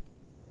like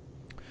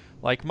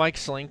Mike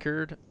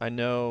Slinkard, I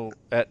know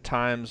at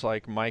times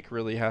like Mike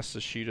really has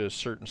to shoot a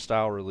certain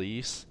style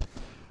release.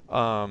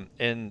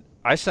 And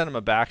I sent him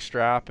a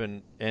backstrap,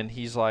 and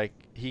he's like,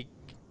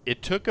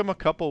 it took him a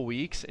couple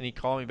weeks, and he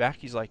called me back.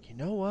 He's like, you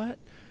know what?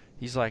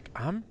 He's like,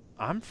 I'm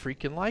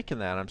freaking liking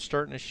that. I'm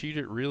starting to shoot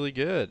it really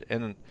good.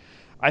 And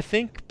I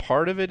think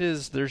part of it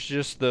is there's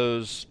just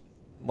those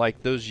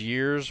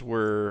years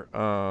where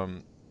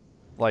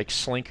like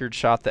Slinkard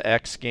shot the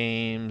X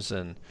Games,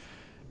 and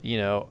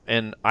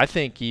and I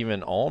think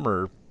even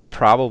Ulmer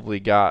probably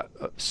got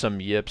some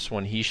yips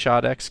when he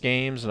shot X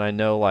Games, and I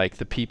know like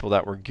the people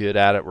that were good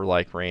at it were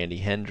like Randy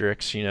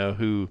Hendricks,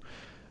 who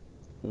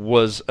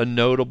was a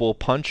notable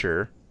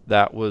puncher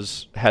that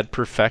had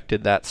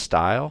perfected that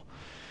style.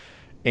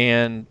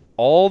 And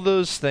all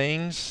those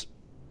things,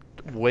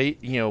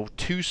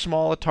 too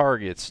small of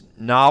targets,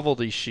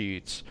 novelty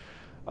shoots,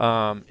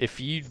 if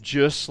you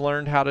just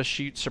learned how to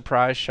shoot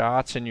surprise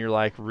shots and you're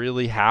like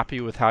really happy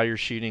with how you're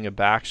shooting a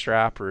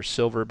backstrap or a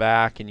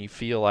silverback, and you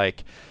feel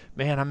like,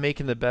 man, I'm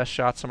making the best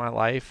shots of my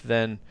life,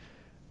 then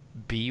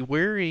be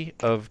wary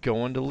of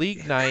going to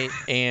league night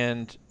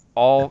and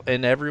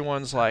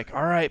everyone's like,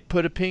 all right,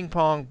 put a ping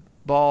pong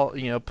ball,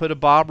 put a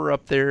bobber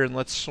up there and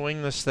let's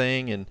swing this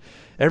thing, and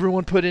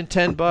everyone put in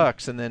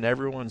 $10, and then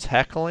everyone's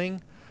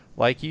heckling.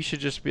 Like, you should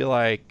just be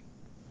like,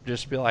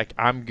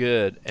 I'm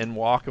good, and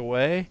walk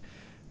away,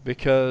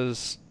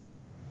 because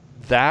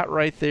that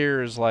right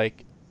there is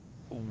like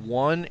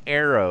one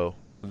arrow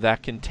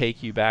that can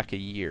take you back a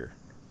year.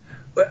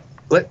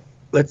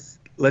 Let's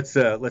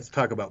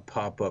talk about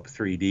pop-up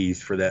 3Ds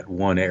for that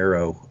one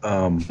arrow,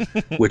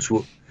 which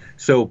will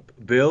So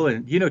Bill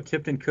and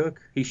Tipton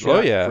Cook, he shot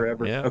Oh yeah,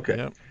 forever. yeah, Okay.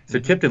 yeah. So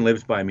Tipton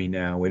lives by me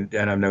now, and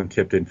I've known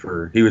Tipton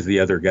he was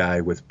the other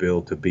guy with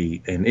Bill to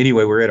beat. And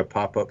anyway, we're at a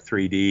pop-up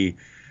 3D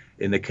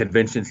in the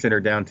convention center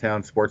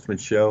downtown, Sportsman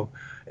Show,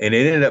 and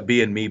it ended up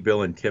being me,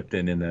 Bill, and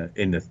Tipton in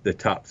the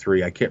top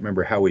three. I can't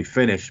remember how we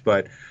finished,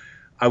 but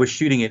I was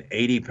shooting an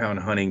 80-pound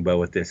hunting bow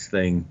with this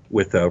thing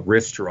with a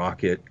wrist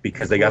rocket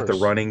because they got the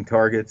running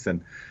targets.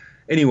 And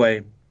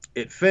anyway,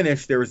 it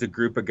finished. There was a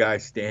group of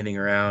guys standing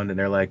around, and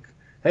they're like,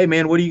 "Hey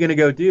man, what are you going to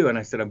go do?" And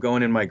I said, "I'm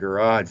going in my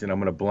garage and I'm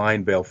going to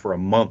blind bail for a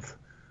month."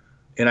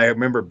 And I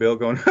remember Bill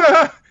going,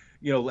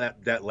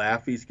 that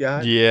laugh he's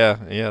got. Yeah,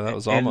 that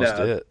was almost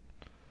it.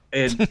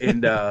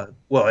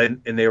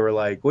 And they were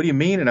like, "What do you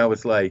mean?" And I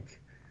was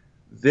like,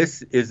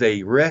 "This is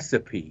a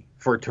recipe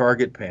for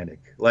target panic.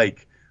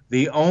 Like,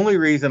 the only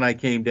reason I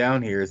came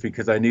down here is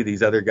because I knew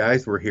these other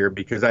guys were here,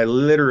 because I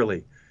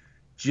literally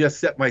just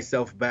set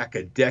myself back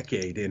a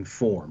decade in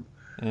form."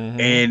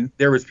 And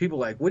there was people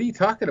like, "What are you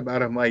talking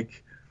about?" I'm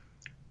like,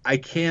 I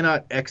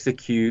cannot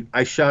execute.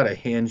 I shot a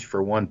hinge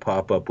for one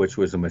pop-up, which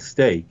was a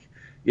mistake.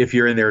 If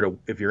you're in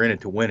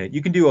it to win it,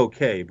 you can do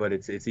okay, but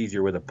it's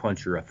easier with a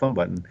punch or a thumb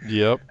button.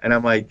 Yep. And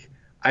I'm like,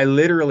 I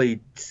literally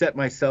set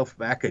myself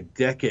back a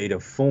decade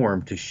of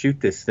form to shoot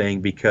this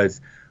thing because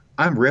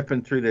I'm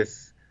ripping through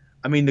this.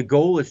 I mean, the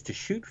goal is to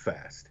shoot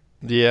fast.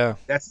 Yeah.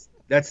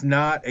 That's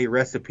not a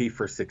recipe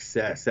for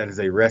success. That is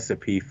a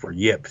recipe for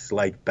yips,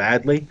 like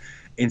badly.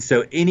 And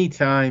so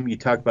anytime you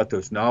talk about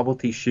those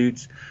novelty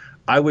shoots,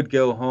 I would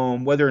go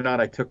home, whether or not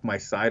I took my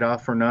sight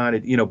off or not,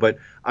 but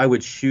I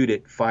would shoot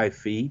at 5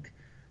 feet,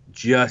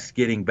 just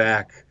getting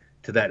back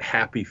to that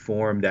happy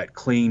form, that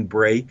clean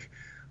break.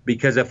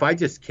 Because if I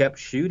just kept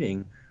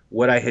shooting,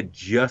 what I had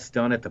just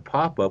done at the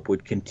pop-up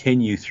would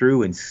continue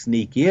through and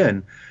sneak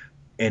in,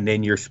 and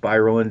then you're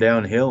spiraling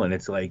downhill, and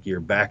it's like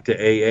you're back to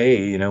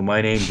AA.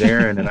 My name's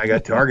Aaron, and I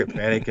got target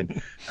panic.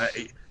 And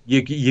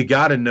you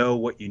got to know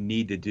what you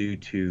need to do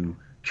to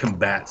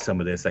combat some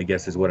of this, I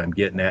guess, is what I'm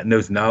getting at. And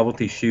those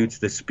novelty shoots,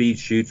 the speed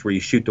shoots where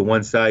you shoot to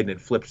one side and it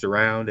flips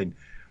around, and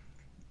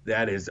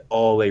that is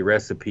all a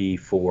recipe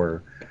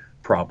for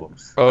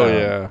problems. Oh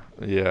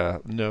yeah,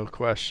 no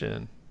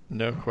question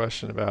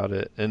about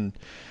it. And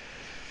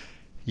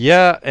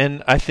yeah,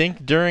 and I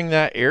think during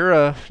that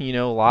era,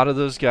 a lot of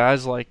those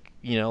guys like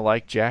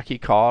Jackie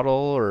Caudle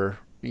or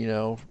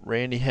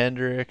Randy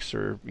Hendricks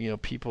or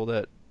people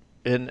that,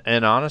 and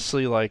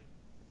honestly, like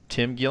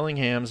Tim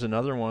Gillingham's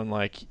another one.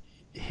 Like,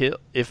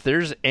 if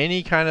there's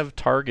any kind of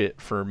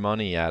target for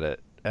money at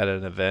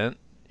an event,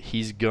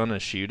 he's gonna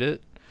shoot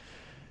it.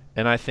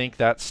 And I think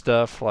that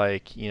stuff,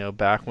 like,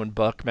 back when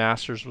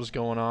Buckmasters was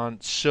going on,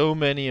 so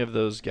many of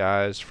those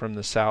guys from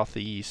the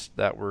Southeast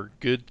that were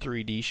good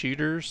 3D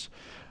shooters,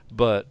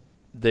 but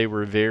they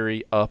were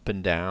very up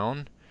and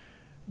down.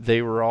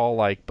 They were all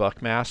like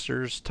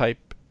Buckmasters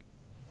type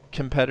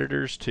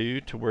competitors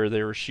too, to where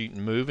they were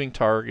shooting moving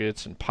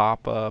targets and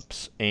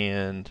pop-ups.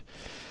 And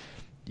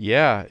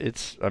yeah,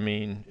 it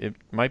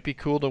might be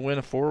cool to win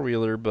a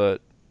four-wheeler,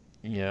 but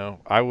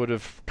I would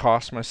have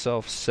cost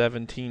myself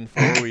 17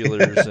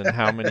 four-wheelers and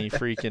how many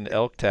freaking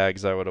elk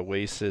tags I would have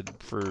wasted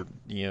for,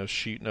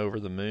 shooting over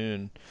the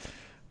moon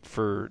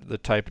for the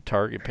type of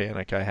target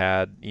panic I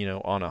had,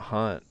 on a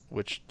hunt,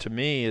 which to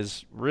me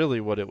is really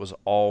what it was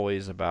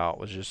always about,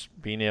 was just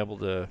being able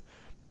to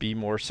be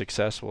more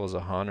successful as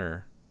a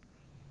hunter.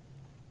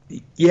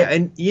 Yeah,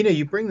 and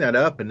you bring that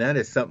up, and that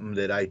is something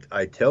that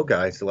I tell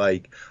guys.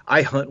 Like,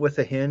 I hunt with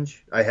a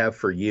hinge. I have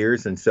for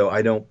years, and so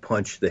I don't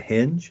punch the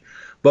hinge.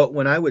 But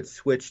when I would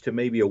switch to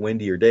maybe a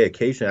windier day,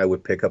 occasionally I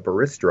would pick up a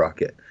wrist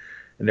rocket.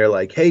 And they're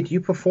like, "Hey, do you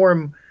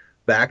perform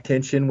back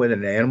tension when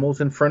an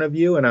animal's in front of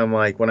you?" And I'm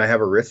like, when I have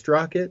a wrist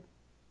rocket,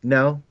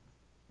 no.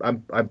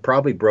 I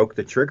probably broke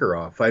the trigger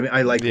off. I mean,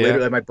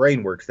 literally, my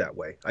brain works that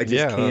way. I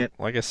just can't.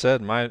 Like I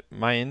said, my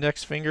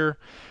index finger,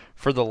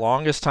 for the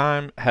longest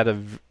time, had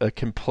a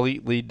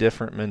completely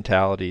different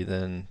mentality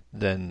than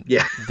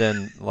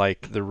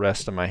like the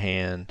rest of my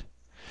hand.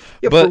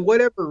 Yeah, but for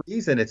whatever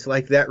reason, it's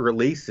like that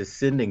release is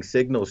sending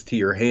signals to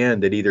your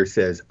hand that either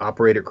says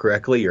operate it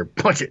correctly or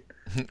punch it.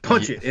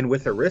 And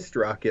with a wrist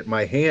rocket,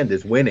 my hand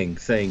is winning,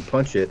 saying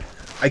punch it.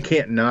 I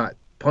can't not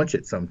punch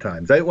it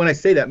sometimes. When I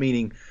say that,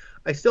 meaning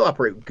I still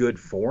operate good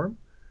form,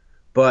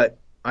 but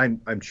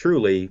I'm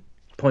truly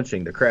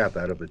punching the crap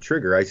out of the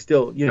trigger. I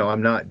still,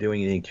 I'm not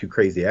doing anything too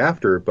crazy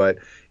after, but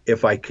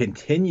if I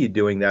continue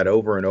doing that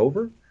over and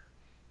over,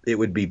 it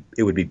would be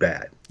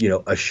bad.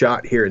 A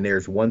shot here and there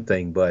is one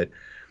thing, but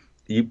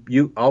you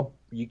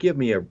give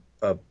me a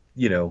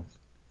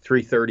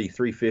 330,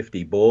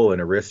 350 bull and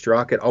a wrist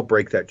rocket, I'll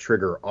break that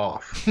trigger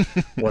off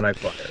when I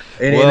fire.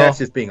 And that's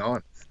just being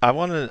honest. I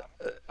want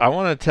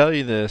to tell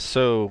you this.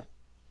 So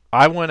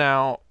I went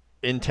out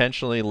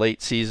intentionally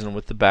late season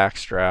with the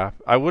backstrap.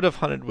 I would have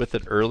hunted with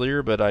it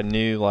earlier, but I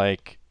knew I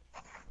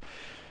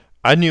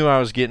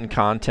was getting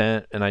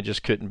content and I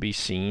just couldn't be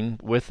seen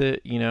with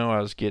it. I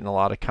was getting a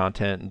lot of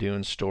content and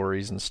doing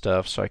stories and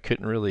stuff, so I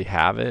couldn't really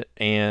have it.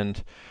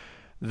 And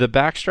the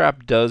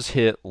backstrap does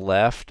hit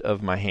left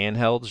of my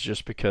handhelds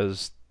just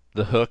because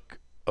the hook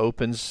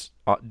opens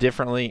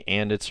differently,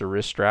 and it's a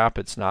wrist strap.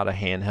 It's not a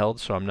handheld,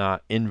 so I'm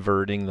not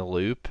inverting the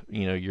loop.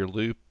 Your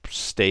loop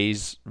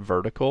stays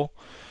vertical.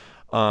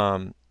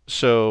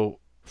 So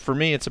for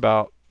me, it's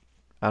about,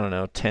 I don't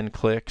know, 10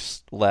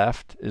 clicks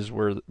left is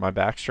where my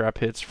back strap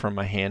hits from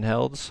my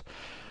handhelds.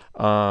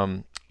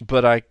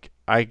 But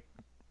I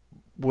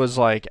was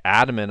like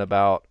adamant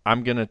about,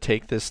 I'm going to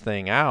take this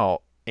thing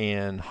out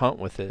and hunt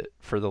with it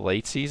for the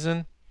late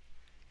season.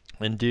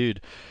 And dude,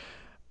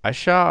 I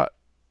shot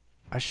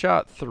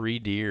 3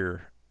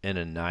 deer in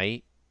a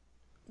night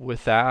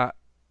with that,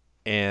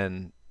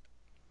 and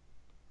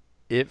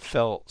it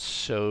felt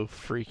so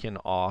freaking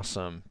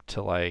awesome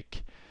to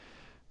like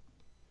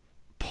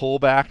pull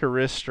back a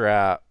wrist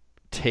strap,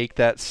 take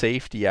that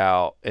safety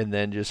out, and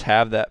then just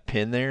have that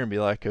pin there and be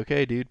like,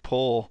 okay, dude,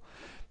 pull.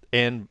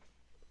 And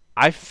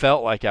I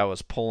felt like I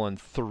was pulling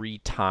 3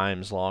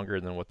 times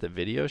longer than what the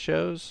video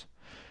shows,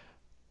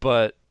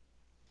 but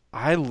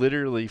I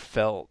literally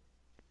felt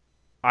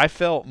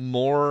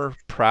more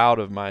proud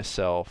of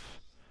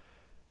myself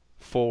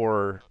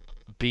for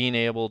being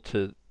able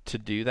to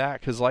do that.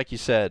 Because like you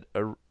said,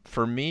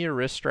 for me, a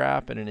wrist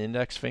strap and an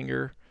index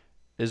finger,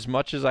 as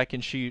much as I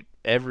can shoot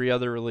every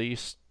other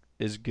release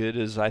as good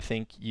as I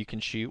think you can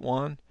shoot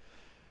one,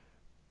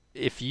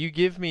 it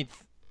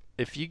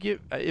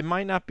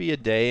might not be a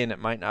day and it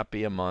might not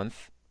be a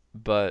month,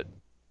 but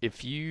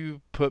if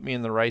you put me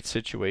in the right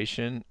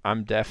situation,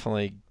 I'm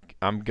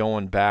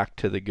going back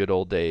to the good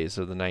old days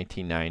of the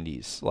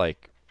 1990s.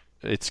 Like,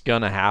 it's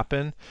gonna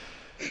happen.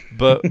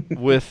 But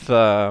with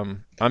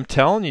I'm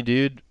telling you,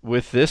 dude,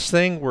 with this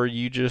thing where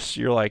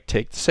you're like,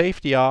 take the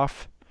safety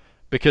off,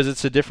 because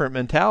it's a different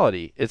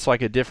mentality. It's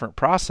like a different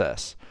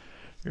process.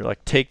 You're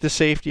like, take the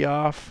safety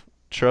off,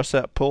 trust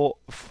that pull.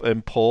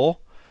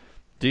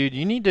 Dude,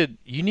 you need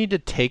to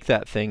take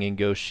that thing and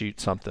go shoot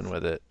something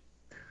with it.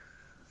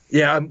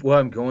 Yeah, I'm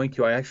going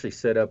to. I actually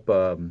set up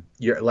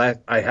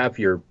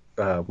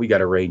we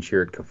got a range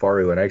here at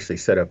Kafaru, and I actually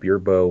set up your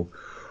bow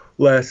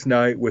last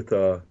night with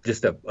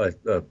just a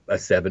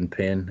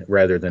 7-pin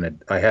rather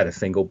than I had a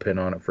single pin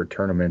on it for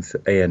tournaments,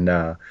 and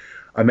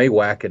I may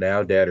whack an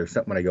Outdad or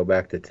something when I go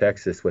back to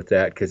Texas with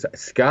that, because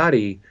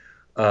Scotty,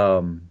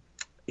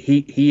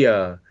 he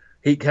had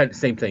the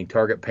same thing,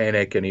 target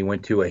panic, and he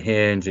went to a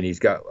hinge, and he's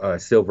got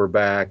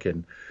silverback,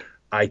 and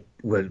I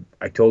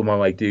told him, I'm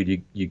like,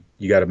 dude,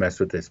 you got to mess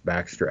with this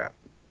backstrap,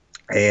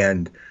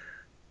 and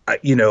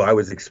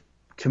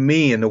to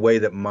me, in the way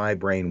that my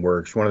brain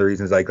works, one of the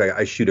reasons like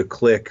I shoot a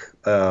click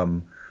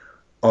on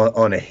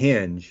a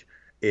hinge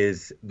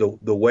is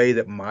the way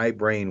that my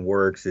brain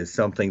works is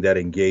something that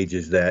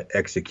engages that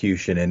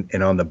execution,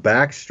 and on the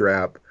back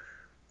strap,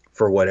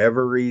 for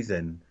whatever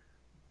reason,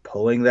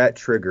 pulling that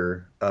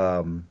trigger,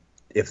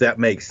 if that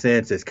makes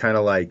sense, is kind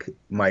of like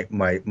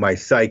my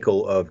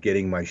cycle of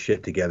getting my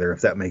shit together,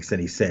 if that makes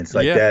any sense.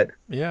 Like that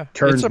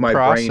turns my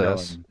brain on.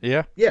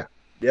 Yeah.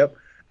 Yep.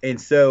 And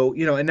so,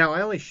 and now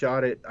I only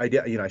shot it. I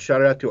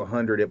shot it out to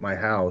 100 at my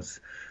house,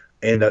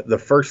 and the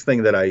first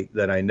thing that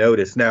I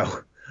noticed, now,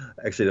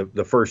 actually,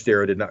 the first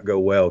arrow did not go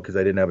well because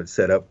I didn't have it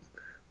set up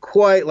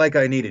quite like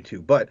I needed to.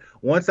 But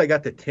once I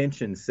got the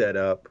tension set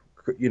up,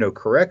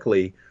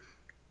 correctly,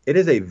 it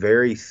is a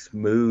very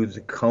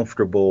smooth,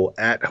 comfortable,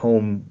 at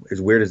home, as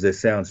weird as this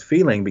sounds,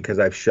 feeling, because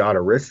I've shot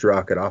a wrist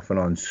rocket off and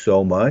on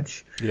so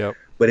much. Yep.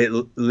 But it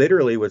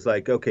literally was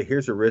like, okay,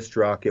 here's a wrist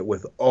rocket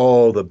with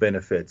all the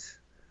benefits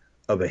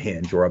of a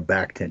hinge or a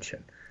back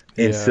tension.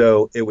 And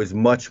so it was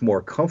much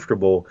more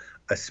comfortable,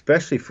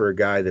 especially for a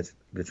guy that's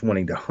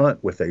wanting to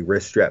hunt with a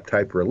wrist strap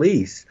type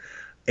release.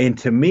 And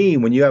to me,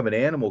 when you have an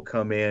animal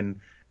come in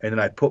and then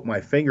I put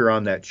my finger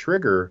on that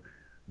trigger,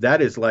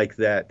 that is like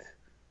that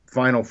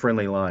final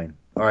friendly line.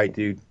 All right,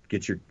 dude,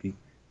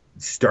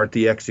 start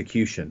the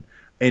execution.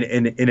 And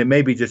it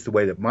may be just the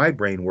way that my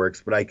brain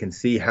works, but I can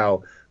see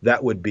how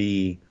that would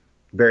be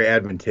very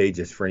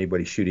advantageous for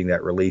anybody shooting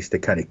that release to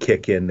kind of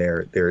kick in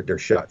their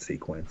shot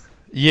sequence.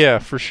 Yeah,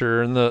 for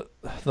sure. And the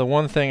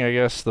one thing, I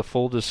guess, the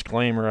full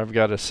disclaimer I've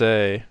got to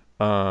say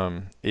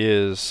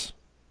is,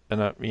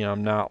 and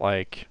I'm not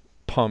like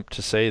pumped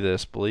to say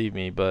this, believe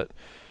me, but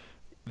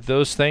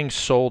those things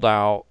sold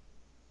out,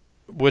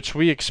 which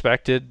we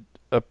expected.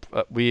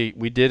 We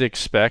did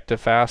expect a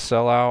fast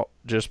sellout,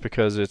 just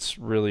because it's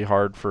really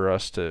hard for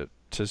us to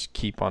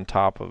keep on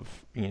top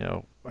of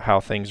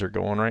how things are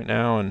going right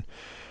now. And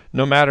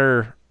no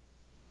matter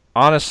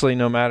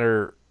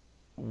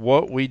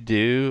what we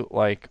do,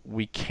 like,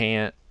 we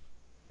can't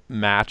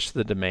match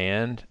the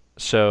demand.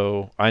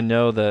 So I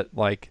know that,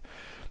 like,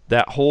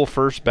 that whole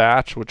first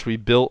batch, which we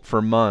built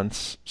for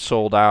months,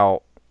 sold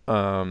out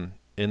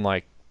in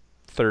like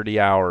 30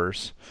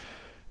 hours.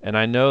 And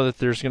I know that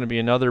there's going to be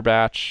another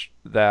batch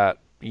that,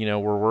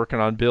 we're working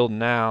on building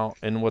now.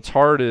 And what's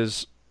hard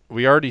is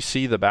we already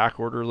see the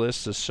back order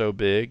list is so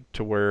big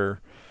to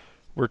where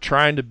we're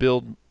trying to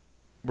build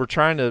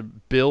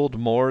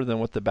more than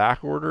what the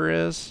back order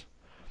is,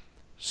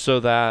 so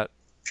that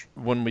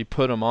when we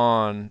put them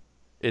on,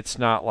 it's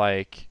not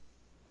like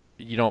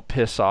you don't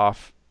piss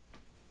off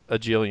a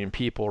jillion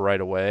people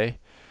right away.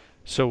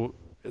 So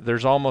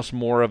there's almost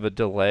more of a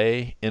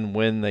delay in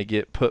when they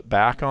get put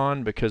back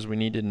on because we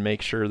need to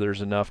make sure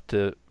there's enough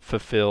to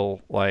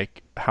fulfill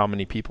like how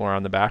many people are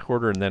on the back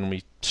order, and then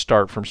we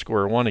start from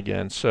square one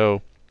again.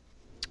 So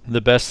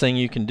the best thing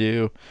you can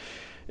do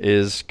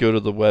is go to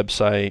the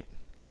website,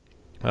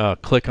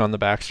 click on the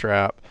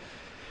backstrap,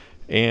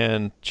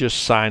 and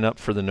just sign up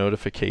for the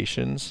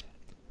notifications.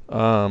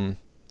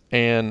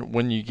 And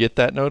when you get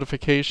that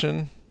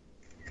notification,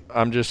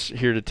 I'm just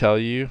here to tell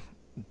you,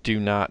 do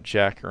not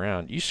jack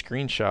around. You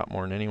screenshot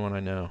more than anyone I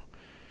know.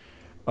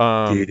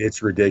 Dude,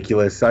 it's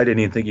ridiculous. I didn't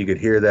even think you could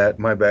hear that.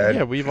 My bad.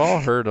 Yeah, we've all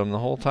heard them the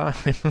whole time.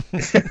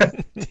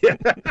 Yeah.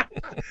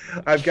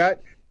 I've got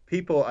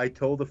people, I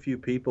told a few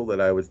people that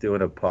I was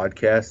doing a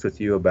podcast with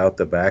you about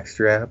the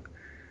backstrap.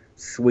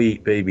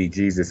 Sweet baby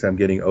Jesus, I'm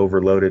getting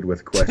overloaded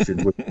with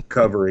questions with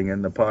covering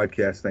in the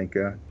podcast, thank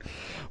God.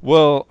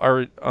 Well,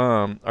 are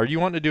you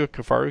wanting to do a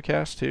Kafaru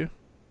cast too?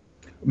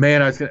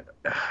 Man,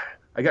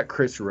 I got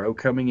Chris Rowe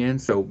coming in,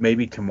 so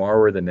maybe tomorrow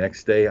or the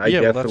next day.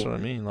 Well, that's what I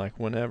mean. Like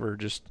whenever,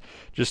 just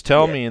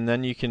tell me, and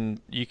then you can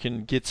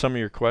get some of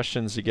your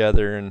questions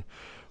together, and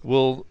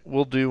we'll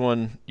do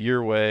one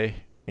your way,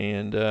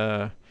 and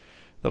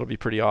that'll be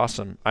pretty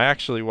awesome. I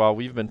actually, while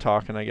we've been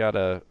talking,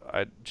 I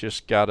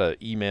just got a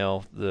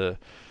email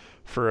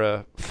for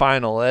a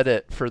final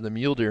edit for the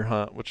mule deer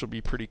hunt, which will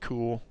be pretty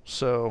cool.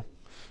 So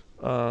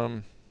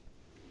that'll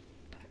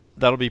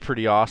be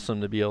pretty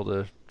awesome to be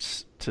able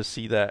to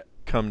see that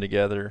come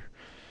together.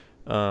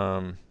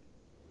 And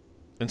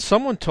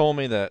someone told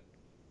me that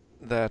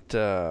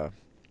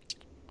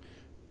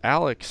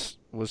Alex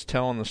was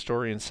telling the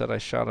story and said I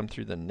shot him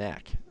through the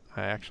neck.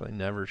 I actually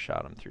never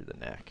shot him through the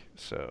neck.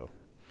 So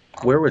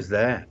where was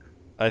that?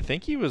 I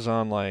think he was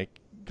on like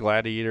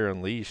Gladiator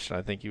Unleashed.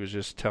 I think he was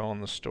just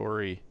telling the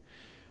story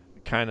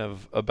kind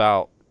of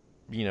about,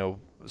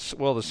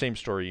 the same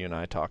story you and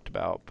I talked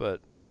about,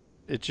 but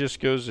it just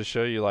goes to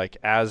show you, like,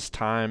 as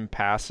time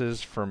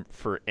passes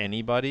for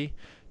anybody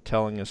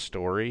telling a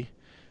story,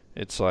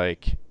 it's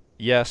like,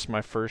 yes,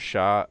 my first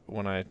shot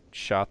when I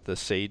shot the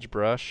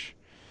sagebrush,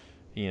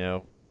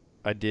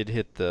 I did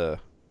hit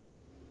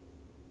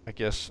I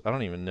guess, I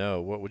don't even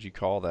know, what would you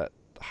call that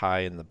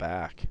high in the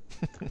back?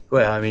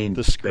 Well, I mean,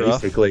 the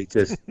scruff? basically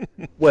just,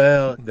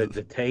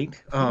 the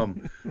taint.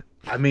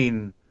 I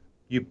mean,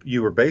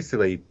 you were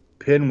basically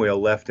pinwheel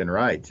left and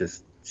right,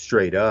 just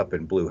straight up,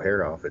 and blew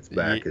hair off its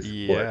back.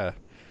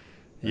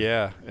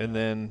 Yeah. And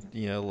then,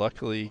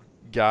 luckily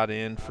got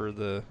in for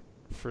the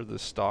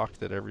stock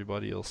that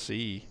everybody will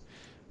see,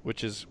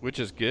 which is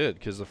good,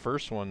 because the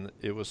first one,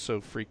 it was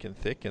so freaking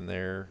thick in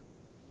there,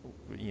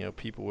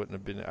 people wouldn't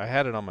have been. I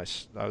had it on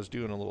I was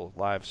doing a little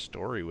live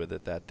story with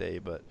it that day,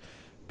 but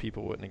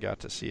people wouldn't have got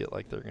to see it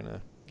like they're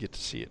gonna get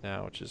to see it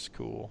now, which is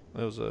cool.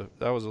 That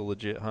was a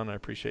legit hunt. I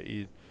appreciate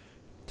you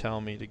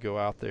telling me to go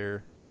out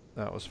there.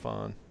 That was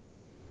fun.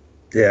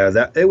 Yeah,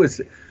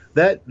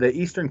 the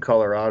eastern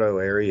Colorado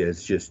area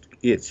is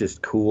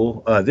just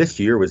cool. This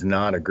year was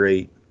not a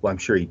great. Well, I'm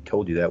sure he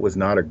told you that was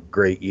not a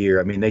great year.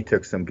 I mean, they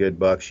took some good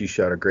bucks. You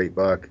shot a great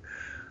buck.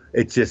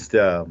 It's just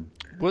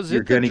was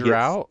it the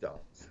drought?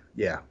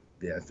 Yeah,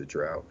 it's the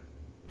drought.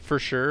 For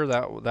sure,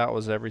 that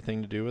was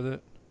everything to do with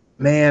it.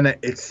 Man,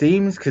 it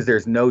seems, because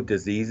there's no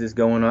diseases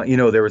going on.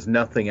 There was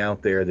nothing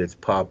out there that's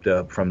popped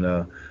up from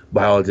the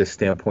biologist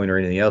standpoint or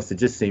anything else. It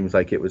just seems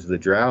like it was the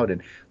drought.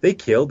 And they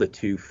killed a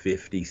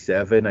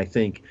 257. I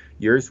think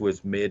yours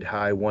was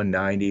mid-high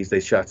 190s. They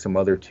shot some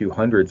other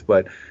 200s.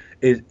 But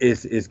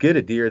as good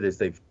a deer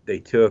as they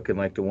took, and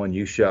like the one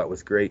you shot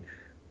was great,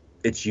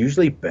 it's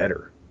usually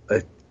better.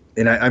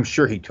 And I'm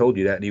sure he told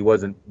you that, and he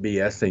wasn't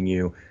BSing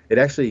you. It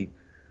actually,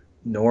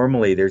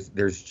 normally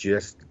there's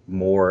just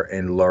more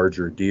and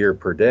larger deer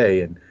per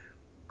day, and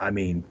I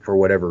mean, for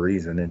whatever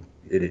reason,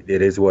 it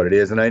is what it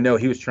is. And I know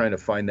he was trying to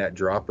find that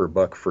dropper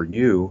buck for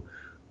you,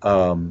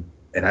 and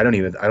I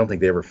don't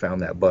think they ever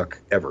found that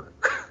buck ever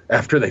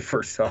after they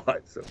first saw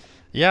it. So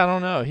yeah, I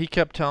don't know. He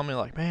kept telling me,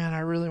 like, man, I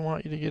really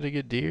want you to get a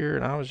good deer,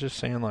 and I was just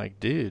saying, like,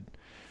 dude,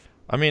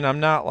 I mean, I'm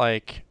not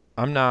like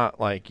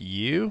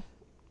you,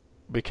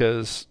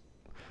 because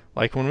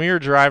like when we were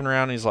driving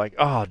around, he's like,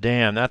 oh,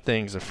 damn, that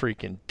thing's a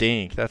freaking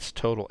dink. That's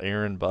total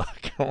Aaron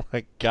buck. I'm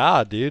like,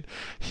 God, dude.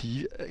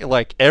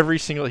 Like every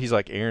single, he's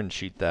like, Aaron,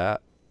 shoot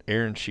that.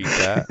 Aaron, shoot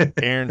that.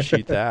 Aaron,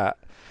 shoot that.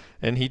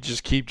 And he'd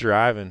just keep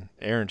driving.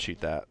 Aaron,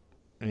 shoot that.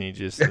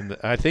 And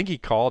I think he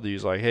called you.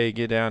 He's like, hey,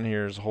 get down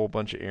here. There's a whole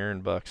bunch of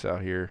Aaron bucks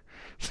out here.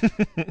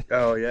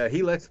 Oh, yeah.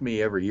 He lets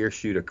me every year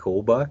shoot a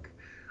coal buck.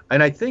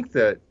 And I think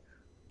that,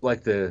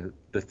 like, the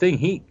thing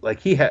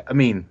he had, I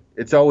mean,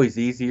 it's always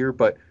easier,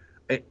 but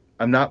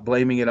I'm not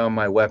blaming it on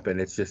my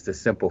weapon. It's just a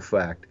simple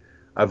fact.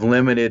 I've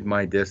limited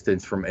my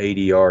distance from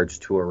 80 yards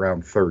to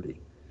around 30.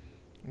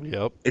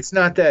 Yep. It's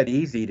not that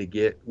easy to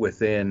get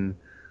within,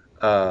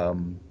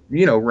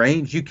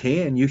 range.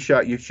 You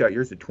shot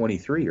yours at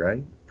 23,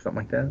 right? Something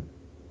like that.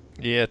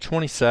 Yeah,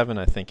 27,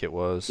 I think it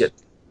was.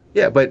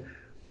 Yeah, but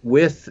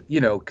with,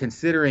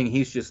 considering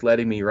he's just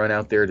letting me run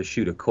out there to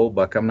shoot a cold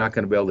buck, I'm not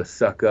going to be able to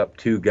suck up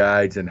two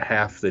guides in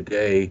half the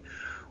day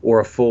or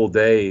a full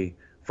day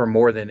for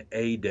more than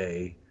a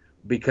day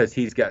because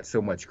he's got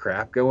so much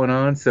crap going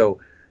on. So,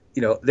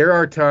 there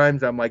are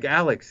times I'm like,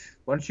 Alex,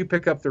 why don't you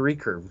pick up the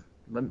recurve?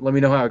 Let me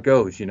know how it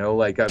goes.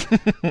 Like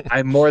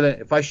I'm more than,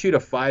 if I shoot a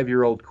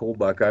 5-year-old cold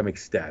buck, I'm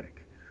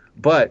ecstatic.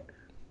 But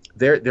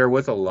there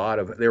was a lot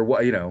of,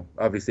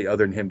 obviously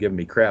other than him giving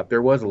me crap,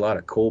 there was a lot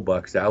of cold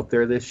bucks out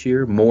there this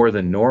year, more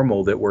than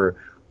normal, that were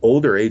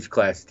older age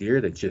class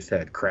deer that just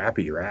had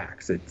crappy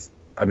racks.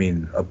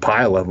 A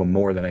pile of them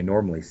more than I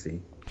normally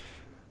see.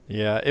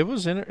 Yeah, it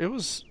was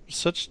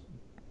such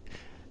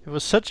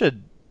a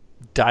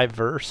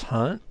diverse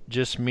hunt,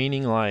 just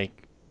meaning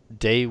like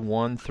day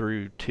 1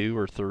 through 2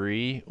 or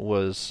 3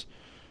 was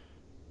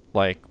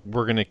like,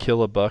 we're going to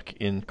kill a buck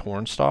in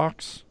corn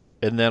stalks.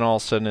 And then all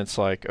of a sudden it's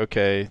like,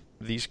 okay,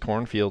 these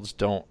cornfields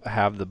don't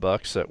have the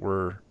bucks that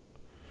we're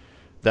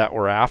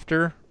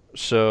after.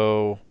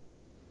 So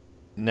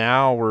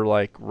now we're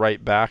like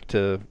right back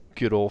to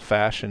good old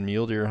fashioned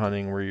mule deer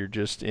hunting, where you're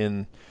just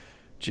in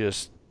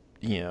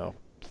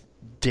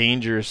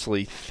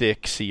dangerously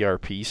thick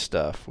CRP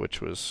stuff,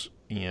 which was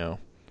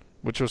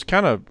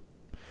kind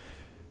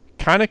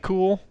of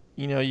cool.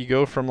 You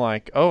go from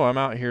like, oh, I'm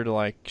out here to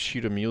like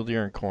shoot a mule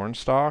deer in corn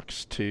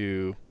stalks,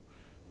 to,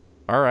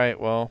 all right,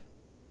 well,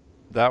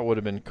 that would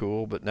have been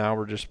cool, but now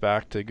we're just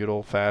back to good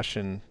old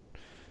fashioned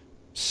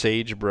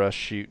sagebrush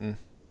shooting.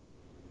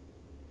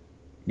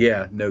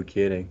 Yeah, no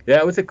kidding. Yeah,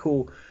 it was a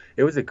cool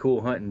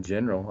hunt in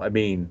general.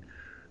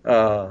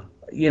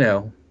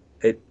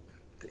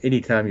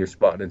 Anytime you're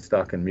spotting and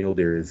stalking mule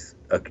deer is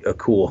a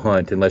cool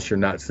hunt. Unless you're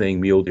not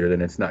seeing mule deer,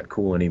 then it's not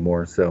cool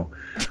anymore. So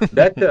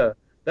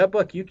that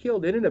buck you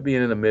killed ended up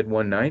being in the mid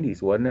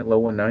 190s, wasn't it?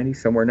 Low 190s,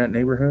 somewhere in that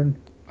neighborhood.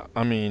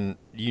 I'm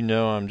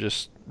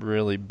just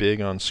really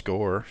big on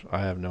score. I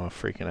have no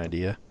freaking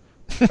idea.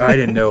 I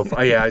didn't know if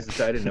I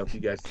didn't know if you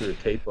guys threw a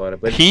tape on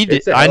it, but he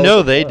did. I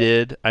know they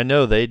did.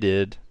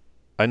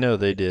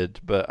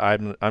 But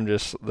I'm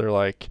just, they're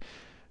like,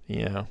 do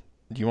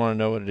you want to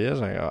know what it is?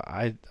 I go,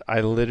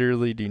 I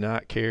literally do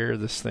not care.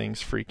 This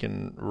thing's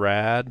freaking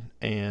rad,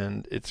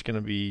 and it's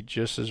gonna be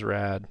just as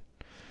rad.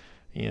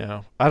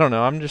 I don't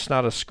know. I'm just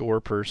not a score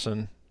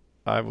person.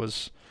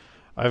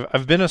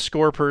 I've been a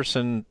score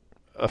person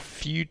a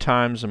few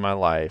times in my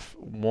life.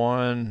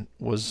 One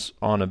was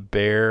on a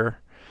bear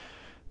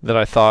that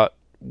I thought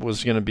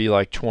was going to be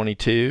like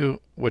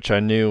 22, which I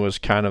knew was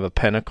kind of a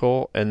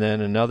pinnacle. And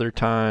then another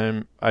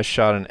time I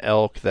shot an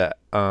elk that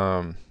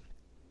I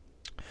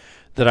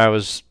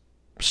was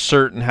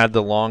certain had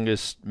the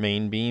longest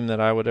main beam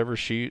that I would ever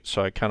shoot.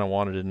 So I kind of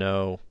wanted to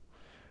know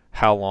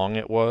how long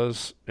it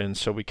was. And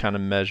so we kind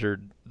of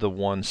measured the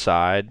one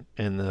side,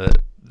 and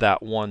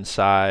that one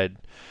side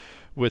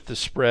with the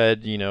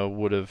spread,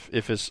 would have,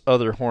 if his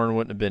other horn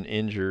wouldn't have been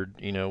injured,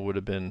 would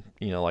have been,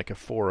 like a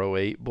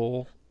 408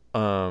 bull.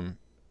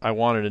 I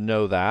wanted to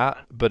know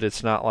that, but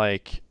it's not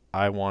like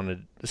I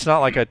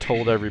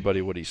told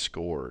everybody what he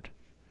scored.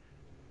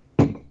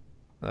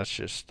 That's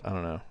just, I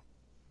don't know.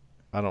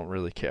 I don't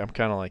really care. I'm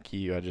kind of like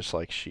you. I just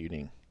like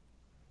shooting.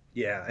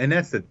 Yeah, and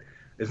as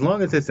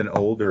long as it's an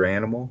older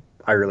animal,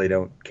 I really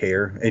don't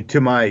care. And to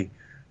my,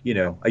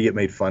 I get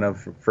made fun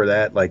of for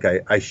that. Like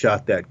I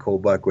shot that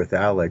cold buck with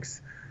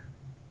Alex,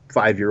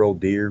 5-year-old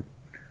deer.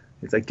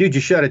 It's like, dude,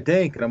 you shot a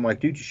dank. And I'm like,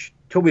 dude, you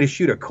told me to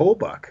shoot a cold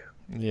buck.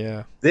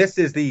 Yeah. This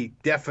is the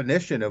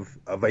definition of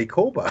a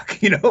cold buck,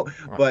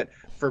 But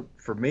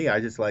for me, I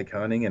just like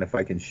hunting, and if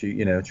I can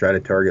shoot, try to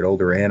target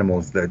older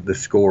animals, the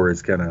score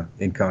is kind of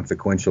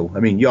inconsequential.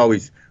 You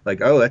always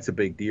like, oh, that's a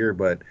big deer,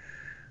 but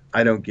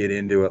I don't get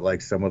into it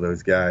like some of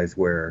those guys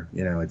where,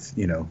 it's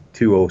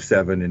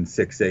 207 and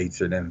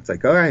 6/8, and then it's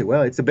like, all right,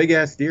 well, it's a big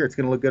ass deer. It's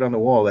going to look good on the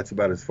wall. That's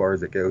about as far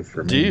as it goes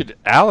for me. Dude,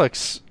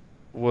 Alex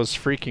was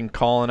freaking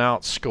calling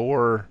out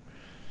score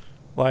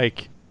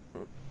like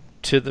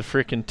to the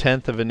freaking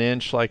 10th of an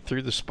inch, like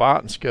through the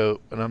spot and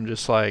scope. And I'm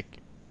just like,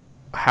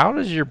 how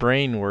does your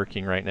brain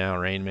working right now,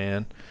 Rain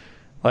Man?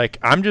 Like,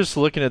 I'm just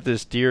looking at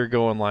this deer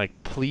going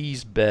like,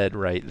 please bed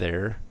right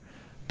there.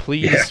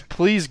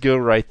 Please go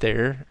right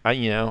there.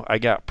 I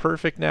got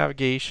perfect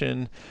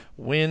navigation,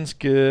 wind's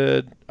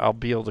good. I'll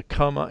be able to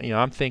come up.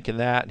 I'm thinking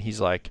that, and he's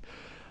like,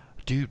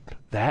 dude,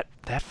 that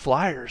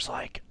flyer's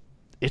like,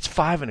 it's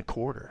 5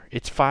 1/4.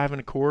 It's 5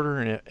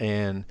 1/4,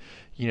 and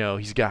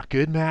he's got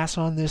good mass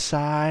on this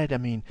side.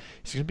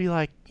 He's gonna be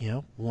like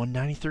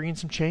 193 and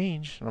some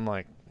change. And I'm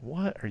like,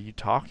 what are you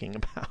talking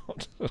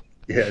about?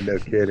 Yeah, no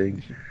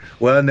kidding.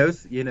 Well, and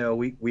those,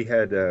 we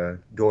had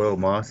Doyle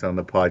Moss on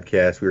the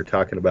podcast. We were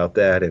talking about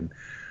that, and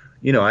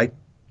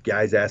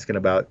guys asking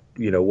about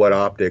what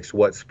optics,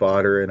 what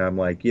spotter, and I'm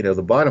like,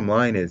 the bottom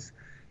line is,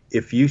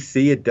 if you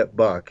see a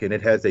buck and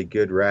it has a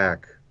good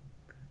rack,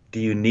 do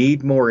you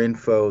need more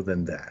info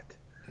than that?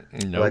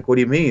 No. Like, what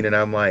do you mean? And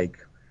I'm like,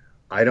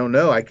 I don't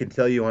know. I can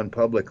tell you on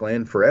public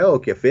land for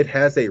elk, if it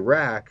has a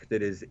rack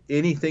that is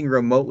anything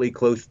remotely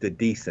close to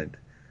decent,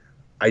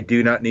 I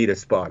do not need a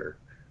spotter,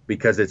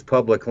 because it's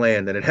public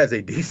land and it has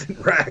a decent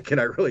rack, and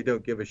I really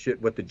don't give a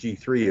shit what the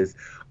G3 is.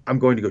 I'm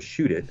going to go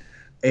shoot it.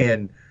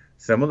 And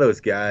some of those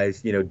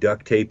guys,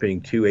 duct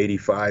taping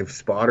 285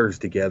 spotters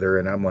together,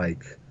 and I'm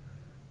like,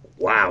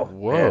 wow,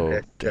 whoa,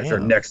 man, that's our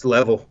next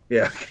level.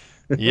 Yeah.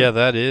 Yeah,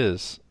 that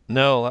is.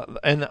 No,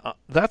 and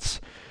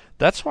that's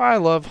why I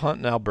love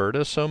hunting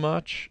Alberta so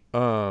much,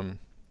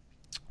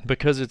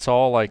 because it's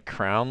all like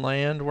crown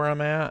land where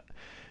I'm at,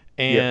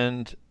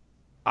 and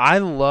I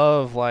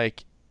love,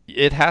 like,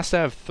 it has to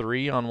have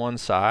 3 on one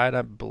side,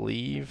 I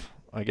believe.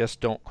 I guess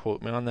don't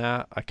quote me on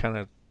that. I kind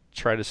of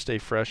try to stay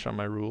fresh on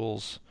my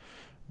rules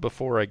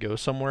before I go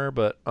somewhere,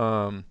 but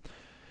I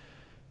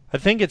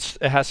think it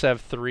has to have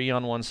 3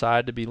 on one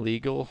side to be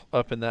legal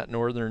up in that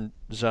northern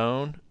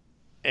zone.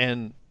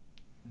 And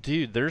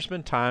dude, there's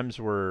been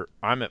times where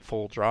I'm at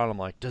full draw and I'm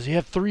like, does he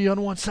have 3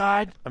 on one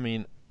side? I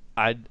mean,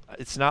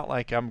 it's not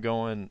like I'm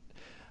going,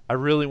 I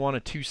really want a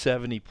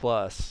 270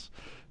 plus.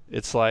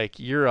 It's like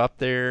you're up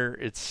there,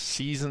 it's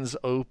season's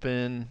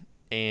open,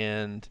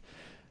 and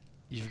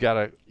you've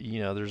got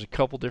there's a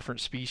couple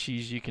different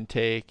species you can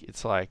take.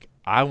 It's like,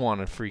 I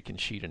want to freaking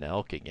shoot an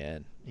elk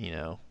again,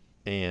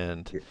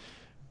 and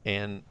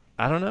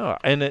I don't know.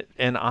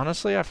 And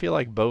honestly, I feel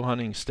like bow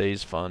hunting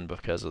stays fun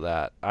because of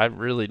that. I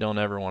really don't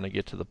ever want to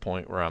get to the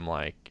point where I'm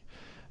like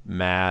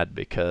mad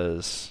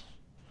because,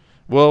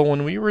 well,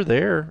 when we were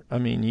there, I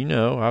mean,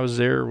 I was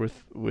there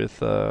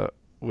with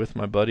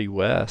my buddy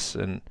Wes,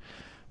 and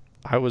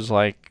I was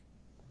like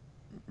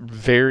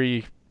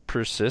very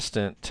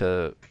persistent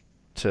to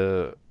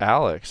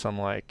Alex. I'm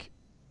like,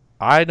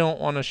 I don't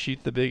want to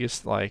shoot the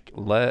biggest, I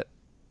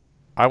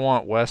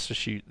want Wes to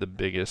shoot the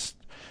biggest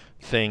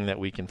thing that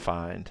we can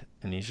find.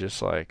 And he's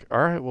just like, all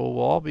right, well,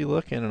 we'll all be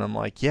looking. And I'm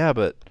like, yeah,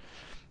 but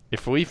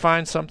if we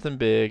find something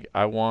big,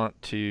 I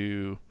want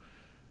to,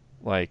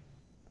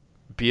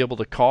 be able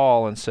to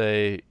call and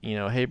say,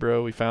 hey,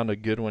 bro, we found a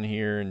good one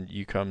here, and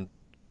you come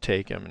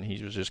take him. And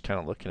he was just kind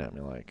of looking at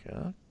me like,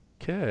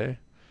 okay.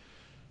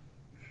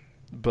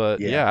 But,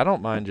 yeah, I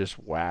don't mind just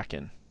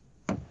whacking.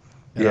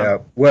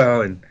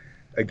 Well, and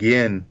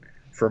again,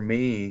 for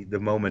me, the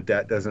moment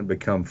that doesn't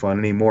become fun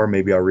anymore,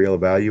 maybe I'll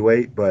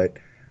reevaluate. But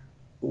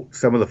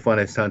some of the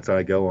funnest hunts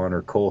I go on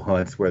are coal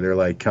hunts where they're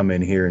like, come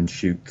in here and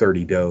shoot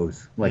 30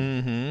 does. Like,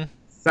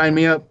 sign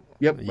me up.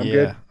 Yep, I'm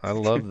good. I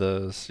love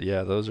those.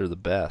 Yeah, those are the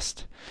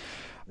best.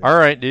 All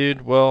right,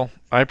 dude. Well,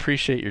 I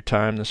appreciate your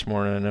time this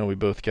morning. I know we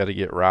both got to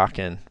get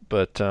rocking,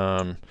 but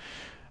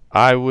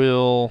I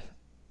will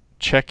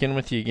check in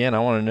with you again. I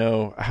want to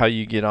know how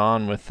you get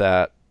on with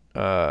that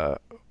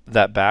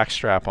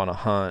backstrap on a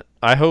hunt.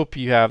 I hope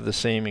you have the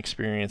same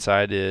experience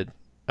I did.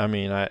 I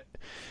mean,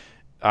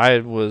 I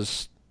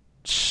was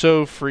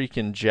so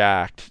freaking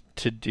jacked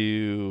to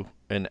do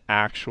an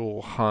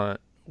actual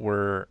hunt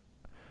where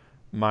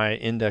my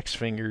index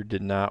finger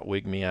did not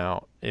wig me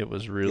out. It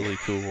was really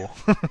cool.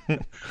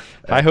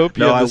 I hope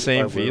you have the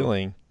same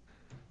feeling.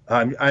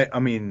 I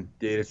mean,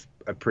 dude, it's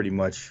pretty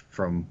much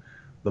from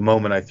the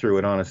moment I threw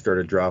it on and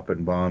started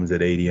dropping bombs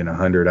at 80 and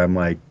 100, I'm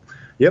like,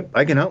 yep,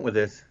 I can hunt with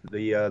this.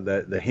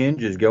 The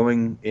hinge is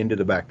going into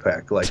the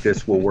backpack. Like,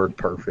 this will work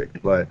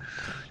perfect. But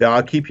yeah,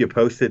 I'll keep you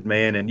posted,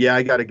 man. And yeah,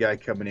 I got a guy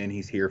coming in.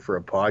 He's here for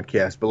a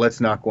podcast, but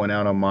let's knock one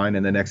out on mine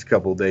in the next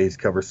couple of days,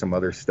 cover some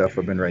other stuff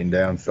I've been writing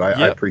down. So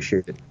I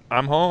appreciate it.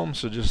 I'm home,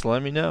 so just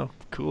let me know.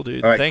 Cool,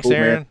 dude. Right, thanks, cool,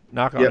 Aaron. man.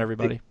 Knock on,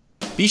 everybody.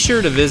 Be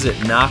sure to visit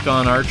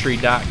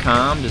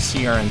knockonarchery.com to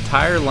see our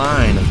entire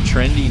line of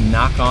trendy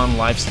knock-on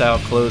lifestyle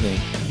clothing.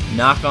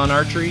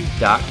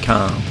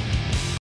 knockonarchery.com.